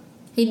messed up?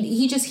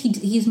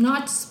 He's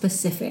not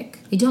specific.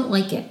 I don't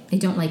like it.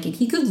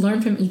 He could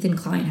learn from Ethan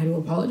Klein how to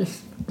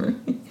apologize.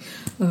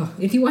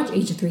 If you watch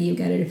H3, you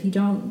get it. If you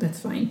don't,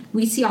 that's fine.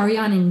 We see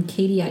Ariana and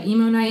Katie at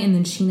emo night, and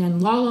then Sheena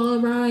and Lala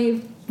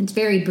arrive. It's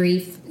very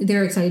brief.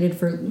 They're excited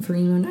for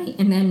emo night.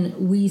 And then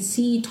we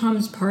see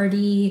Tom's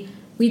party.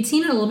 We'd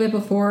seen it a little bit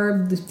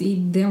before.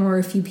 There were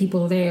a few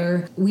people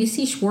there. We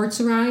see Schwartz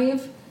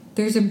arrive.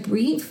 There's a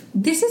brief,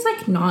 this is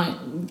like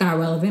not that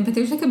relevant, but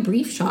there's like a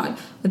brief shot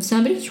of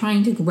somebody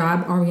trying to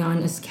grab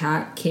Ariana's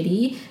cat,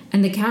 Kitty,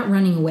 and the cat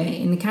running away.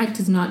 And the cat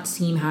does not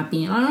seem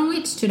happy. And I don't know why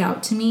it stood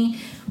out to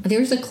me.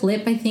 There's a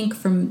clip, I think,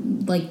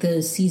 from like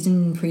the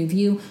season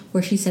preview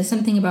where she says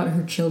something about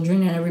her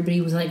children and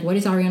everybody was like, what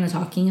is Ariana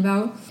talking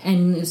about?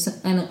 And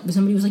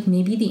somebody was like,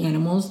 maybe the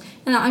animals.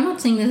 And I'm not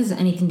saying this has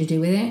anything to do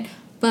with it,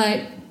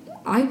 but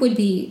I would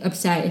be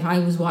upset if I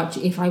was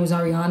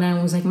Ariana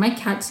and was like, my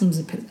cat seems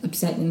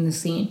upset in the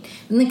scene.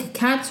 And like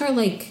cats are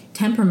like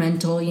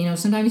temperamental, you know,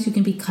 sometimes you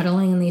can be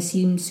cuddling and they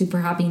seem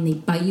super happy and they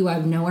bite you out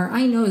of nowhere.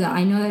 I know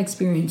that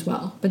experience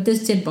well, but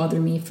this did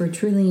bother me for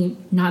truly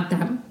not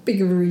that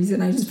big of a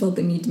reason. I just felt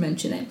the need to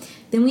mention it.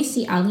 Then we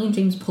see Allie and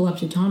James pull up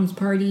to Tom's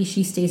party.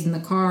 She stays in the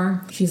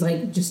car. She's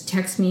like, just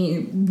text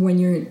me when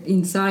you're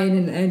inside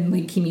and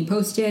like keep me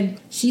posted.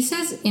 She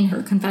says in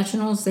her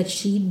confessionals that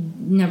she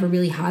never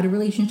really had a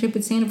relationship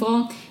with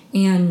Sandoval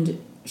and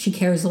she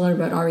cares a lot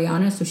about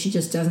Ariana, so she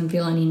just doesn't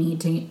feel any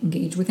need to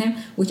engage with him,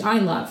 which I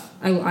love.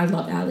 I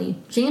love Allie.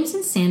 James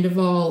and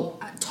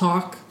Sandoval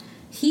talk.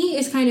 He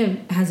is kind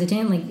of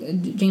hesitant.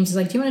 Like, James is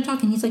like, do you want to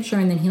talk? And he's like, sure.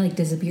 And then he like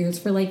disappears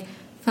for like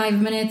 5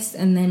 minutes.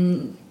 And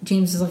then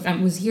James is like, I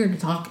was here to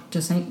talk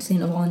to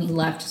Sandoval, and he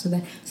left. So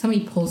then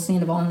somebody pulls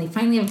Sandoval and they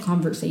finally have a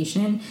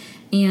conversation.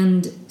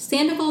 And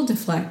Sandoval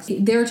deflects.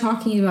 They're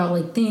talking about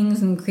like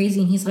things and crazy.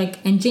 And he's like,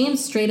 and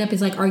James straight up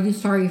is like, are you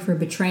sorry for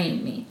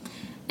betraying me?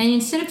 And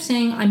instead of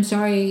saying, I'm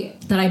sorry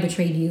that I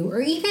betrayed you,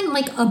 or even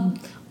like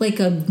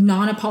a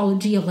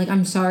non-apology of like,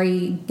 I'm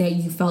sorry that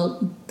you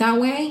felt that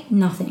way,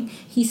 nothing.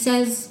 He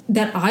says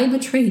that I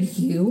betrayed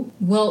you.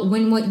 Well,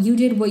 when what you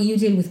did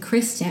with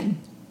Kristen.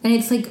 And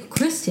it's like,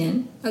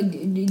 Kristen,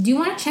 do you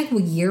want to check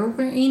what year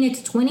we're in?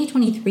 It's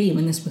 2023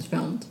 when this was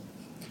filmed.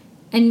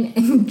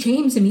 And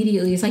James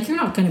immediately is like, you're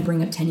not going to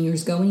bring up 10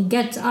 years ago. And he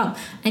gets up.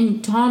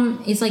 And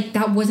Tom is like,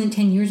 that wasn't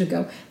 10 years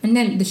ago. And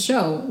then the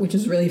show, which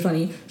is really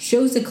funny,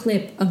 shows a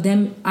clip of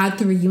them at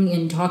the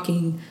reunion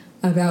talking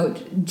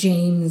about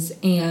James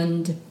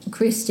and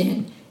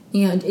Kristen.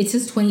 And it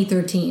says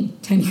 2013,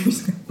 10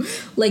 years ago.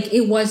 Like,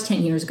 it was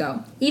 10 years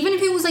ago. Even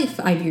if it was like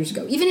 5 years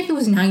ago. Even if it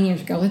was 9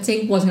 years ago. Let's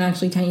say it wasn't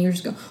actually 10 years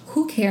ago.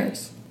 Who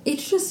cares?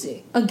 It's just,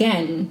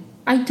 again,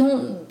 I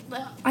don't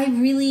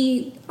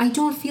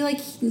feel like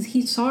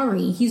he's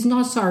sorry. He's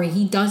not sorry.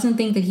 He doesn't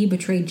think that he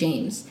betrayed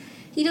James.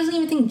 He doesn't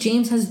even think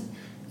James has...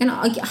 And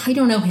I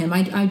don't know him.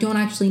 I don't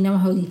actually know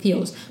how he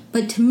feels.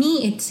 But to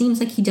me, it seems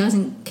like he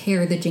doesn't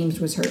care that James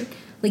was hurt.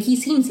 Like, he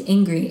seems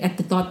angry at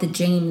the thought that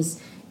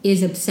James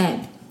is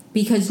upset.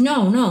 Because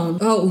no,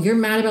 oh, you're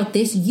mad about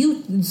this?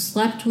 You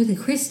slept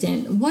with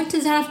Kristen. What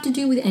does that have to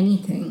do with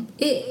anything?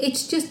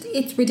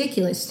 It's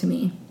ridiculous to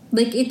me.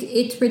 Like,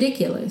 it's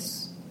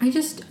ridiculous.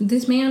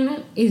 This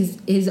man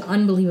is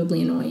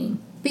unbelievably annoying.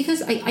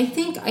 Because I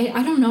think,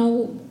 I don't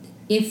know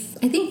if,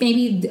 I think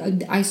maybe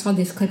I saw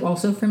this clip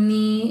also from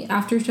the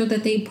after show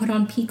that they put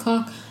on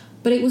Peacock,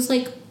 but it was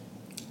like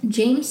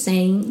James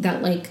saying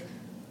that, like,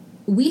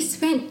 we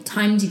spent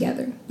time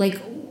together.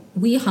 Like,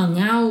 we hung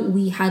out,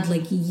 we had,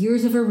 like,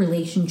 years of a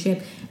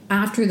relationship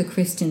after the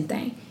Kristen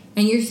thing.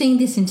 And you're saying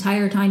this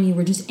entire time you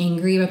were just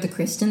angry about the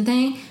Kristen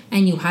thing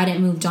and you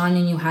hadn't moved on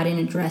and you hadn't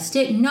addressed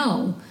it?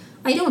 No.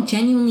 I don't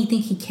genuinely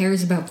think he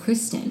cares about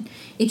Kristen.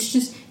 It's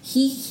just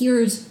he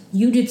hears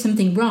you did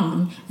something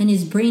wrong and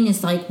his brain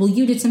is like, well,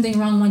 you did something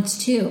wrong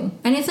once too.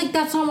 And it's like,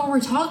 that's not what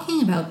we're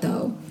talking about,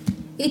 though.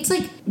 It's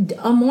like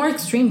a more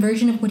extreme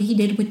version of what he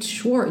did with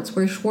Schwartz,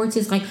 where Schwartz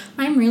is like,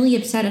 I'm really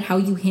upset at how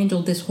you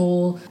handled this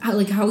whole,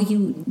 how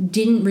you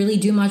didn't really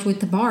do much with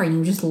the bar and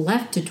you just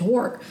left to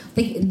tour.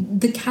 Like,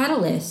 the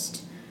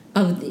catalyst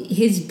of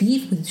his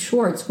beef with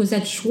Schwartz was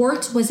that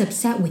Schwartz was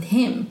upset with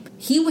him.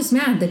 He was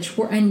mad that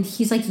Schwartz, and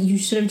he's like, you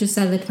should have just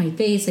said that to my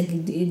face. Like,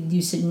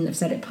 you shouldn't have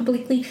said it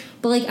publicly.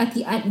 But, like, at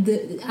the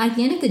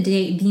end of the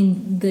day,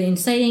 the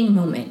inciting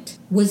moment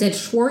was that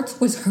Schwartz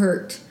was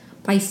hurt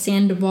by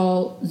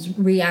Sandoval's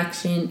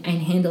reaction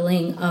and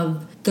handling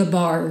of the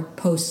bar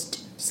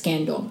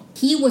post-scandal.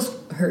 He was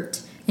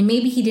hurt, and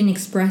maybe he didn't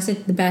express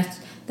it the best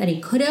that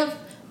he could have,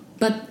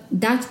 but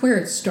that's where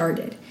it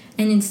started.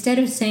 And instead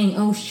of saying,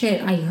 oh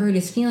shit, I hurt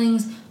his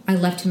feelings, I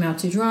left him out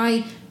to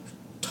dry,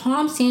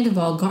 Tom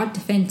Sandoval got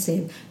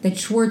defensive that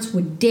Schwartz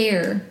would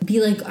dare be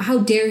like, how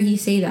dare he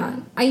say that?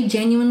 I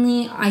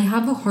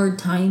have a hard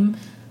time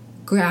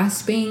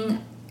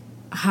grasping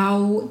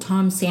how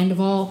Tom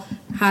Sandoval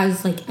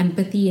has, like,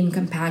 empathy and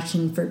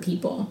compassion for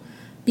people,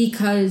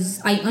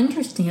 because I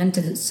understand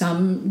to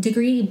some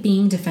degree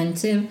being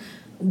defensive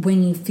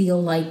when you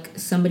feel like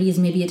somebody is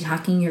maybe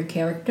attacking your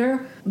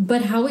character,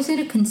 but how is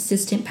it a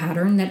consistent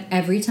pattern that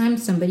every time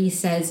somebody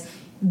says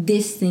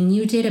this thing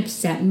you did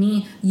upset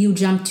me, you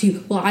jump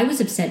to, well, I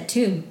was upset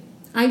too,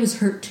 I was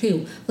hurt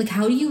too? Like,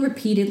 how do you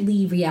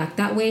repeatedly react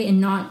that way and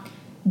not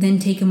then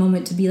take a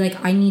moment to be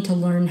like, I need to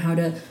learn how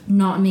to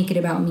not make it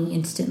about me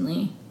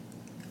instantly?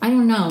 I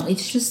don't know.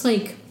 It's just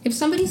like, if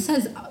somebody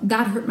says,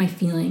 that hurt my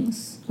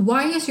feelings,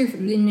 why is your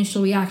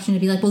initial reaction to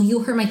be like, well,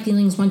 you hurt my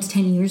feelings once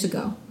 10 years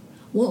ago?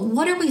 Well,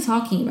 what are we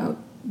talking about,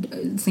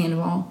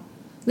 Sandoval?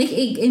 Like,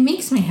 it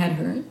makes my head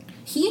hurt.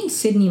 He and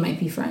Sydney might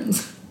be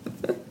friends.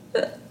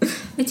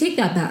 I take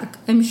that back.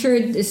 I'm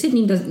sure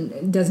Sydney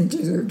doesn't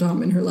deserve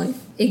Tom in her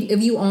life.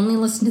 If you only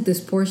listen to this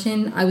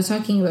portion, I was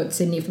talking about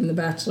Sydney from The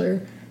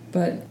Bachelor,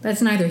 but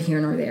that's neither here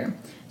nor there.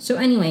 So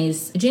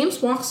anyways,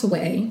 James walks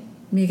away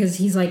because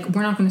he's like,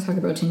 we're not going to talk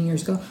about 10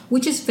 years ago,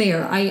 which is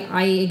fair.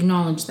 I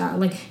acknowledge that.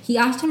 Like, he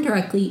asked him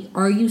directly,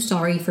 are you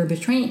sorry for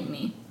betraying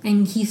me?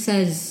 And he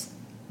says,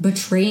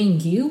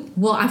 betraying you?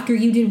 Well, after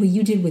you did what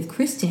you did with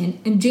Kristen.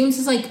 And James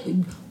is like,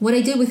 what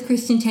I did with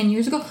Kristen 10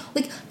 years ago?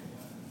 Like,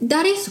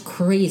 that is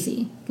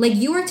crazy. Like,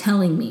 you are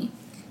telling me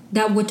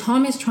that what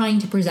Tom is trying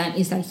to present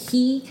is that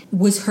he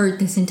was hurt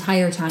this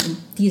entire time,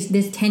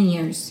 this 10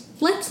 years.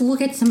 Let's look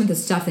at some of the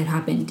stuff that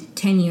happened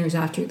 10 years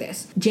after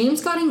this.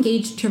 James got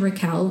engaged to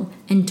Raquel,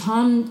 and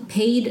Tom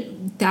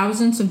paid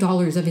thousands of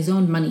dollars of his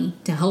own money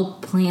to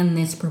help plan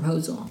this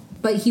proposal.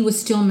 But he was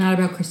still mad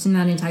about Kristen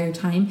that entire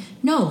time.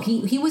 No,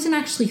 he wasn't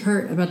actually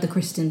hurt about the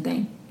Kristen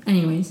thing.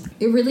 Anyways,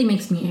 it really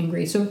makes me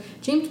angry. So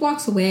James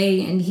walks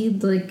away, and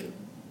he's like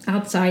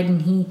outside,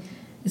 and he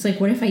is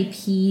like, what if I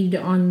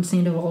peed on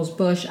Sandoval's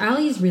bush?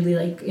 Allie's really,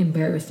 like,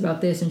 embarrassed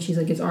about this, and she's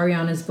like, it's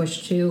Ariana's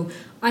bush too.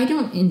 I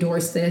don't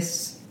endorse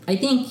this. I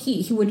think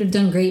he would have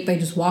done great by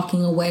just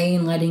walking away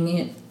and letting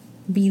it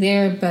be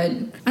there, but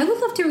I would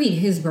love to read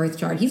his birth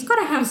chart. He's got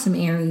to have some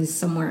Aries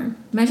somewhere.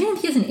 Imagine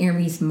if he has an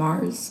Aries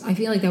Mars. I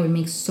feel like that would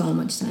make so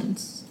much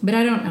sense. But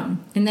I don't know.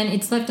 And then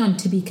it's left on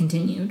to be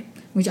continued,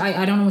 which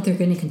I don't know what they're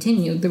going to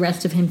continue. The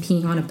rest of him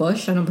peeing on a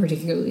bush, I don't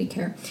particularly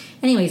care.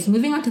 Anyways,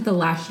 moving on to the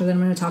last show that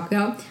I'm going to talk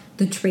about,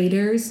 The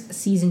Traitors,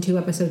 Season 2,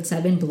 Episode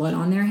 7, Blood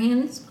on Their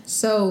Hands.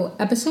 So,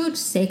 Episode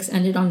 6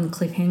 ended on the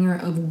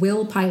cliffhanger of,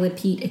 will Pilot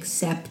Pete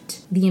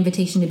accept the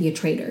invitation to be a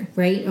traitor,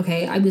 right?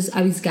 Okay, I was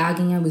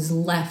gagging, I was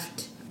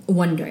left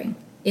wondering.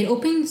 It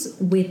opens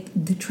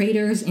with the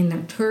Traitors in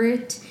their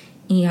turret,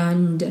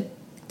 and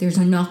there's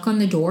a knock on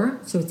the door,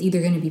 so it's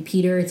either going to be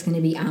Peter, it's going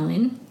to be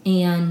Alan,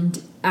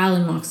 and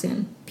Alan walks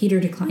in. Peter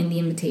declined the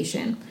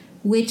invitation,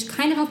 which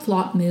kind of a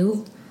flop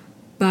move,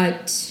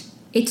 but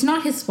it's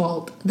not his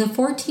fault. The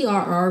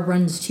 4TRR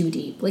runs too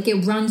deep. Like,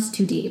 it runs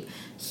too deep.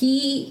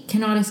 He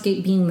cannot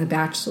escape being the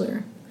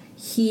Bachelor.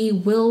 He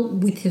will,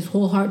 with his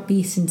whole heart,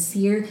 be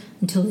sincere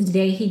until the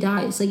day he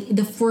dies. Like,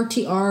 the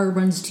 4TR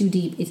runs too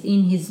deep. It's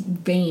in his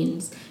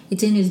veins.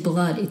 It's in his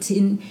blood. It's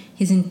in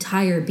his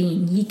entire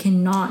being. He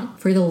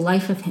cannot, for the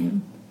life of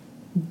him,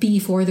 be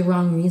for the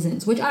wrong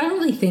reasons, which I don't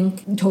really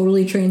think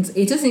totally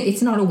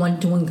it's not a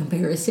one-to-one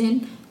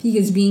comparison,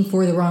 because being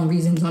for the wrong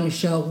reasons on a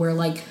show where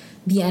like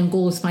the end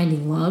goal is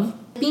finding love,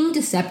 being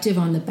deceptive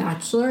on The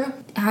Bachelor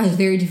has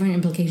very different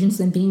implications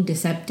than being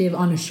deceptive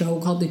on a show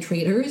called The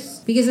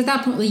Traitors, because at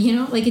that point, like, you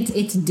know, like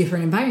it's a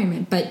different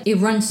environment, but it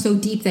runs so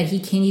deep that he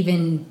can't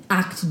even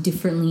act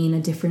differently in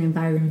a different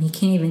environment. He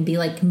can't even be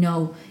like,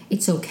 no,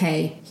 it's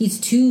okay. He's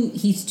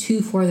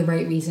too for the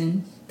right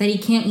reason, that he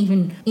can't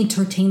even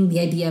entertain the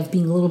idea of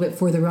being a little bit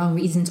for the wrong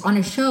reasons on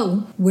a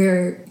show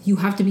where you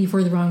have to be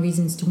for the wrong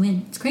reasons to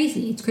win. It's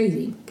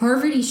crazy.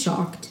 Parvati's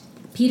shocked.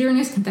 Peter in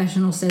his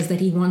confessional says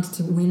that he wants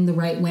to win the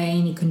right way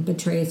and he couldn't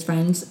betray his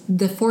friends.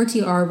 The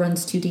 4TR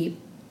runs too deep.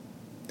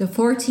 That's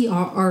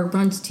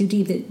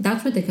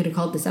what they could have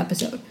called this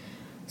episode.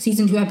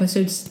 Season 2,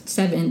 episode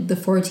 7, the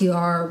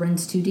 4TR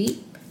runs too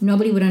deep.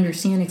 Nobody would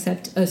understand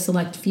except a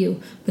select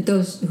few, but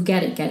those who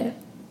get it.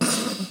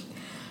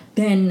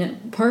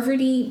 Then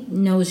Parvati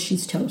knows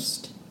she's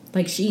toast.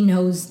 Like, she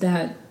knows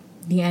that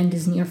the end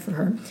is near for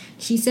her.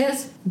 She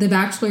says the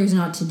Bachelor is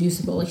not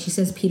seducible. Like, she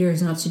says Peter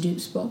is not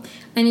seducible.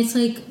 And it's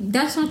like,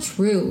 that's not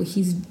true.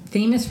 He's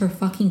famous for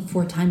fucking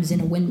 4 times in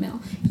a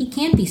windmill. He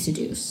can be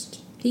seduced.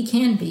 He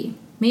can be.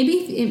 Maybe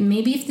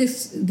if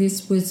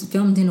this was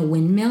filmed in a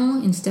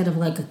windmill instead of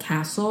like a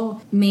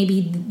castle,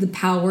 maybe the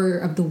power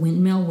of the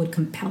windmill would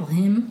compel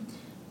him.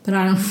 But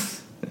I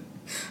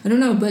don't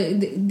know.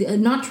 But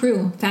not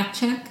true. Fact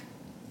check.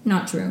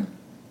 Not true.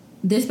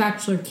 This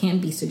Bachelor can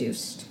be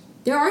seduced.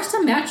 There are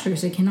some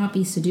bachelors that cannot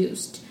be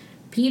seduced.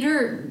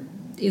 Peter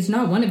is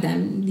not one of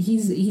them.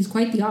 He's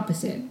quite the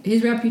opposite.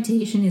 His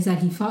reputation is that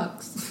he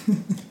fucks.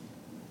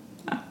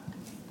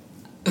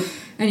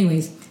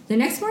 Anyways, the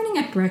next morning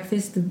at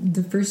breakfast,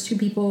 the first 2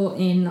 people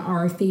in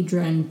are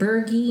Phaedra and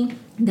Bergie.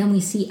 Then we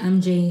see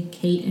MJ,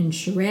 Kate, and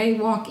Sheree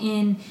walk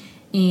in,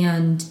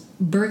 and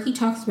Bergie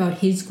talks about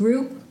his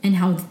group and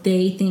how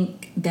they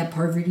think that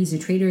Parvati's a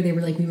traitor. They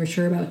were like, we were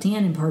sure about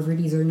Dan, and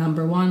Parvati's are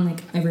number 1,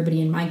 like everybody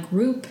in my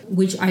group,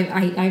 which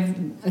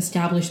I've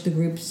established the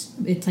groups.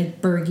 It's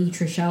like Bergie,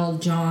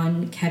 Trishelle,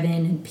 John,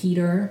 Kevin, and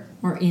Peter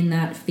are in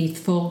that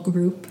faithful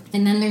group.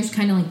 And then there's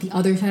kind of like the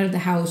other side of the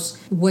house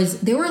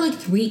there were like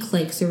 3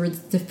 cliques. There were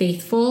the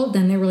faithful,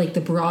 then there were like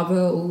the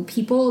Bravo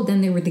people, then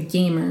there were the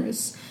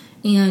gamers.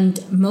 And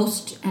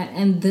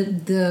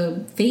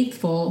the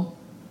faithful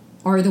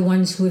are the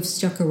ones who have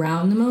stuck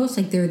around the most,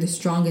 like they're the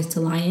strongest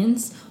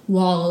alliance,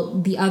 while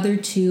the other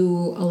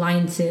 2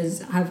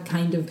 alliances have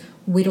kind of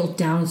whittled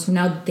down, so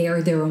now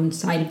they're their own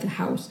side of the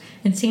house.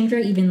 And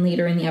Sandra, even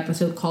later in the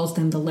episode, calls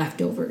them the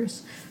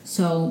leftovers.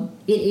 So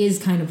it is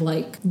kind of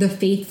like the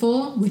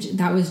faithful, which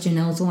that was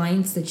Janelle's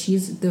alliance, that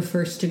she's the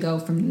first to go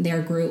from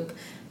their group,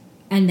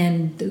 and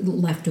then the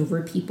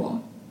leftover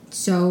people.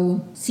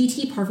 So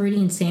CT, Parvati,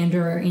 and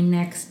Sandra are in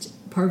next.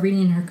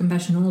 Parvati in her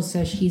confessional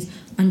says she's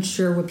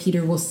unsure what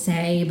Peter will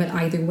say, but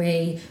either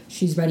way,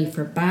 she's ready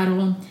for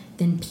battle.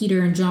 Then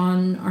Peter and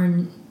John are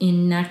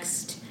in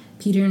next.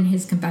 Peter in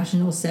his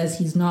confessional says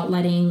he's not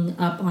letting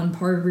up on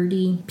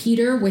Parvati.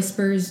 Peter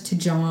whispers to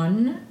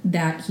John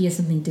that he has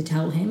something to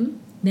tell him.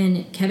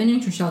 Then Kevin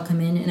and Trishelle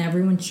come in, and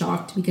everyone's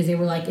shocked because they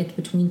were like, it's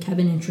between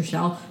Kevin and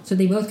Trishelle. So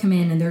they both come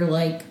in, and they're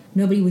like,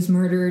 nobody was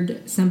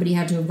murdered. Somebody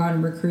had to have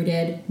gotten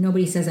recruited.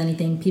 Nobody says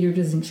anything. Peter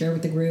doesn't share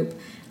with the group.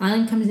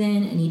 Alan comes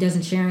in, and he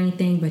doesn't share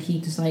anything, but he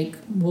just like,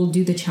 we'll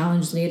do the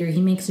challenge later. He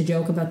makes a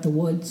joke about the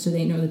woods, so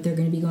they know that they're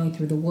going to be going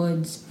through the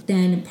woods.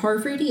 Then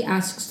Parvati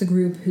asks the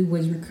group who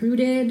was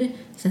recruited,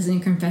 says in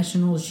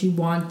confessional she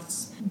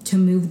wants to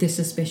move the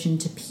suspicion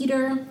to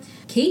Peter.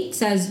 Kate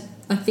says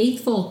a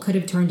faithful could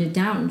have turned it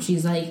down.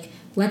 She's like,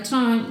 let's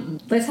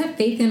have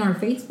faith in our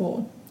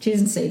faithful. She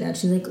doesn't say that.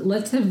 She's like,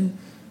 let's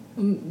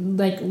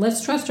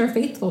trust our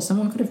faithful.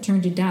 Someone could have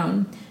turned it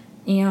down.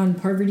 And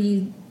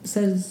Parvati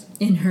says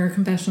in her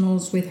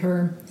confessionals with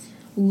her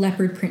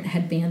leopard print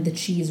headband that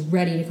she is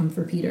ready to come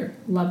for Peter.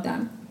 Love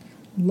that.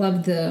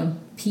 Love the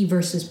P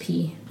versus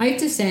P. I have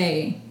to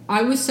say,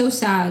 I was so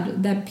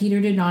sad that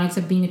Peter did not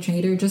accept being a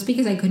traitor just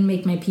because I couldn't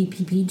make my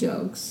PPP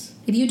jokes.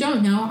 If you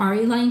don't know,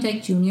 Ari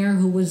Lyndike Jr.,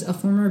 who was a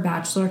former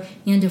Bachelor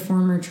and a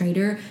former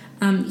traitor,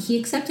 he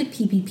accepted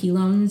PPP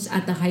loans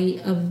at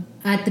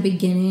the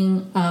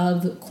beginning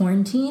of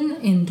quarantine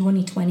in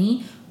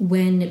 2020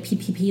 when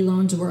PPP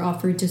loans were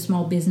offered to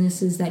small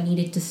businesses that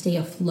needed to stay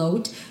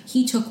afloat.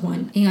 He took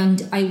one.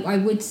 And I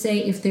would say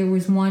if there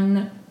was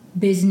one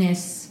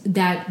business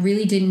that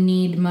really didn't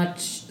need much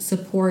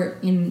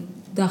support in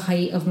the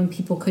height of when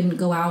people couldn't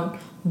go out,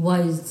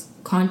 was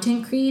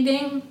content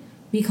creating,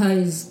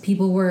 because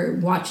people were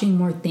watching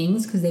more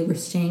things because they were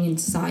staying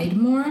inside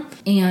more.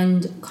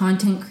 And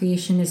content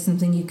creation is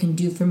something you can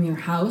do from your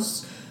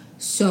house.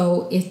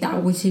 So if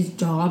that was his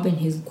job and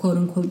his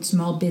quote-unquote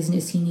small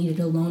business he needed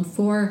a loan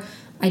for,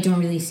 I don't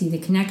really see the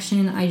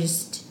connection. I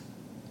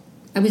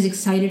was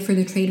excited for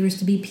the Traitors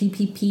to be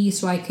PPP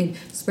so I could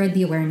spread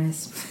the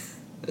awareness.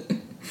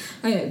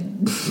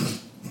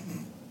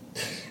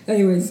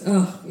 Anyways,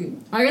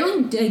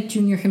 Ireland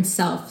Jr.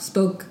 himself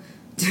spoke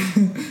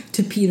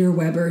to Peter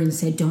Weber and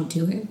said, don't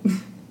do it.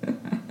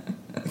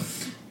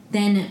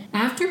 Then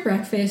after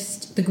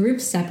breakfast, the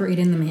group separate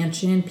in the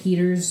mansion,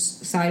 Peter's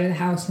side of the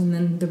house and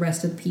then the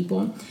rest of the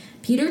people.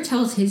 Peter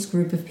tells his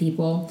group of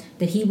people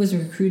that he was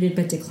recruited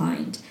but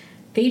declined.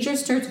 Phaedra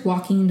starts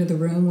walking into the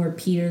room where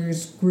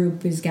Peter's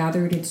group is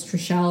gathered. It's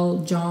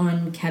Trishelle,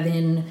 John,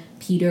 Kevin,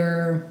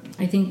 Peter.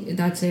 I think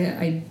that's it.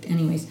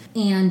 Anyways.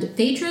 And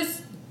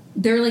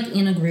they're like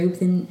in a group.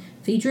 Then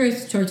Phaedra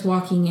starts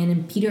walking in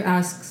and Peter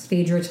asks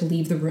Phaedra to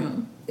leave the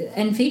room.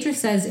 And Phaedra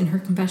says in her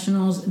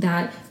confessionals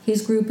that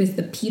his group is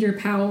the Peter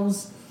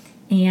Pals.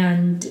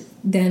 And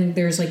then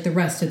there's like the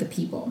rest of the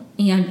people.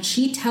 And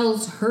she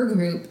tells her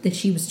group that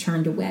she was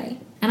turned away.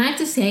 And I have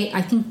to say,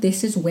 I think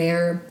this is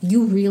where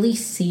you really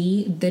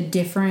see the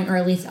different, or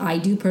at least I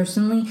do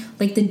personally,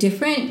 like the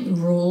different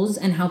rules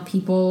and how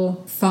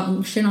people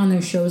function on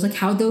their shows, like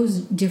how those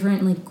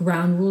different like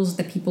ground rules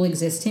that people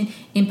exist in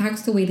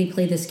impacts the way they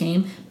play this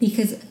game.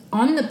 Because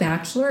on The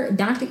Bachelor,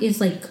 that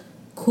is like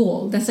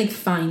cool. That's like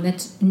fine.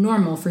 That's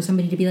normal for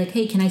somebody to be like,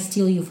 hey, can I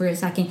steal you for a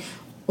second?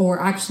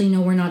 Or actually,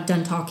 no, we're not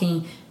done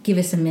talking. Give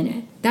us a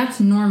minute. That's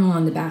normal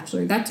on The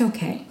Bachelor. That's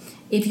okay.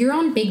 If you're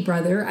on Big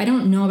Brother, I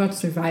don't know about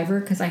Survivor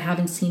because I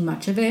haven't seen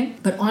much of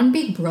it. But on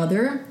Big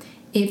Brother,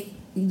 if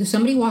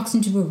somebody walks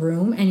into a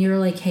room and you're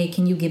like, hey,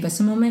 can you give us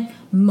a moment?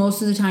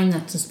 Most of the time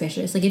that's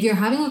suspicious. Like if you're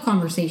having a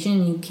conversation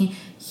and you can't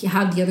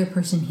have the other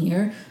person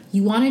here,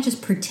 you want to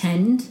just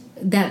pretend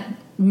that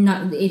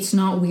it's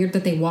not weird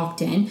that they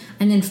walked in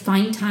and then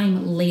find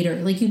time later.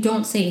 Like you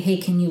don't say, hey,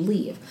 can you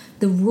leave?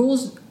 The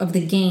rules of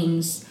the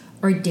games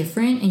are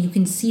different and you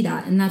can see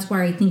that. And that's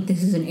why I think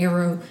this is an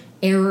error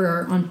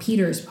on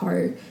Peter's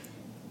part,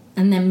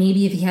 and then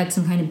maybe if he had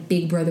some kind of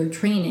Big Brother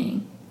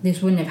training,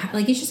 this wouldn't have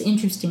like, it's just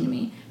interesting to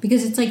me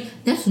because it's like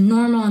that's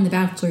normal on The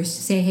Bachelor to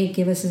say, hey,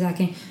 give us a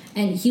second.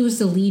 And he was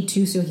the lead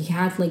too, so he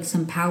had like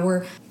some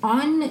power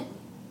on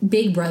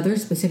Big Brother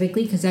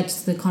specifically, because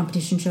that's the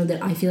competition show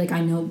that I feel like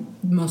I know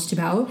most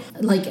about.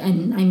 Like,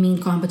 and I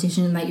mean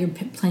competition in that you're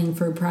playing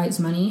for prize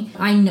money.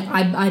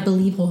 I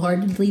believe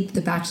wholeheartedly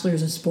The Bachelor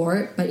is a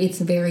sport, but it's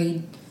a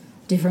very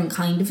different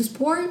kind of a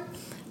sport.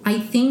 I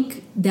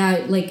think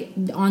that, like,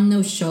 on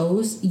those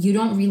shows, you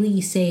don't really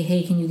say,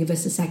 hey, can you give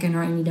us a second,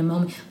 or I need a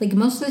moment. Like,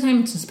 most of the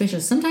time it's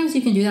suspicious. Sometimes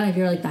you can do that if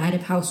you're, like, the head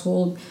of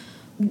household,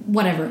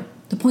 whatever.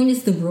 The point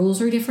is the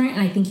rules are different,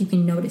 and I think you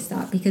can notice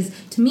that, because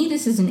to me,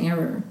 this is an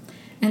error.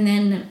 And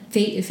then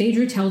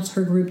Phaedra tells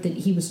her group that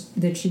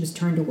she was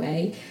turned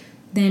away.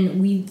 Then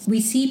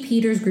we see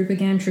Peter's group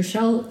again.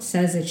 Trishelle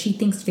says that she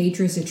thinks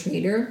Phaedra is a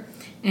traitor,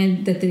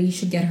 and that they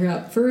should get her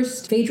out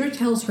first. Phaedra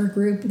tells her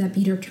group that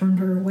Peter turned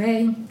her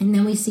away. And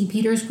then we see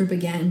Peter's group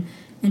again.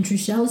 And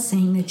Trishelle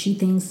saying that she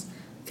thinks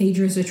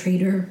Phaedra is a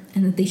traitor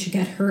and that they should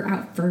get her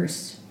out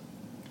first.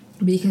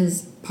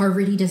 Because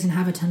Parvati doesn't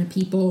have a ton of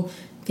people.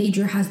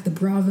 Phaedra has the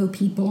Bravo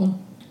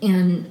people.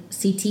 And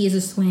CT is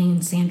a swing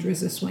and Sandra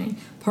is a swing.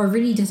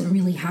 Parvati doesn't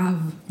really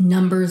have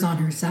numbers on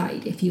her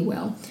side, if you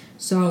will.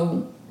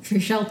 So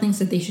Trishelle thinks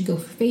that they should go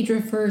for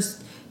Phaedra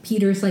first.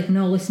 Peter's like,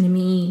 no, listen to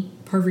me.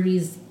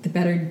 Parvati's the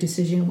better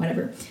decision,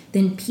 whatever.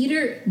 Then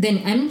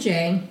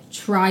MJ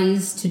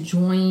tries to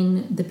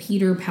join the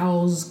Peter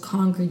Pals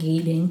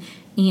congregating,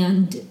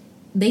 and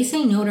they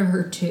say no to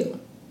her too,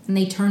 and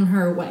they turn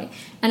her away.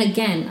 And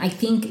again, I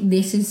think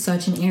this is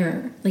such an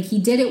error. Like, he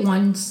did it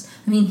once.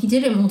 I mean, he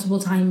did it multiple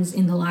times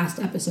in the last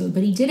episode,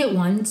 but he did it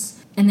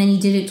once, and then he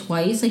did it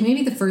twice. Like,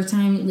 maybe the first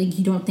time, like,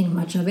 you don't think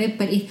much of it,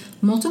 but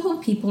if multiple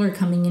people are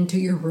coming into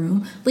your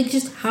room, like,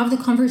 just have the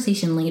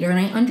conversation later. And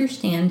I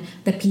understand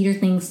that Peter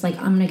thinks, like,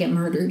 I'm gonna get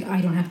murdered, I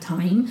don't have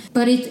time.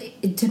 But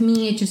to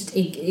me,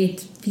 it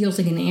feels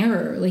like an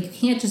error. Like, you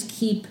can't just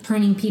keep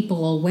turning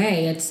people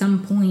away at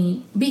some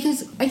point.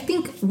 Because I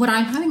think what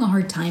I'm having a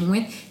hard time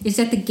with is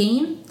that the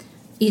game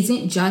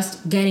isn't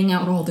just getting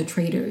out all the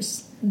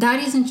traitors.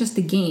 That isn't just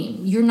the game.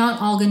 You're not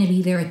all going to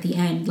be there at the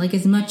end. Like,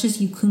 as much as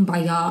you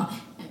kumbaya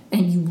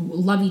and you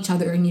love each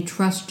other and you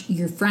trust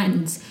your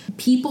friends,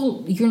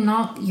 you're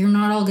not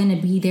all going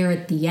to be there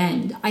at the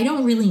end. I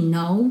don't really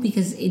know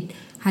because it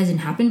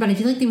hasn't happened, but I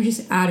feel like they would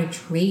just add a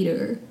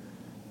traitor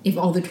if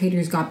all the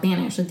traitors got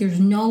banished. Like, there's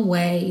no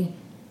way.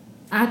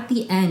 At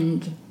the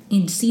end,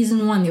 in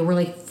season 1, there were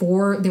like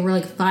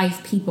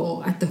 5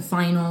 people at the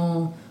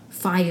final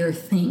fire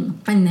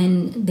thing, and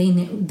then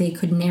they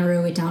could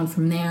narrow it down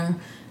from there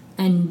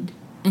and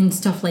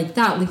stuff like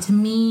that. Like, to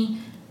me,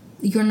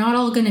 you're not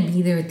all going to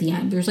be there at the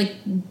end. There's like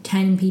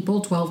 10 people,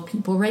 12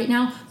 people right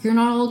now. You're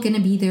not all going to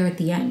be there at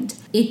the end.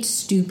 It's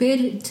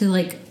stupid to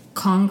like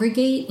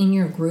congregate in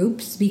your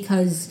groups,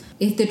 because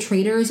if the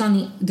traitors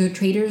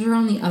are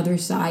on the other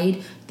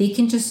side, they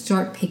can just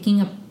start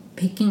picking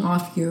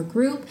off your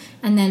group,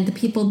 and then the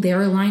people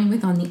they're aligned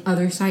with on the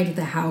other side of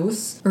the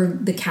house or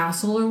the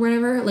castle or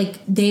whatever, like,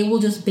 they will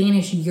just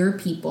banish your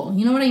people.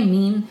 You know what I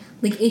mean?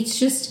 Like, it's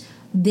just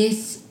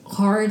this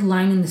hard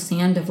line in the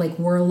sand of like,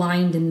 we're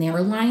aligned and they're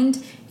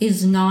aligned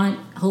is not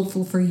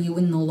helpful for you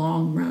in the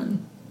long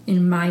run,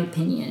 in my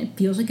opinion. It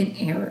feels like an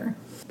error.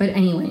 But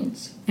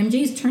anyways,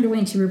 MJ's turned away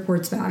and she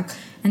reports back,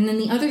 and then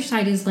the other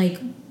side is like,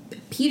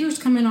 Peter's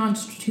coming on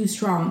too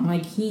strong,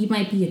 like he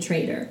might be a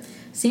traitor.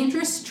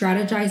 Sandra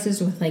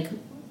strategizes with, like,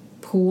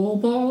 pool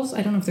balls.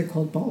 I don't know if they're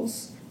called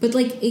balls. But,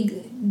 like,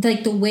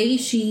 like the way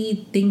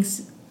she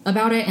thinks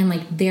about it and,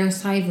 like, their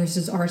side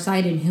versus our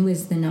side and who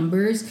is the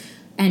numbers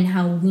and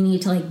how we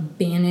need to, like,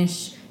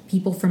 banish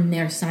people from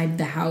their side of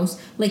the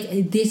house.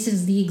 Like, this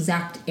is the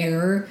exact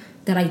error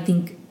that I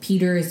think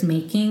Peter is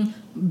making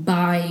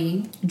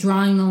by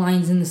drawing the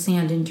lines in the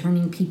sand and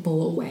turning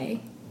people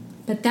away.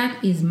 But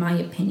that is my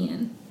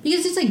opinion.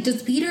 Because it's like,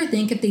 does Peter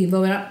think if they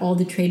vote out all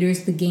the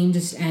traitors, the game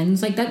just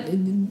ends? Like,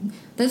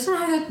 that's not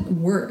how that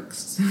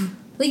works.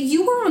 Like,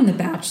 you were on The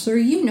Bachelor.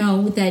 You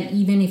know that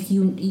even if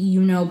you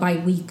know by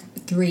week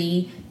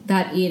 3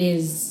 that it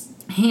is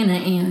Hannah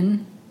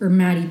Ann or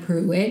Maddie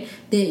Pruitt,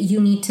 that you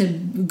need to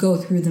go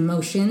through the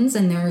motions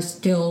and there are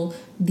still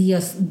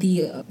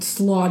the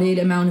slotted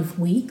amount of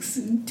weeks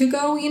to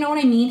go. You know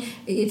what I mean?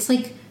 It's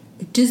like,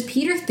 does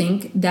Peter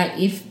think that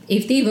if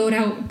they vote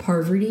out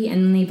Parvati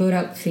and then they vote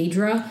out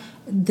Phaedra,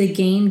 the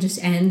game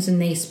just ends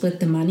and they split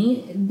the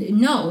money?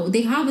 No,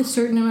 they have a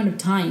certain amount of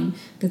time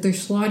that they're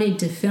slotted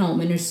to film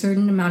and a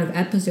certain amount of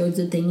episodes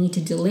that they need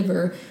to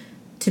deliver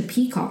to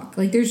Peacock.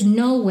 Like, there's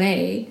no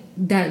way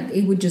that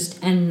it would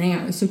just end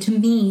there. So to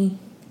me,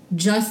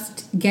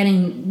 just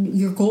getting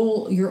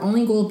your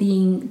only goal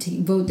being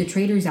to vote the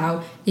traitors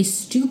out is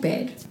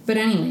stupid. But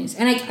anyways,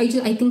 and I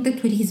think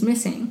that's what he's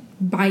missing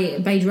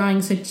by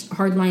drawing such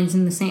hard lines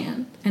in the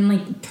sand and,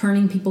 like,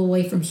 turning people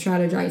away from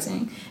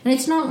strategizing. And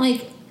it's not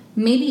like,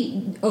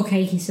 maybe,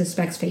 okay, he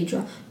suspects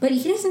Phaedra, but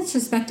he doesn't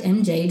suspect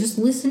MJ. Just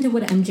listen to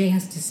what MJ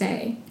has to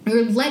say.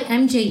 Or let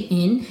MJ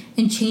in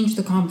and change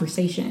the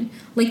conversation.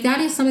 Like, that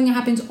is something that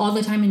happens all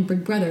the time in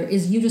Big Brother,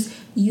 is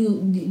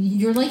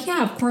you're like,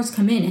 yeah, of course,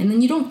 come in. And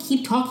then you don't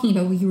keep talking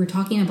about what you were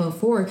talking about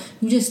before.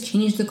 You just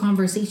change the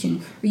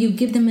conversation. Or you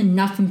give them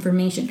enough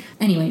information.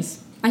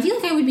 Anyways, I feel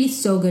like I would be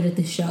so good at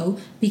this show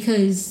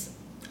because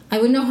I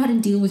would know how to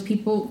deal with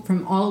people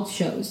from all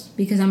shows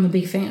because I'm a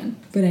big fan.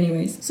 But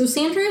anyways, so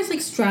Sandra is, like,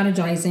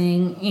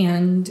 strategizing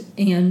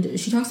and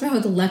she talks about how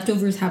the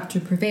leftovers have to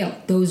prevail,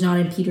 those not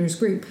in Peter's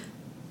group.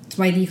 That's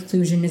why the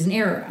exclusion is an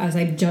error, as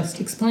I've just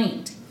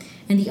explained.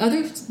 And the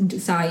other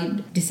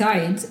side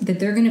decides that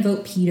they're going to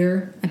vote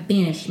Peter a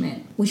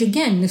banishment, which,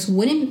 again, this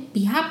wouldn't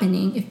be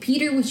happening if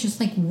Peter was just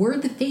like, we're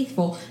the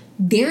faithful,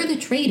 they're the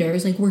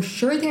traitors, like, we're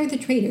sure they're the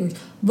traitors,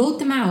 vote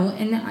them out.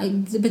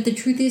 But the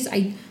truth is,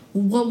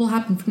 what will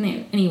happen from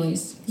there?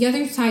 Anyways, the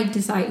other side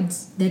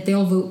decides that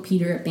they'll vote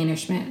Peter at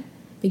banishment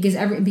because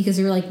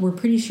they're like, we're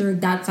pretty sure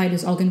that side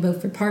is all going to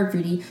vote for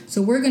Parvati,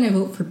 so we're going to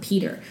vote for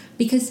Peter.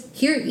 Because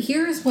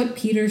here is what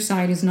Peter's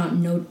side is not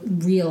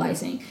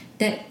realizing,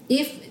 that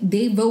if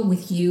they vote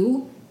with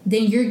you,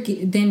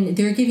 then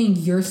they're giving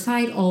your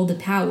side all the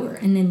power,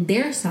 and then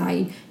their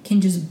side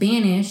can just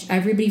banish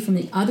everybody from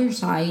the other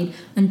side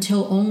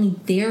until only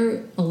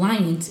their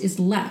alliance is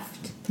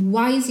left.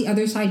 Why is the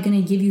other side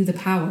going to give you the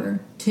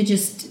power to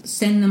just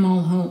send them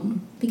all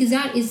home? Because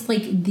that is,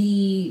 like,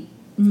 the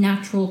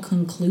natural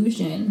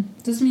conclusion.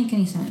 Doesn't make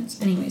any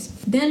sense. Anyways,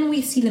 then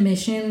we see the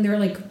mission. They're,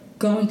 like,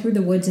 going through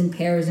the woods in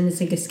pairs, and it's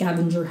like a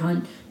scavenger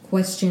hunt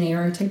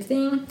questionnaire type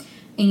thing.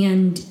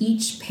 And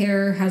each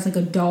pair has, like,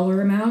 a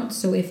dollar amount.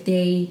 So if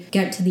they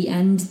get to the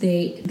end,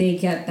 they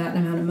get that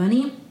amount of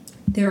money.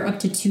 There are up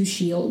to 2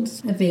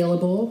 shields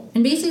available.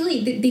 And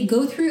basically, they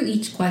go through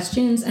each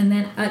questions, and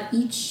then at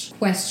each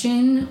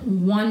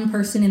question, one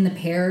person in the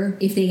pair,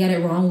 if they get it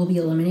wrong, will be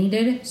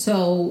eliminated.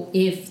 So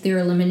if they're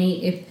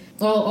eliminated,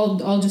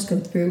 I'll just go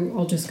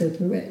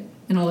through it,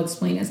 and I'll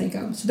explain as I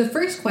go. So the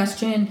first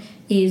question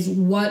is,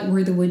 what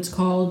were the woods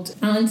called?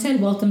 Alan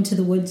said, welcome to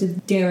the woods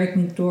of Derek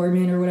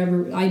McDormand, or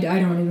whatever. I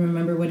don't even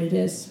remember what it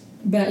is.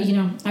 But,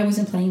 I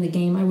wasn't playing the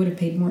game. I would have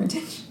paid more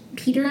attention.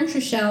 Peter and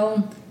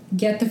Trishelle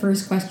get the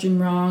first question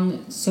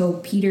wrong, so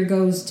Peter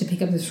goes to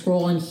pick up the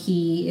scroll and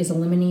he is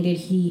eliminated.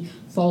 He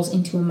falls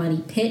into a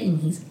muddy pit and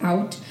he's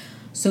out.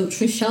 So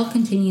Trishelle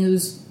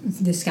continues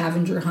the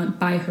scavenger hunt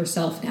by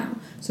herself now.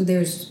 So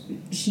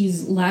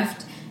she's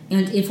left,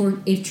 and if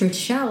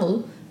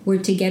Trishelle were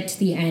to get to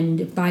the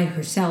end by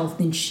herself,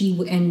 then she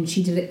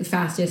did it the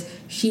fastest,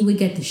 she would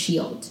get the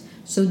shield.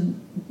 So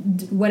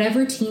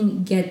whatever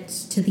team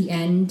gets to the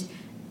end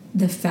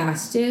the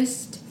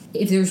fastest,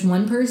 if there's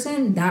one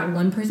person, that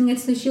one person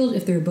gets the shield.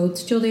 If they're both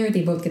still there,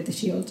 they both get the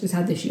shield. Is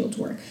how the shields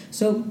work.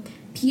 So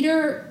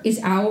Peter is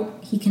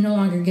out. He can no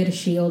longer get a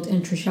shield,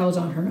 and Trishelle's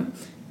on her own.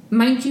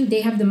 Mind you,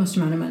 they have the most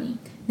amount of money.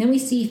 Then we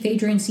see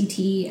Phaedra and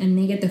CTE, and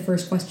they get the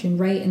first question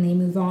right, and they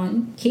move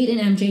on. Kate and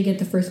MJ get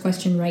the first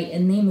question right,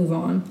 and they move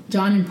on.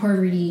 John and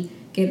Parvati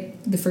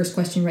get the first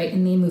question right,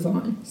 and they move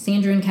on.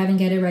 Sandra and Kevin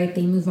get it right,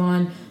 they move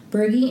on.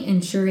 Bergie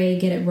and Sheree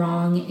get it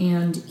wrong,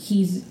 and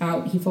he's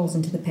out. He falls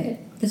into the pit.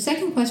 The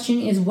second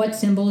question is, what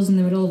symbol is in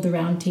the middle of the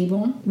round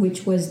table,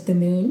 which was the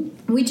moon.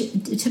 Which,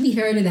 to be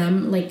fair to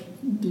them, like,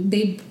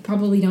 they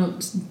probably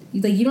don't,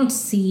 like, you don't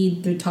see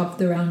the top of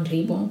the round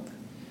table.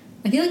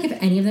 I feel like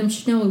if any of them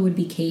should know, it would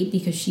be Kate,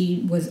 because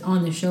she was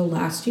on the show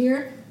last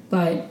year,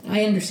 but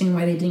I understand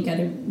why they didn't get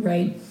it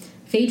right.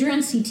 Phaedra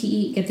and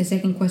CTE get the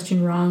second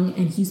question wrong,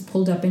 and he's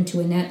pulled up into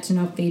a net, so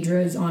now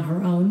Phaedra is on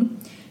her own.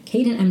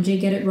 Kate and MJ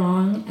get it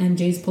wrong.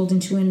 MJ's pulled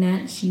into a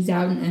net. She's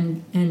out,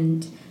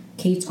 and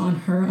Kate's on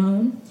her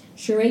own.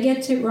 Sheree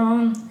gets it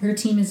wrong. Her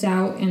team is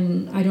out,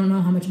 and I don't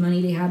know how much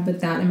money they had, but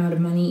that amount of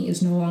money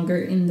is no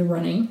longer in the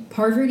running.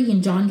 Parvati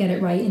and John get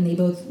it right, and they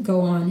both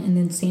go on, and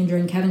then Sandra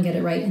and Kevin get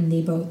it right, and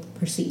they both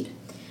proceed.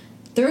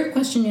 Third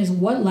question is,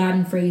 what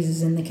Latin phrase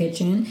is in the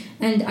kitchen?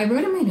 And I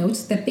wrote in my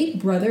notes that Big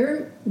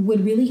Brother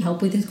would really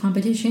help with this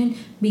competition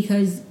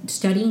because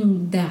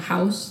studying the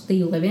house that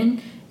you live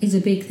in is a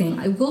big thing.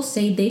 I will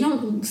say they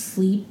don't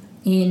sleep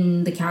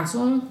in the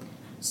castle,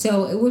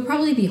 so it would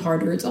probably be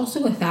harder. It's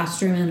also a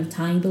faster amount of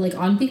time, but like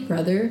on Big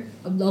Brother,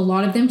 a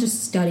lot of them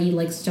just study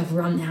like stuff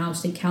around the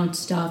house. They count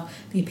stuff.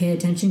 They pay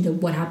attention to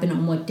what happened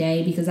on what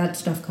day because that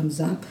stuff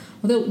comes up.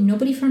 Although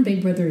nobody from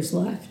Big Brother is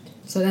left,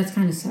 so that's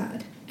kind of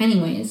sad.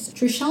 Anyways,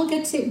 Trishelle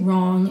gets it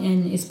wrong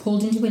and is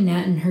pulled into a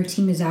net and her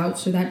team is out,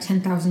 so that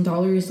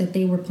 $10,000 that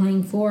they were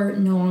playing for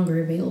no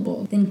longer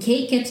available. Then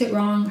Kate gets it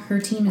wrong, her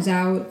team is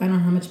out. I don't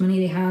know how much money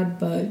they had,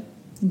 but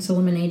it's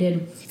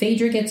eliminated.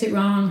 Phaedra gets it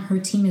wrong, her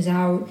team is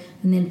out.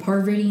 And then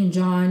Parvati and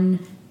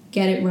John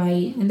get it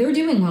right, and they're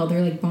doing well.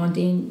 They're like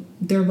bonding.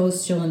 They're both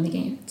still in the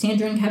game.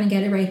 Sandra and Kevin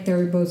get it right,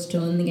 they're both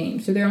still in the game.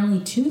 So there are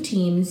only 2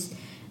 teams,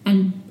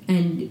 and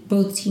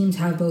both teams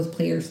have both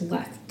players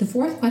left. The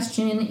fourth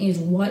question is,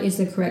 what is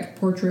the correct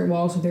portrait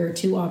wall? So there are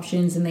 2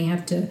 options, and they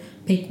have to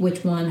pick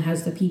which one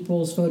has the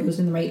people's photos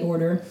in the right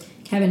order.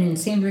 Kevin and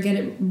Sandra get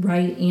it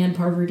right, and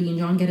Parvati and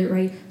John get it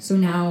right. So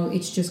now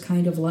it's just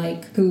kind of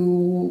like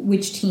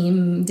which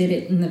team did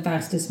it in the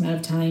fastest amount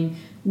of time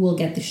will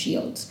get the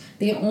shields.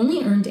 They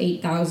only earned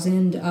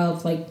 8,000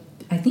 of like,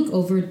 I think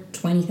over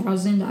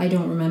 20,000. I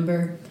don't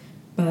remember.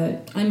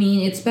 But I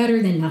mean, it's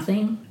better than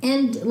nothing.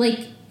 And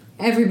like,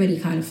 everybody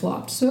kind of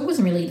flopped, so it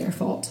wasn't really their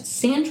fault.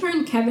 Sandra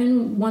and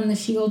Kevin won the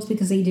shields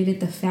because they did it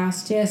the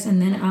fastest,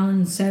 and then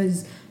Alan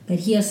says that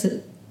he has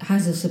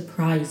a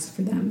surprise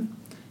for them,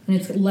 and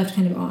it's left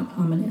kind of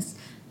ominous.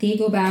 They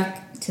go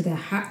back to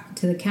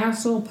the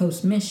castle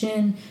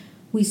post-mission.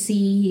 We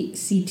see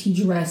CT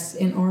dress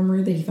in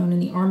armor that he found in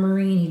the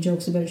armory, and he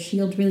jokes about a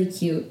shield, really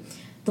cute.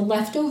 The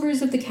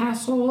leftovers of the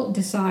castle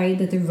decide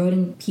that they're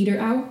voting Peter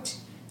out.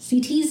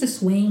 CT's a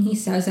swing. He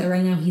says that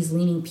right now he's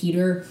leaning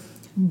Peter,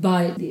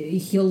 but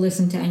he'll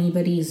listen to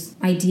anybody's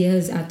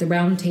ideas at the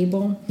round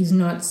table. He's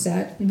not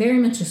set. Very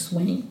much a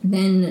swing.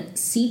 Then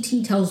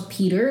CT tells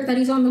Peter that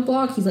he's on the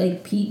block. He's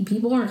like,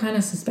 people are kind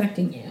of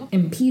suspecting you.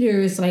 And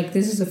Peter is like,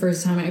 this is the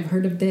first time I've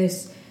heard of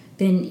this.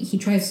 Then he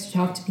tries to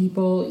talk to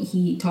people.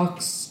 He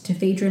talks to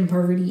Phaedra and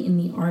Parvati in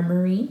the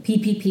armory.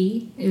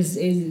 PPP is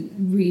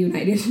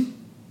reunited.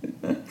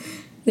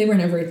 They were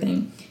never a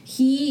thing.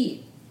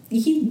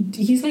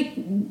 He's like,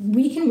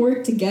 we can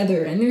work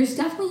together, and there's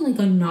definitely like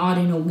a nod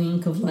and a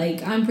wink of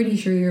like, I'm pretty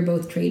sure you're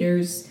both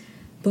traitors,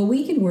 but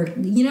we can work,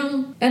 you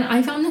know. And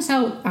I found this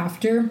out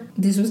after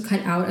this was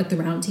cut out at the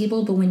round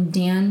table, but when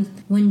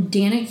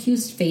Dan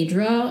accused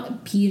Phaedra,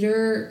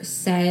 Peter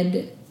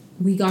said,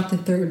 we got the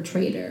third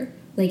traitor.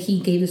 Like, he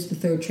gave us the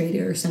third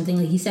traitor or something.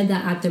 Like, he said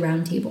that at the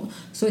round table.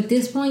 So at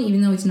this point,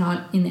 even though it's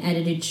not in the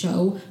edited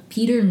show,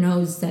 Peter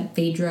knows that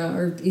Phaedra,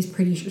 or is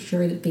pretty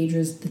sure that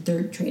Phaedra's the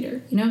third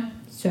traitor, you know?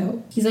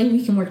 So he's like,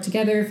 we can work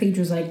together.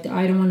 Phaedra's like,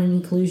 I don't want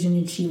any collusion,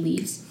 and she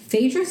leaves.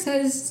 Phaedra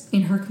says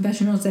in her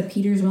confessionals that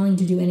Peter's willing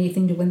to do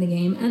anything to win the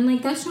game, and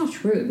like, that's not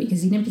true,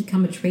 because he didn't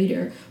become a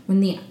traitor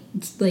when the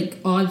like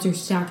odds are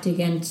stacked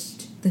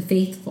against the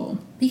faithful.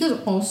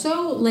 Because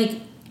also, like,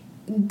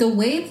 the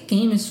way the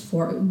game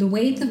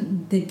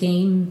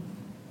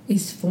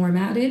is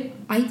formatted,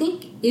 I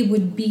think it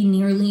would be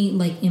nearly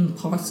like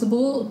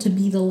impossible to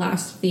be the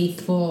last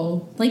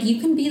faithful. Like, you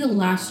can be the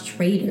last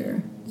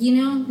traitor, you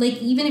know?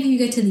 Like, even if you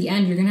get to the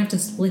end, you're gonna have to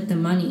split the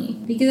money,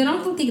 because I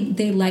don't think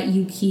they let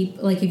you keep,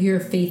 like, if you're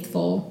a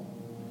faithful.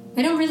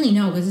 I don't really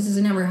know, because this has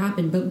never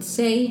happened, but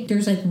say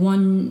there's like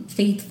one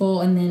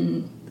faithful and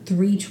then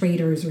 3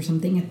 traitors or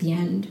something at the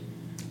end.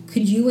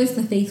 Could you, as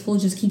the faithful,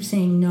 just keep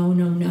saying no,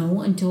 no,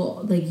 no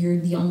until, like, you're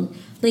the only...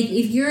 Like,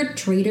 if you're a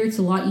traitor, it's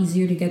a lot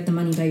easier to get the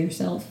money by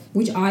yourself.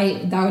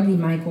 That would be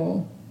my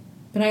goal.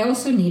 But I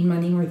also need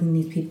money more than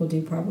these people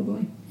do,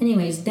 probably.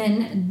 Anyways,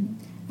 then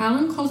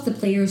Alan calls the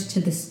players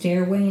to the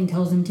stairway and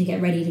tells them to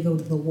get ready to go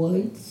to the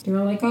woods. They're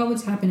all like, oh,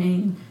 what's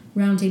happening?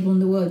 Round table in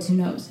the woods, who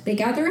knows? They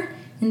gather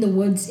in the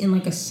woods in,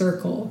 like, a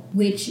circle,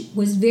 which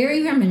was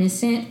very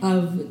reminiscent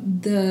of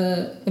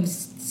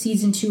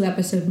season 2,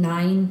 episode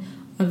 9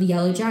 of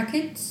Yellow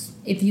Jackets.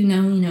 If you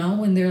know, you know,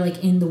 when they're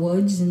like in the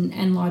woods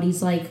and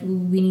Lottie's like,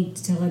 we need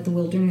to let the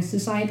wilderness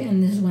decide,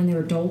 and this is when they're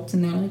adults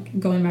and they're like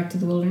going back to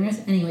the wilderness.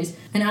 Anyways,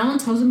 and Alan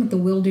tells them that the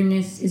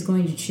wilderness is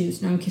going to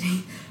choose. No, I'm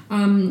kidding.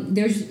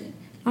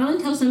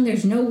 Alan tells them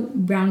there's no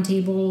round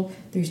table,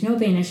 there's no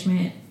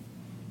banishment,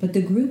 but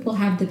the group will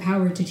have the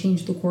power to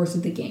change the course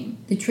of the game.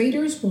 The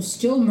traitors will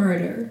still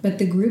murder, but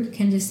the group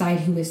can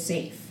decide who is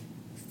safe.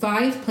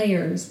 5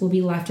 players will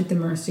be left at the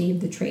mercy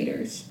of the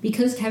traitors.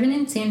 Because Kevin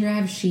and Sandra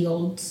have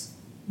shields,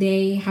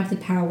 they have the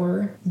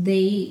power.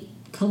 They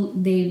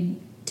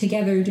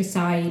together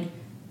decide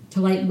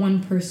to light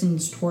one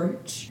person's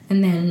torch,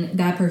 and then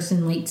that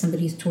person lights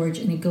somebody's torch,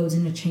 and it goes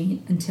in a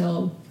chain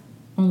until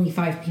only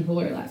 5 people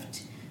are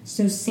left.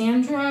 So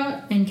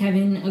Sandra and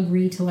Kevin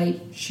agree to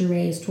light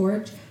Sheree's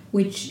torch,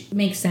 which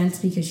makes sense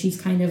because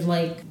she's kind of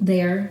like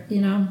there,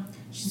 you know?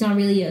 She's not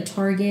really a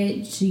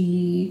target.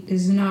 She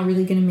is not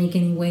really going to make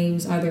any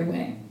waves either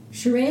way.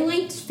 Sheree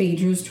lights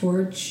Phaedra's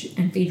torch,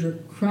 and Phaedra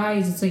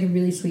cries. It's like a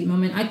really sweet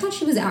moment. I thought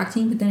she was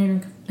acting, but then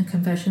in her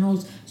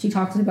confessionals, she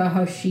talks about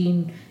how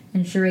she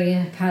and Sheree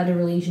have had a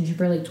relationship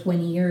for like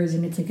 20 years,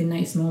 and it's like a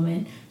nice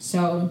moment.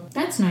 So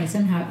that's nice.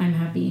 I'm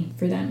happy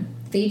for them.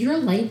 Phaedra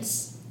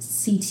lights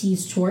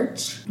CT's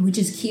torch, which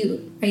is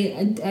cute.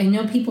 I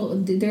know people,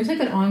 there's like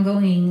an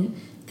ongoing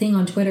thing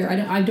on Twitter.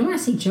 I don't want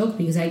to say joke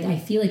because I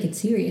feel like it's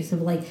serious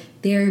of like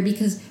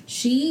because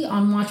she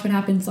on Watch What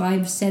Happens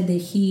Live said that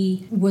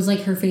he was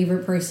like her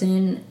favorite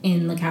person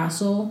in the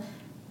castle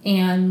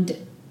and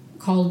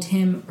called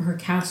him her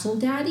castle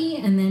daddy,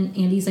 and then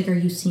Andy's like, are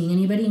you seeing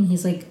anybody? And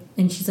he's like,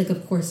 and she's like,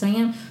 of course I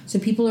am. So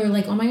people are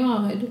like, oh my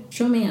god,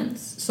 showmance.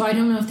 So I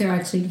don't know if they're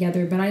actually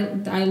together, but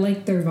I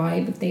like their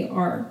vibe if they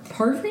are.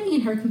 Parvati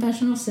in her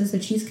confessional says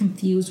that she's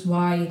confused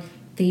why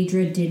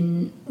Phaedra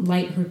didn't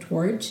light her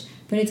torch.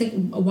 But it's like,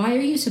 why are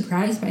you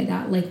surprised by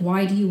that? Like,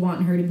 why do you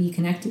want her to be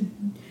connected?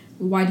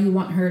 Why do you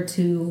want her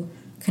to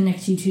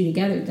connect you two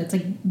together? That's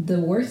like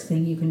the worst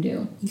thing you can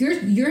do.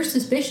 You're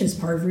suspicious,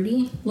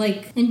 Parvati.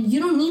 Like, and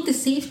you don't need the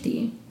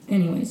safety.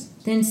 Anyways,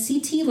 then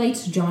CT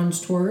lights John's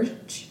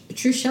torch.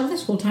 Trishelle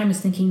this whole time is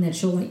thinking that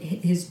he'll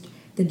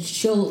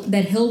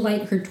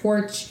light her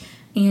torch,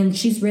 and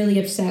she's really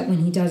upset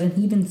when he doesn't.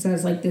 He even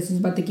says like, this is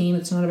about the game,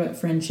 it's not about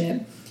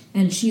friendship.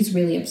 And she's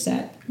really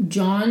upset.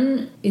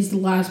 John is the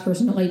last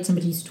person to light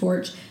somebody's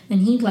torch,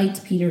 and he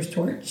lights Peter's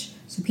torch.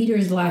 So Peter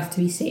is the last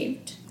to be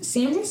saved.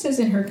 Sandra says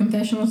in her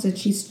confessionals that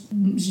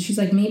she's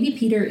like, maybe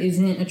Peter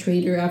isn't a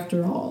traitor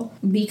after all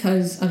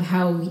because of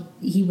how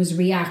he was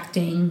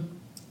reacting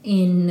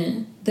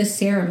in the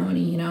ceremony,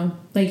 you know?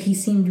 Like, he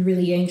seemed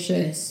really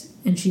anxious,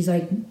 and she's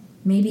like,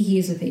 maybe he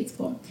is a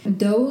faithful.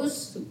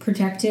 Those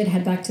protected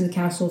head back to the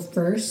castle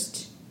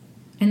first.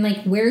 And,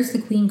 like, where's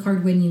the queen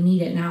card when you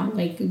need it now?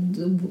 Like,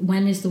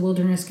 when is the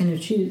wilderness going to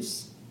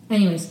choose?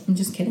 Anyways, I'm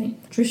just kidding.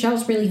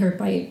 Trishelle's really hurt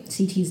by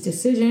CT's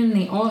decision.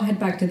 They all head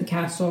back to the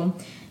castle.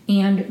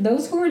 And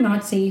those who are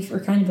not safe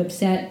are kind of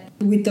upset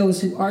with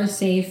those who are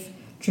safe.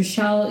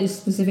 Trishelle is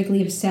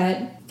specifically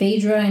upset.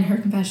 Phaedra in her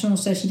confessional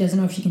says she doesn't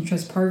know if she can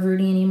trust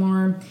Parvati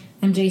anymore.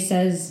 MJ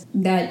says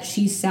that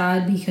she's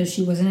sad because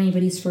she wasn't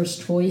anybody's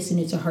first choice and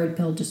it's a hard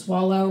pill to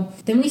swallow.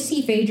 Then we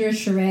see Phaedra,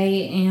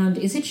 Sheree, and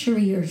is it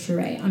Sheree or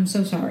Sheree? I'm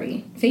so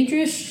sorry.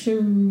 Phaedra,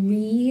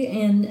 Sheree,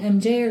 and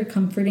MJ are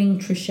comforting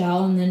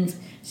Trishelle, and then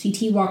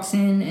CT walks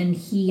in and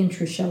he and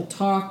Trishelle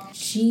talk.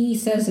 She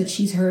says that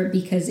she's hurt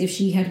because if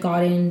she had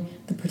gotten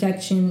the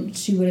protection,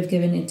 she would have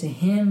given it to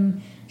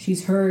him.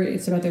 She's hurt.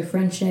 It's about their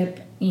friendship.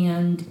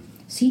 And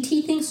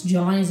CT thinks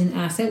John is an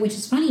asset, which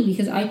is funny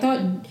because I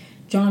thought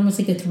John was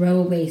like a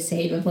throwaway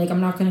save of like,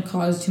 I'm not going to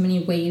cause too many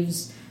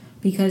waves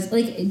because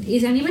like,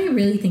 is anybody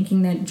really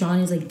thinking that John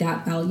is like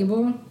that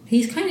valuable?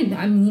 He's kind of,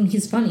 I mean,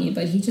 he's funny,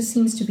 but he just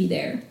seems to be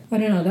there. I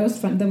don't know. That was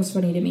fun. That was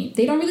funny to me.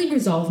 They don't really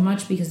resolve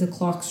much because the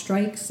clock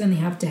strikes and they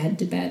have to head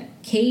to bed.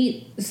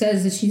 Kate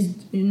says that she's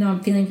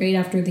not feeling great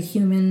after the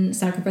human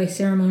sacrifice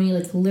ceremony.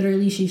 Like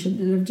literally she should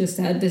have just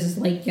said, this is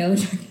like Yellow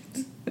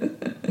Jackets.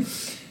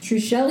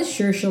 Trishelle is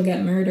sure she'll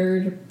get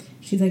murdered.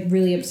 She's like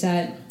really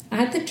upset.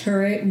 At the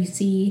turret, we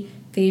see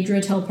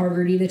Phaedra tell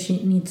Parvati that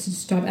she needs to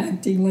stop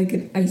acting like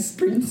an ice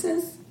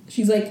princess.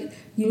 She's like,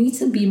 you need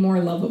to be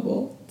more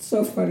lovable. It's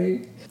so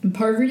funny. And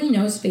Parvati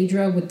knows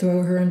Phaedra would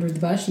throw her under the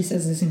bus. She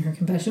says this in her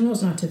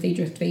confessionals, not to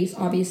Phaedra's face,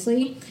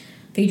 obviously.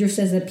 Phaedra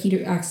says that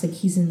Peter acts like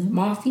he's in the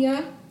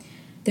mafia.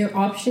 Their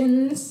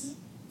options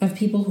of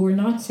people who are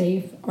not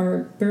safe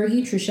are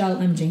Bergie, Trishelle,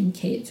 MJ, and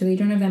Kate. So they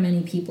don't have that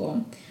many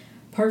people.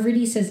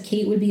 Parvati says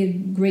Kate would be a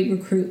great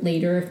recruit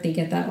later if they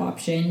get that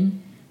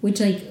option. Which,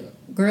 like,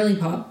 girly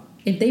pop.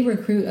 If they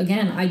recruit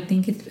again, I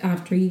think it's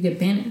after you get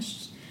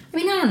banished. I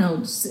mean, I don't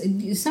know.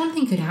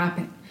 Something could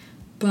happen.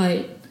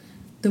 But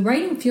the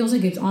writing feels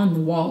like it's on the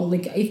wall.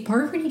 Like, if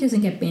Parvati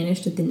doesn't get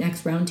banished at the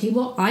next round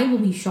table, I will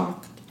be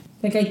shocked.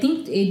 Like, I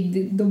think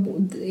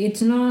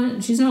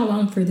she's not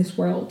alone for this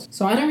world.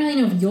 So I don't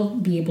really know if you'll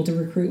be able to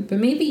recruit, but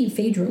maybe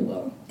Phaedra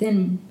will.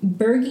 Then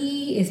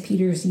Bergie is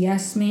Peter's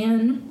yes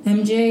man.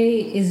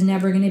 MJ is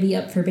never going to be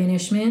up for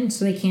banishment,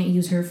 so they can't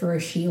use her for a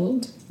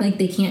shield. Like,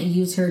 they can't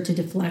use her to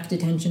deflect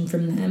attention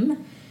from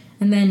them.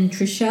 And then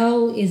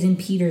Trishelle is in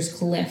Peter's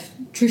cliff.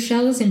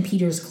 Trishelle is in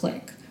Peter's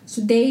clique. So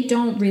they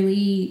don't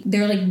really,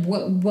 they're like,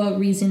 what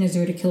reason is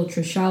there to kill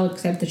Trishelle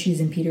except that she's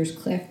in Peter's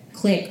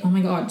clique? Oh my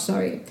god,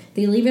 sorry.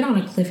 They leave it on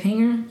a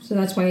cliffhanger, so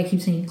that's why I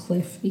keep saying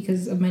cliff,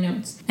 because of my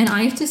notes. And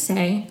I have to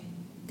say,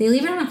 they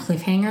leave it on a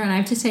cliffhanger, and I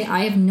have to say,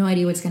 I have no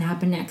idea what's going to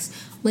happen next.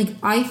 Like,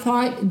 I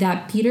thought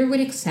that Peter would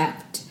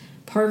accept,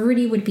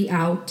 Parvati would be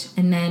out,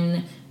 and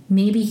then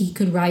maybe he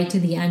could ride to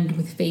the end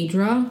with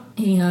Phaedra,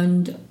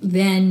 and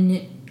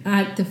then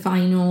at the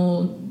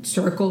final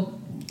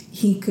circle,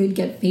 he could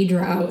get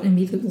Phaedra out and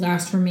be the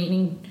last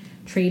remaining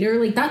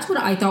traitor. Like, that's what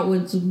I thought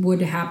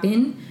would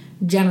happen,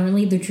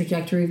 generally, the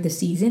trajectory of the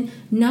season.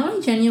 Now I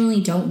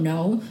genuinely don't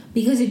know,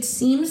 because it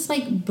seems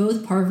like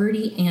both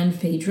Parvati and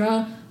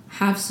Phaedra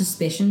have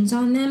suspicions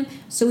on them,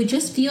 so it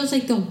just feels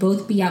like they'll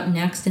both be out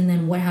next, and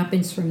then what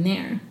happens from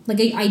there? Like,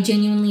 I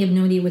genuinely have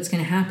no idea what's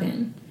going to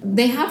happen.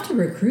 They have to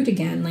recruit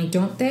again, like,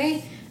 don't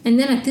they? And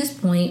then at this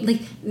point,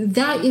 like,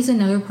 that is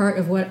another part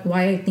of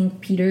why I think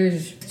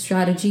Peter's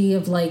strategy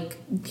of, like,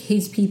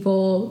 his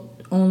people,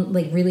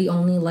 really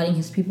only letting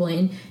his people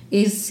in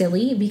is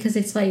silly, because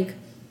it's like,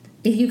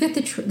 if you get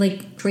the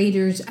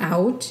traitors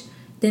out,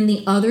 then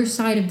the other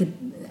side of the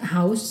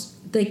house,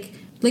 like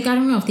I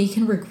don't know, if they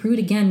can recruit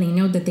again, they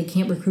know that they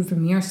can't recruit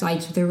from your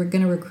side, so they're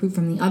going to recruit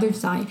from the other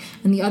side.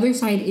 And the other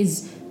side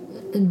is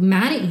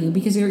mad at you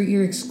because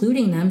you're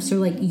excluding them, so,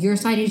 like, your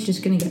side is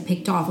just going to get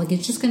picked off. Like,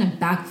 it's just going to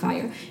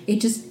backfire.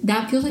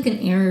 That feels like an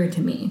error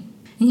to me.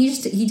 And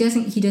he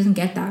doesn't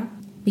get that.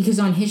 Because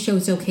on his show,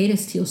 it's okay to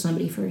steal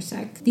somebody for a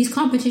sec. These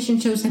competition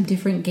shows have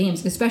different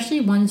games, especially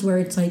ones where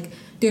it's like,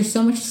 there's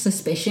so much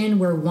suspicion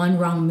where one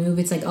wrong move,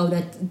 it's like, oh,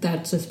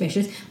 that's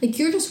suspicious. Like,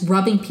 you're just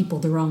rubbing people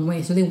the wrong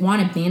way, so they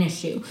want to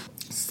banish you.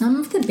 Some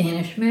of the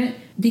banishment,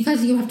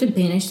 because you have to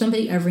banish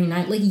somebody every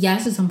night, like,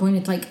 yes, at some point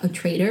it's like a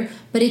traitor,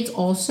 but it's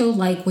also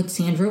like what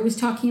Sandra was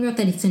talking about,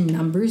 that it's a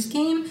numbers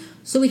game.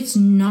 So it's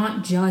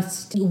not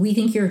just, we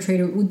think you're a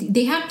traitor.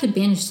 They have to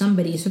banish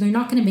somebody, so they're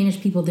not going to banish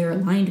people they're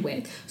aligned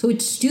with. So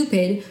it's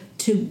stupid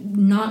to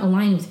not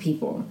align with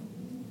people.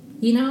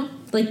 You know?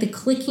 Like, the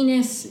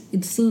clickiness,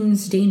 it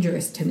seems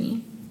dangerous to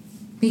me.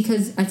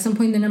 Because at some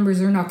point the numbers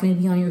are not going to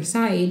be on your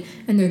side,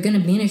 and they're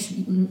going to banish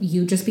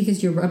you just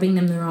because you're rubbing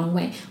them the wrong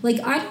way.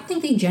 Like, I don't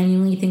think they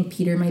genuinely think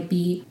Peter might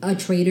be a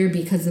traitor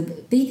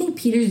they think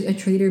Peter's a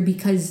traitor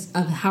because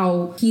of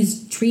how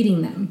he's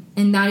treating them.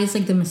 And that is,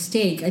 like, the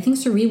mistake. I think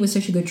Sari was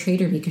such a good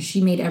traitor because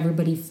she made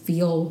everybody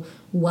feel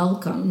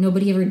welcome.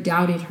 Nobody ever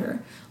doubted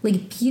her.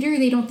 Like, Peter,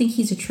 they don't think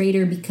he's a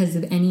traitor because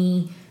of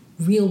any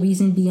real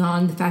reason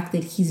beyond the fact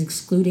that he's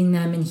excluding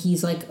them and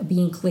he's, like,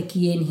 being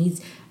cliquey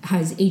and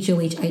has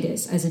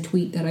HOH-itis, as a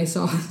tweet that I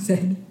saw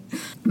said.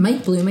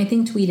 Mike Bloom, I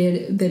think,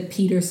 tweeted that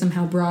Peter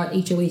somehow brought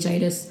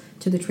HOH-itis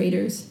to the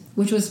Traitors,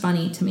 which was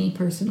funny to me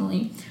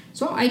personally.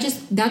 So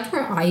that's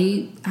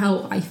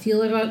how I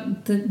feel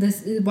about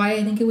this, why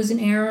I think it was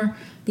an error,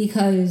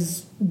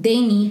 because they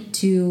need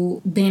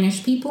to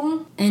banish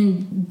people,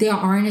 and there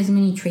aren't as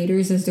many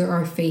traitors as there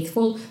are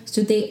faithful,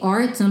 so they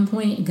are at some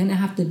point gonna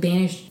have to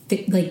banish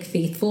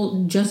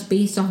faithful just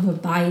based off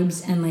of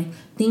vibes and, like,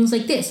 things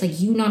like this, like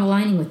you not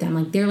aligning with them.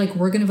 Like, they're like,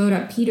 we're gonna vote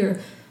out Peter,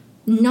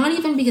 not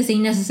even because they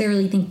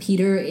necessarily think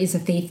Peter is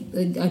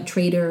a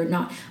traitor or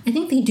not. I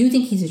think they do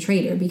think he's a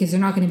traitor, because they're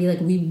not going to be like,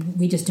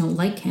 we just don't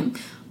like him.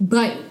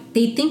 But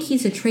they think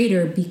he's a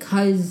traitor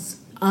because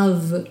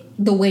of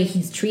the way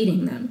he's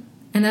treating them.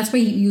 And that's why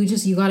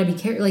you got to be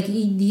careful. Like,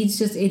 he's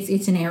just,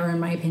 it's an error in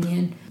my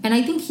opinion. And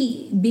I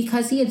think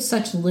because he had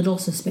such little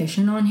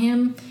suspicion on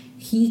him,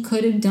 he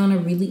could have done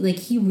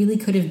he really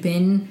could have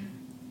been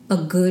a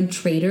good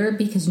traitor,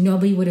 because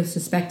nobody would have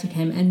suspected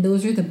him. And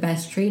those are the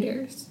best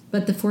traitors.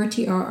 But the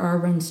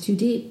 4TRR runs too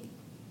deep.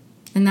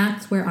 And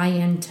that's where I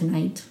end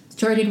tonight.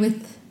 Started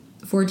with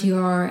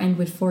 4TRR, end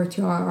with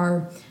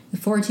 4TRR. The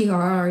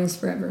 4TRR is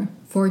forever.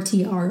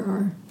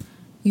 4TRR.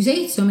 You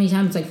say it so many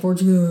times, like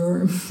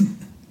 4TRR.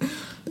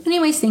 But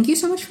anyways, thank you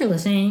so much for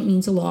listening. It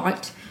means a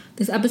lot.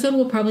 This episode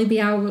will probably be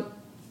out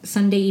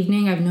Sunday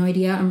evening. I have no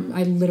idea.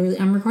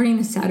 I'm recording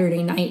this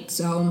Saturday night,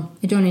 so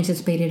I don't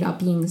anticipate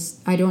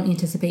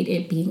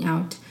it being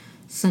out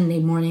Sunday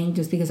morning,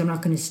 just because I'm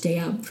not going to stay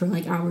up for,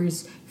 like,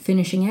 hours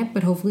finishing it.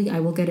 But hopefully I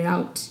will get it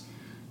out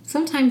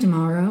sometime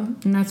tomorrow,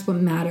 and that's what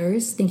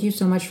matters. Thank you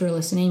so much for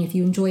listening. If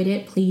you enjoyed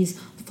it, please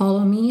follow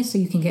me so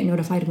you can get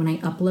notified when I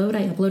upload.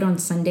 I upload on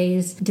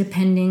Sundays,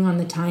 depending on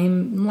the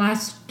time.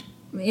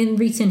 In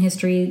recent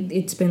history,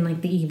 it's been,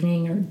 like, the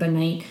evening or the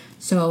night.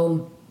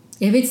 So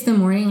if it's the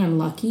morning, I'm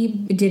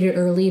lucky. I did it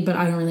early, but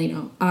I don't really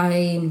know.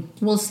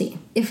 We'll see.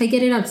 If I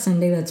get it out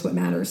Sunday, that's what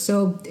matters.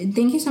 So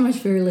thank you so much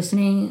for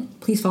listening.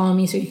 Please follow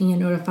me so you can get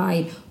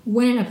notified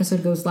when an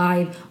episode goes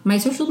live. My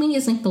social media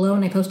is linked below,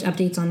 and I post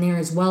updates on there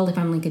as well if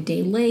I'm, like, a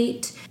day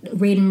late.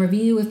 Rate and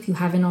review if you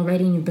haven't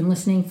already and you've been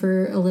listening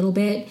for a little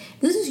bit.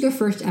 If this is your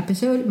first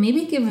episode,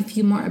 maybe give a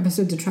few more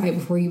episodes a try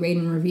before you rate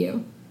and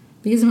review.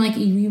 Because I'm like,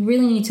 you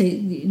really need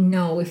to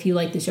know if you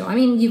like the show. I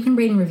mean, you can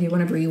rate and review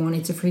whenever you want.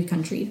 It's a free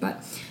country.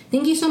 But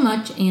thank you so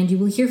much, and you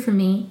will hear from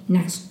me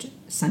next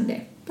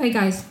Sunday. Bye,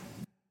 guys.